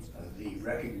have the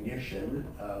recognition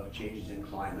of changes in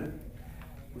climate.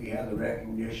 We have the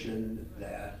recognition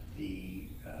that the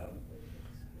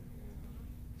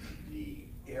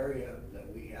area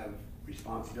that we have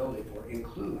responsibility for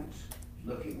includes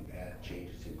looking at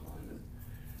changes in climate.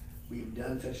 We've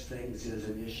done such things as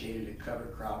initiated a cover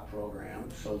crop program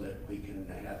so that we can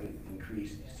have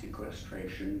increased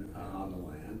sequestration on the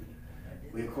land.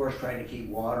 We of course try to keep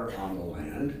water on the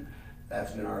land.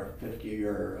 That's been our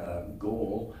 50-year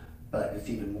goal, but it's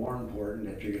even more important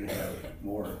that you're going to have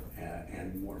more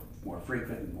and more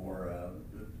frequent and more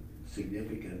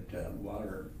significant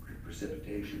water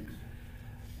precipitation.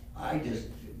 I just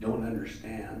don't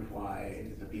understand why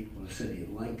the people of the city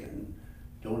of Lincoln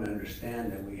don't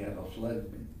understand that we have a flood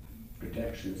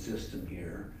protection system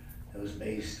here that was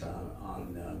based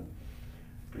on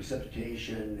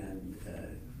precipitation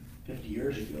and 50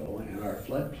 years ago, and our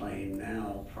floodplain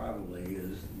now probably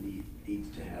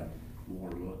needs to have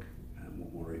more look,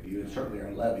 more review, and certainly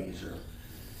our levees are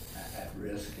at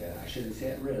risk. I shouldn't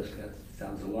say at risk, that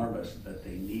sounds alarmist, but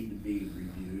they need to be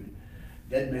reviewed.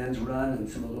 Dead Man's Run and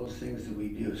some of those things that we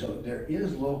do. So there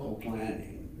is local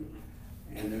planning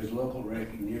and there's local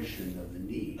recognition of the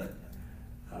need.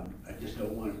 I just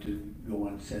don't want it to go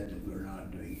unsaid that we're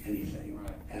not doing anything.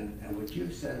 Right. And what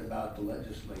you've said about the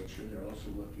legislature, they're also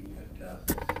looking at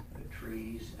the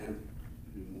trees and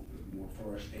more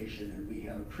forestation, and we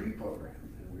have a tree program,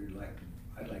 and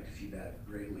I'd like to see that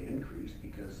greatly increased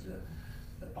because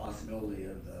the possibility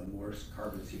of more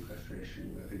carbon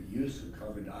sequestration with the use of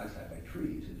carbon dioxide by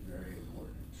trees is very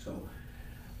important. So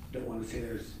don't want to say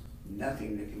there's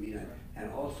nothing that can be done.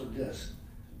 And also this,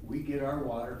 we get our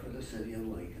water for the city of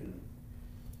Lincoln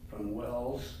from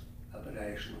wells up at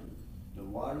Ashland. The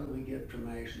water that we get from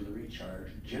Ashland, the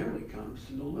recharge, generally comes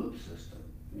from the loop system,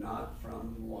 not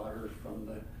from water from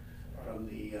the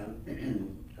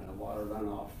water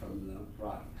runoff from the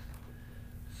Rockies.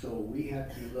 So we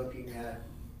have to be looking at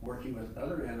working with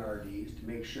other NRDs to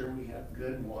make sure we have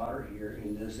good water here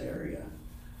in this area.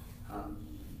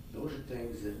 Those are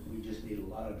things that we just need a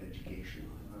lot of education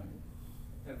on. Right.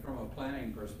 And from a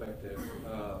planning perspective,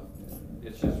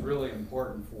 it's just really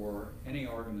important for any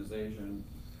organization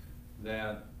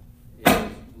that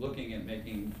is looking at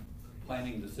making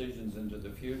planning decisions into the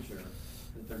future,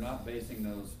 that they're not basing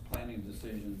those planning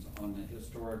decisions on the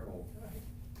historical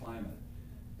climate.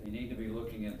 They need to be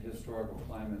looking at historical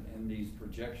climate in these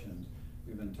projections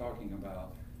we've been talking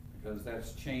about, because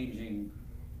that's changing.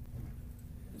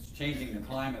 It's changing the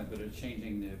climate, but it's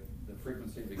changing the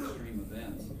frequency of extreme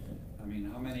events. I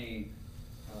mean, how many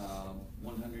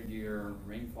 100-year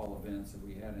rainfall events have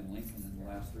we had in Lincoln in the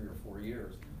last 3 or 4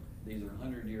 years? These are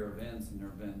 100-year events, and there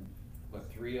have been,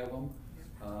 what, 3 of them?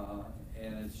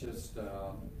 And it's just,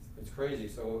 it's crazy.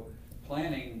 So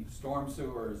planning storm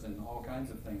sewers and all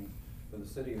kinds of things for the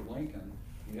city of Lincoln,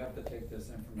 you have to take this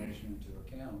information into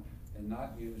account and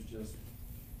not use just,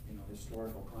 you know,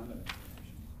 historical climate information.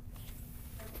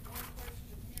 I have one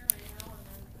question here now and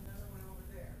then another one over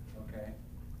there. Okay.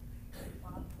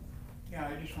 Bob? Yeah,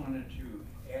 I just wanted to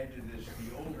add to this.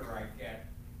 The older I get,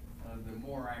 the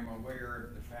more I'm aware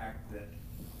of the fact that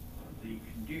the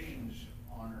conditions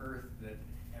on Earth that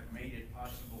have made it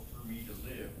possible for me to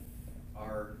live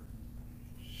are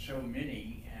so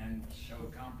many and so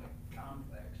complex.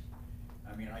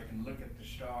 I mean, I can look at the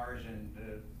stars and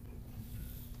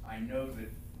I know that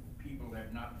people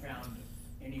have not found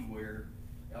anywhere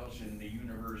else in the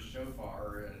universe so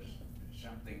far as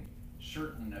something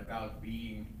certain about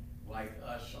being like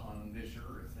us on this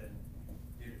Earth. And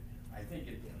I think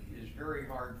it is very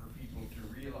hard for people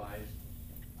to realize,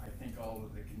 I think, all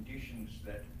of the conditions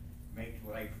that make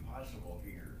life possible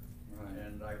here. Right.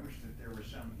 And I wish that there was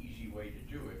some easy way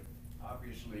to do it.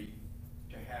 obviously,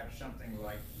 to have something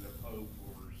like the Pope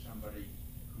or somebody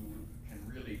who can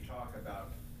really talk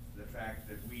about the fact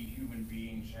that we human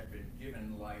beings have been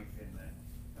given life in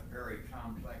a very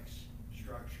complex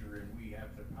structure and we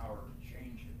have the power to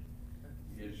change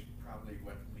it, is probably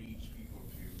what leads people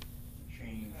to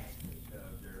change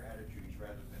their attitudes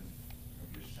rather than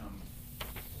just some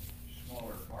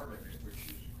smaller part of it, which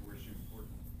is of course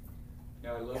important.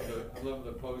 Yeah, I love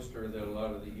the poster that a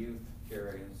lot of the youth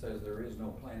carry and says there is no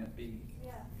planet B.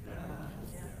 Yeah.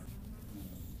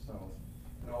 So,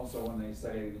 and also when they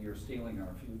say you're stealing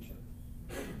our future.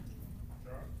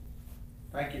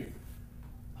 Thank you.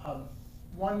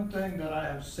 One thing that I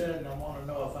have said, and I want to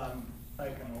know if I'm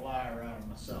making a liar out of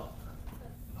myself.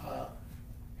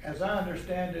 As I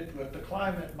understand it, with the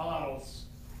climate models,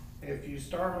 if you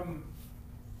start them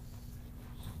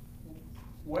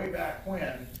way back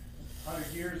when,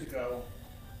 100 years ago,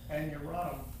 and you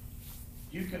run them,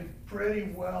 you can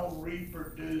pretty well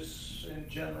reproduce in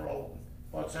general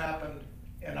what's happened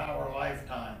in our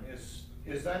lifetime.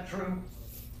 Is that true?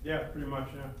 Yeah, pretty much,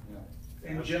 yeah.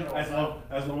 In general? As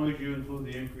long as you include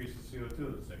the increase of CO2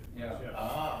 that's taking place, Yeah.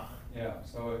 Ah. Yeah,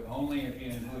 so only if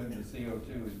you include the CO2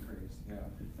 increase, yeah.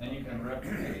 Then you can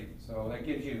replicate, so that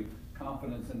gives you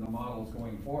confidence in the models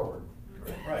going forward.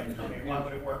 Right, I mean, why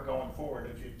would it work going forward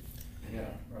if you? Yeah,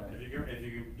 right. If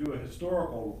you do a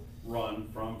historical run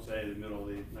from, say, the middle of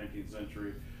the 19th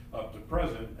century up to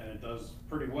present, and it does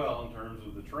pretty well in terms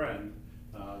of the trend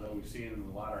that we've seen in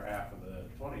the latter half of the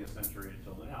 20th century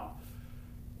until now,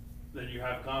 then you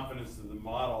have confidence that the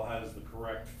model has the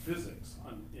correct physics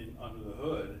under the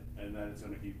hood, and that it's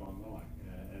going to keep on going,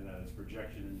 and that its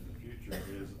projection into the future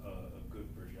is a good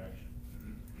projection.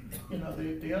 You know,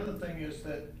 the other thing is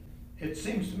that it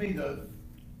seems to me that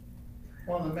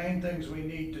one of the main things we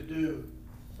need to do,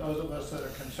 those of us that are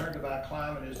concerned about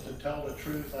climate, is to tell the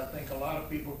truth. I think a lot of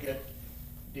people get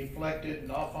deflected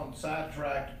and often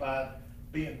sidetracked by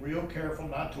being real careful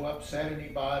not to upset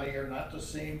anybody or not to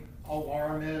seem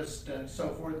alarmist and so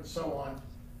forth and so on.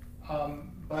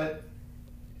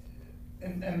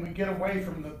 And we get away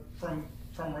from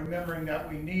remembering that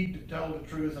we need to tell the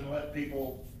truth and let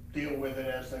people deal with it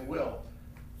as they will,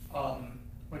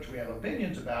 which we have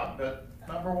opinions about, but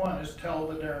number one is tell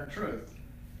the darn truth.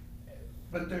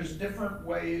 But there's different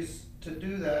ways to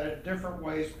do that, and different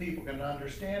ways people can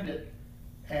understand it.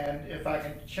 And if I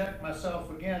can check myself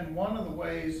again, one of the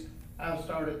ways I've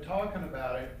started talking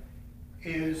about it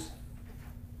is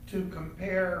to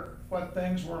compare what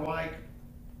things were like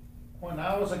when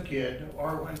I was a kid,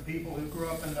 or when people who grew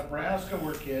up in Nebraska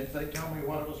were kids. They tell me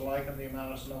what it was like and the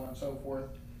amount of snow and so forth,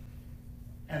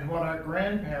 and what our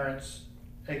grandparents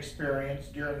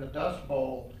experienced during the Dust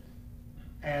Bowl,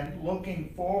 and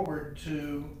looking forward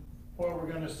to what we're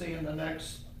going to see in the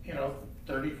next,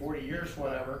 30, 40 years,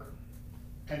 whatever,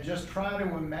 and just try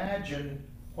to imagine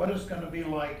what it's going to be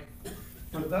like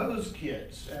for those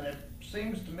kids. And it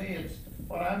seems to me,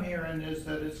 what I'm hearing is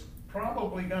that it's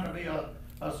probably going to be a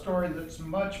story that's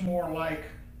much more like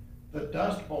the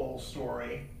Dust Bowl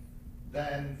story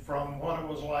than from what it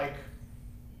was like,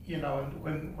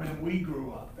 when we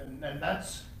grew up. And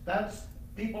that's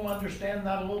people understand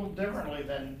that a little differently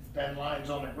than lines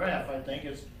on a graph, I think.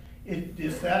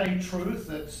 Is that a truth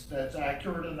that's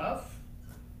accurate enough?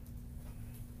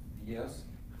 Yes.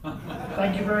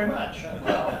 Thank you very much.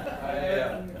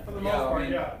 For the most part,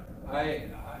 yeah.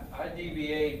 I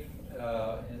deviate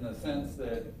in the sense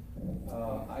that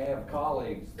I have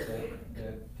colleagues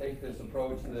that take this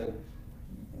approach that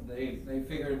they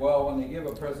figured, well, when they give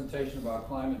a presentation about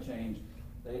climate change,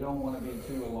 they don't want to be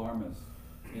too alarmist,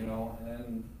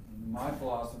 and my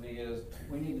philosophy is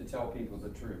we need to tell people the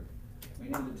truth. We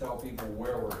need to tell people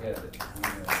where we're headed.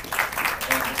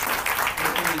 And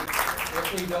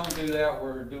if we don't do that,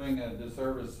 we're doing a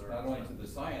disservice not only to the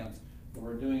science, but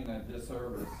we're doing a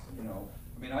disservice,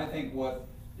 I think what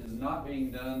is not being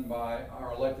done by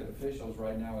our elected officials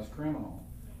right now is criminal,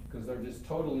 because they're just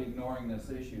totally ignoring this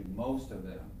issue, most of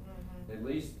them. Mm-hmm. At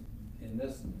least in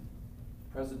this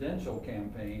presidential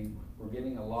campaign, we're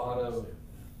getting a lot of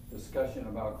discussion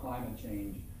about climate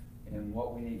change and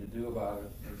what we need to do about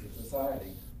it as a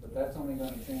society. But that's only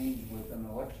going to change with an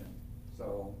election.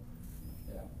 So,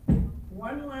 yeah.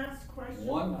 One last question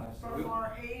from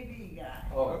our AV guy.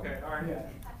 Oh, okay, all right. Yeah.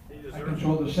 I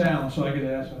control the sound, so I get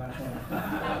to ask what I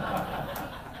want.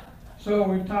 So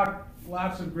we've talked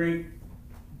lots of great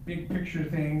big picture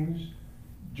things,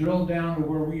 drill down to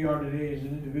where we are today as an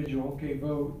individual. Okay,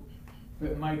 vote.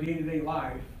 But in my day-to-day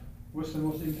life, what's the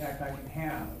most impact I can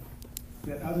have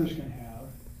that others can have?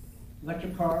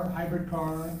 Electric car, hybrid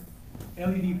car,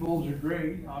 LED bulbs are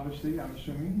great, obviously, I'm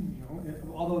assuming, you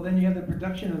know, although then you have the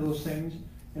production of those things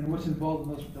and what's involved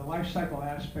in those, the life cycle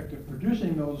aspect of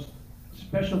producing those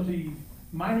specialty,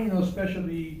 mining those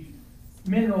specialty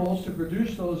minerals to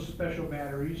produce those special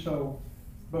batteries. So,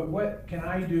 but what can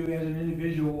I do as an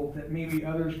individual that maybe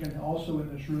others can also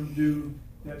in this room do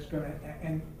that's gonna,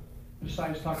 and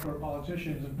besides talk to our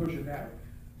politicians and push it that way?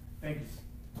 Thank you.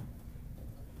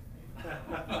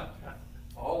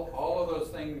 All of those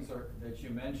things that you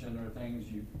mentioned are things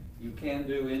you can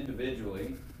do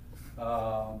individually.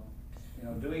 You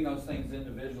know, doing those things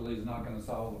individually is not gonna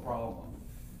solve the problem.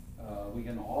 We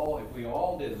can all, if we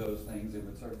all did those things, it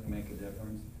would certainly make a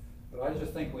difference. But I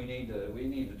just think we need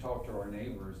to talk to our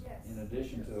neighbors in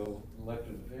addition to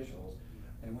elected officials.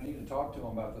 And we need to talk to them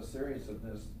about the seriousness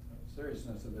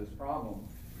of this problem.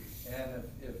 And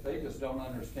if they just don't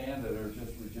understand it or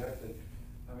just reject it,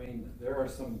 I mean, there are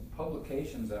some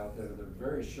publications out there that are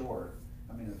very short,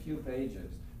 I mean, a few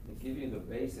pages, that give you the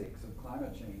basics of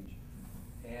climate change.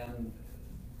 And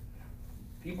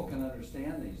people can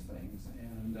understand these things.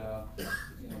 And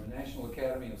you know, the National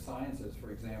Academy of Sciences,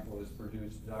 for example, has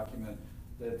produced a document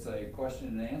that's a question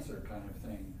and answer kind of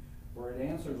thing, where it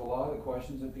answers a lot of the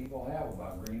questions that people have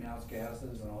about greenhouse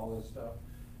gases and all this stuff.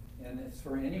 And it's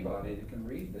for anybody that can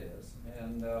read this.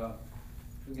 And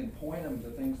we can point them to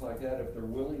things like that if they're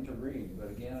willing to read. But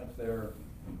again, if they're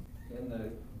in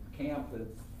the camp that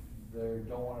they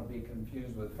don't want to be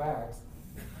confused with facts,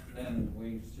 then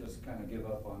we just kind of give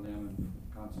up on them and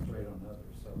concentrate on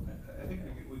others. So I think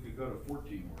we could go to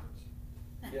 14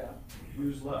 words. yeah,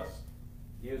 Use less.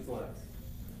 use less.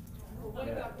 Well, what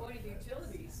about going to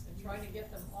utilities and trying to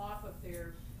get them off of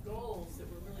their goals that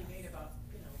were really made about,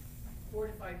 4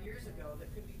 to 5 years ago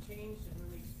that could be changed and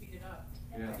really speed it up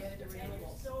and Yeah. get into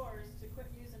renewables? Stores to quit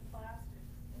using plastic.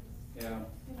 Yeah.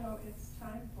 You know, it's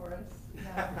time for us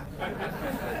now.